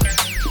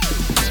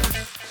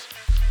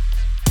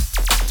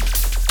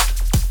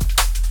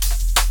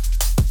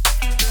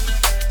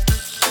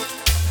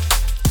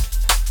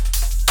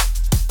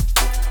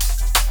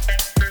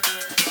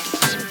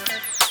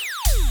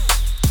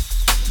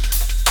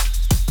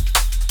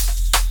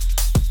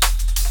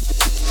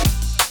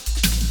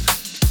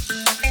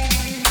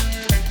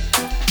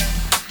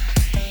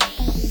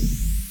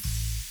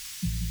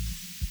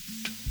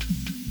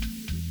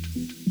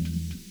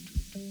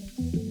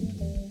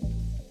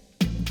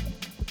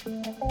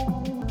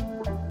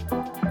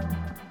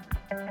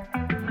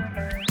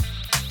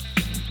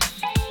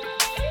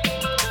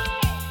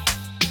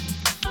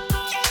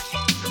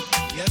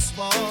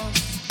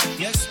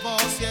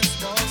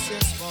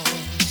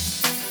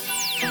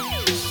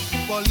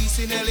 Police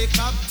in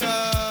helicopter,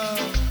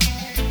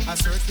 I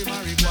search for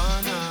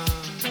marijuana.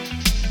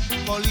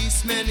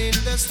 Policemen in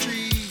the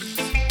streets,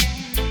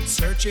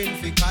 searching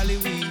for Cali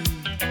weed.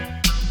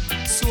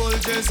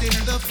 Soldiers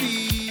in the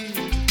field,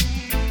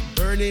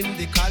 burning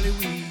the Cali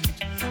weed.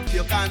 If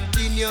you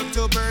continue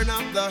to burn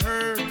up the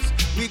herbs,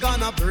 we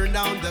gonna burn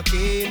down the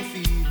cane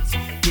fields.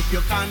 If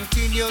you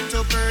continue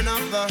to burn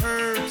up the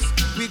herbs,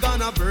 we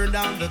gonna burn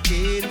down the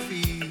cane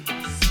fields.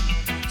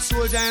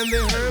 Soldier in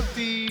the herb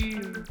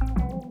field,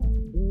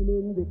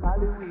 burning the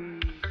Cali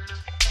weed.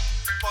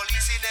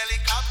 Police in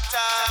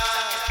helicopter,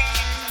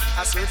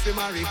 I search for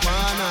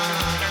marijuana.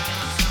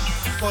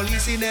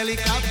 Police in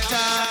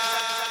helicopter.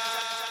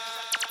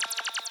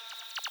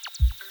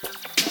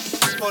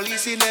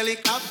 Police in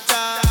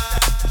helicopter.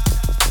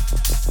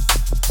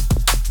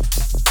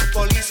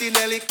 Police in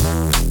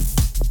helicopter.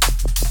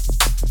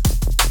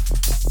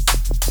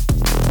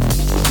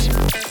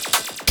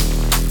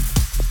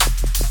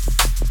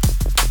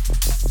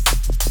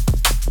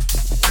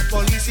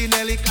 Police in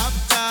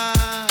helicopter,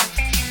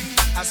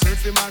 I search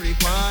for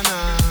marijuana.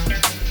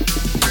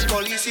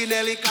 Police in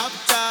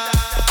helicopter.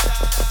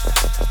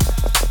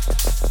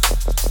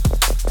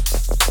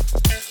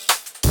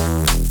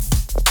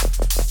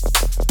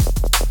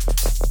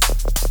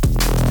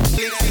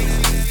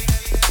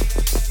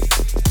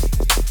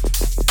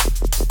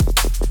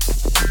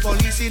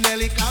 Police in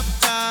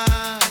helicopter,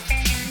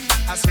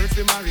 I search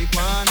for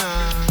marijuana.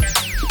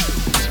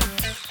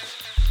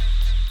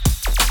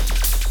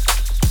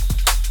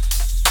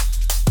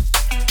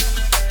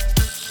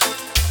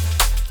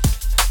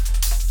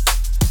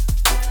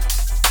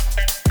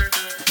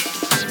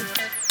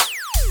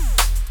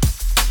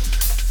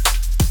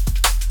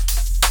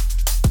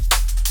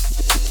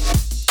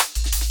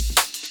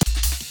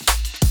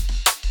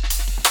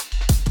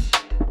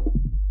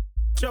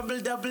 Trouble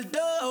double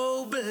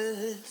double.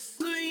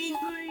 Green.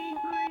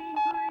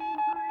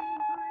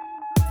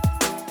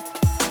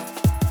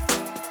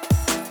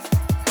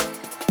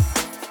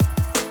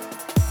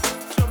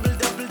 Trouble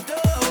double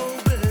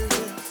double.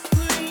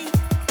 Green.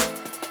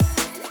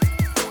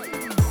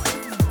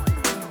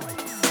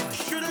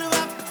 Shoodle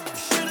up,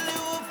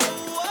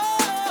 whoa,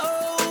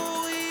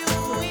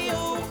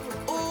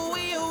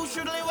 ooh,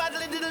 shoodle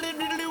waddle diddle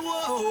diddle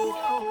whoa.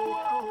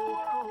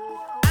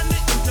 And the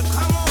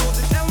intercom, oh,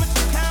 they tell me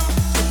to come.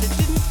 If they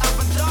didn't have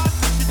a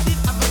daughter, if they did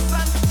have a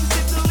son,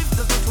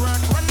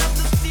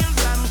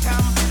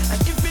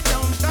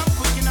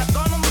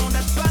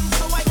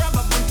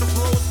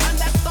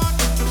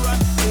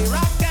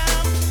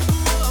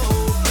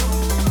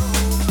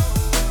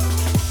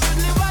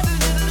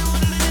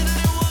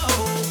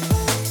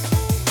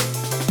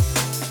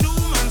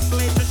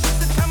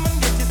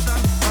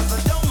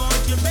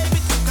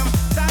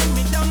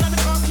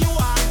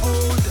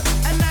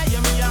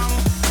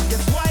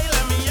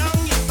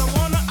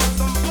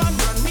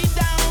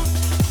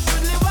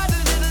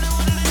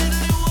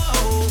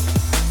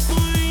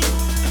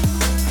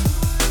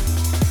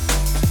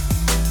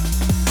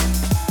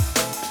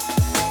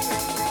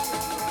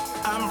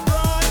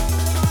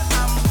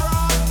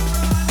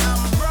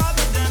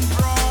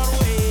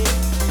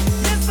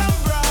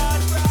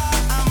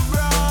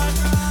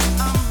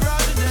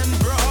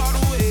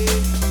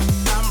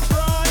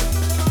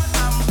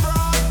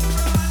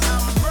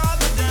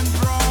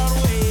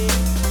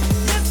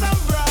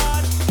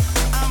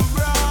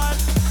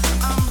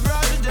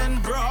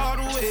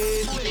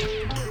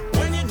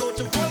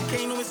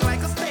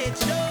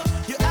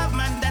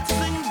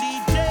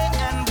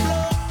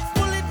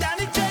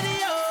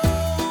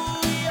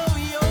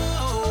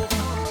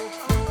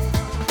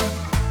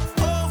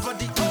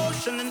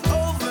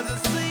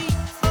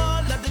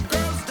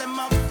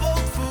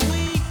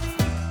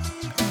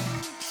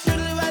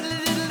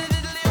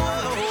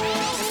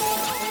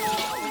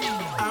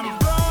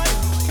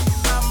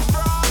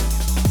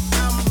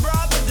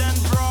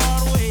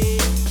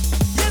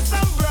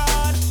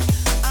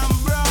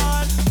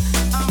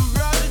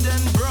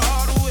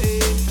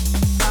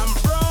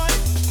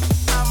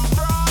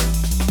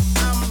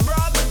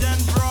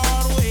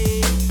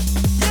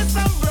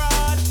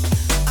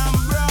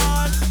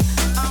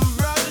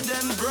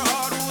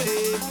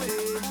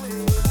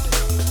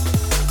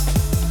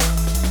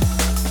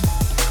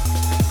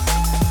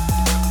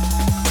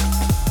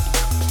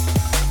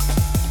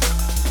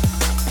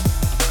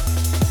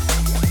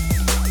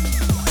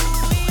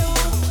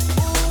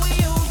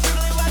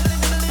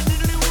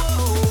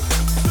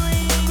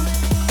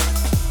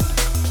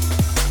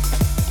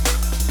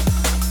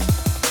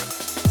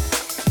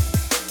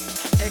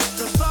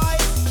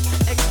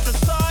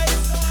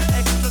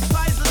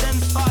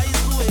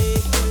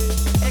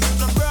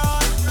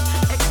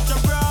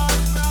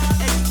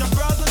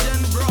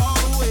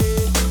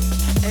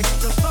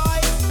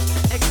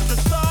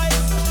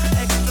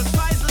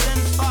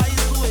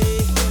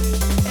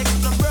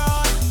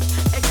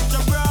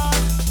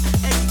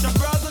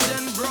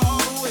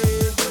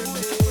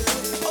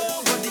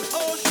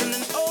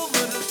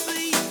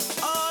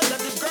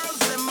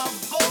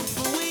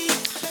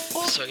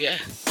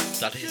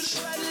 That is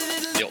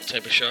the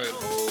October show.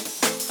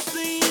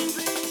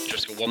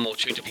 Just got one more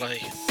tune to play,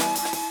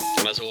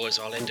 and as always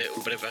I'll end it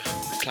with a bit of a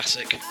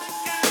classic.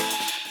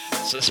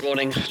 So this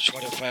morning I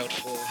tried and failed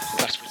for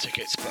Glastonbury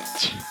tickets,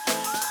 but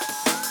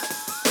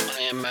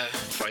I am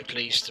very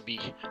pleased to be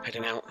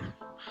heading out,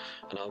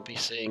 and I'll be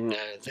seeing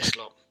this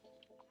lot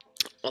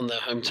on their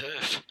home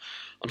turf.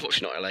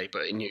 Unfortunately not LA,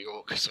 but in New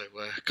York, so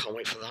can't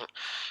wait for that.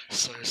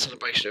 So in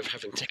celebration of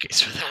having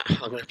tickets for that,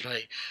 I'm going to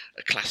play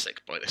a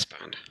classic by this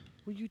band.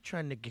 Were you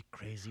trying to get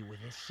crazy with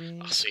this thing?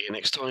 I'll see you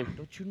next time.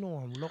 Don't you know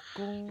I'm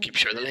loco? Keep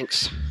sharing the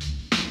links.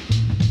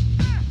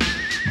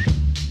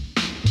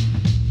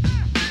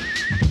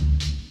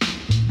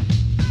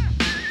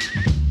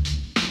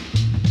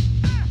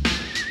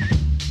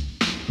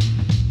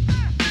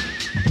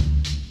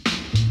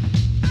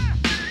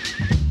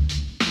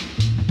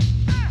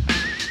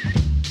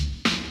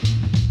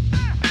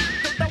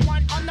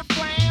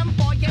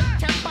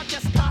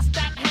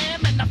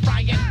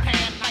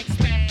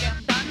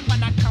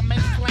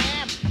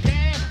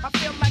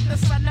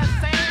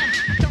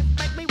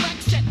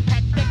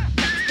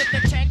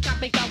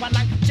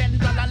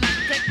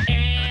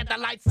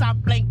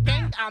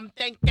 I'm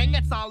thinking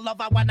it's all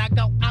over when I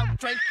go out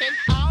drinking.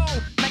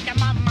 Oh, making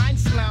my mind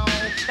slow.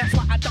 That's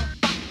why I don't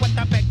fuck with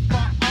the big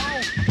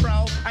 4-0,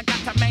 bro. I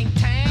got to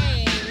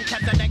maintain,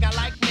 cause a nigga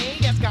like me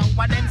is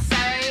going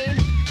insane.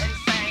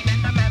 Insane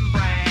in the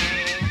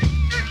membrane.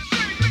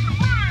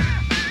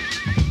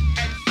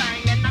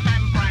 Insane in the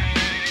membrane.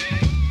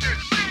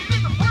 Insane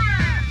in the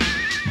brain.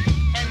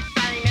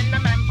 Insane in the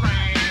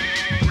membrane.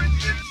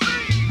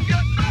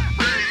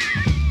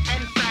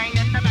 Insane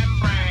in the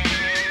membrane.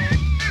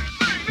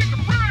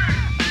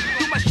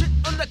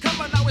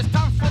 Undercover, now it's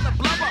time for the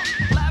blubber.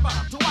 Blabber,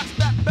 to watch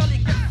that belly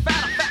get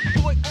fat. A fat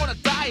boy on a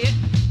diet.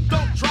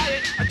 Don't try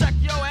it. Attack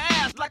your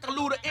ass like a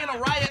looter in a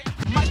riot.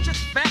 My shit's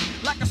fat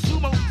like a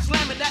sumo,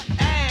 slamming that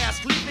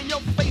ass, leaving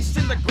your face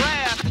in the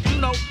grass. You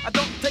know, I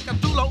don't take a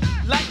dulo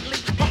lightly.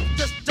 I'm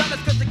just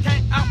jealous cause you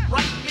can't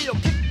outright me or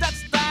kick that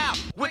style.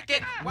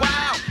 Wicked,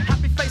 wow.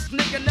 Happy face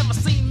nigga, never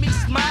seen me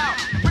smile.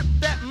 Rip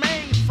that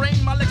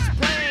mainframe, I'll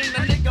explain.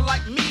 A nigga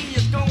like me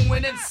is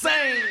going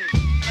insane.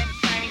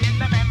 Insane in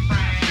the membrane.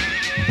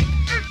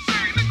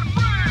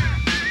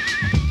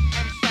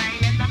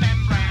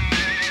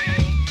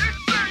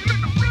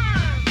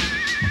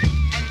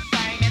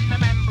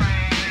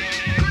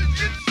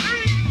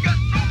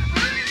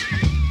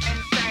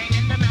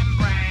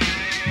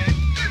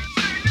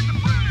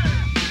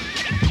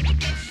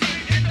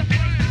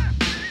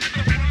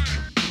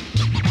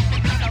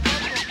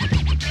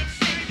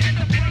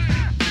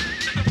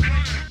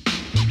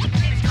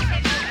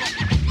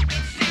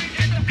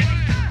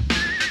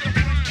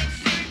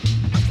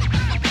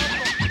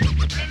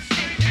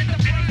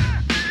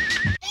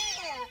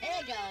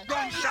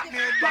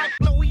 Like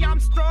Louis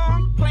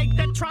Armstrong, play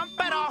the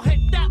trumpet, I'll hit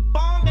that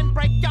bong and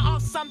break you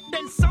off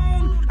something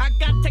soon. I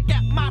got to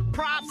get my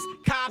props,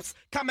 cops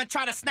come and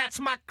try to snatch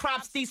my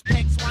crops. These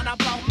pigs wanna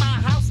blow my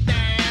house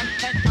down,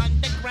 head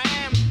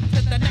underground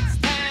to the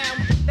next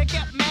town. They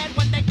get mad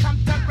when they come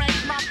to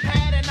raid my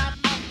pad, and I'm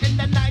out in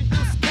the night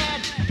too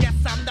scared. Yes,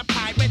 I'm the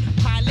pirate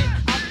pilot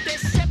of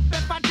this ship.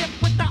 If I dip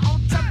with the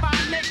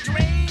ultraviolet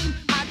dream,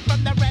 hide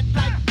from the red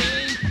light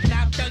beam.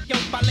 Now do you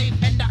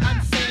believe in the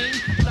unseen?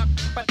 Look,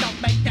 but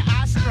don't make your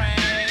eyes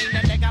strain.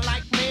 A nigga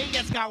like me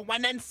is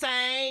going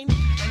insane.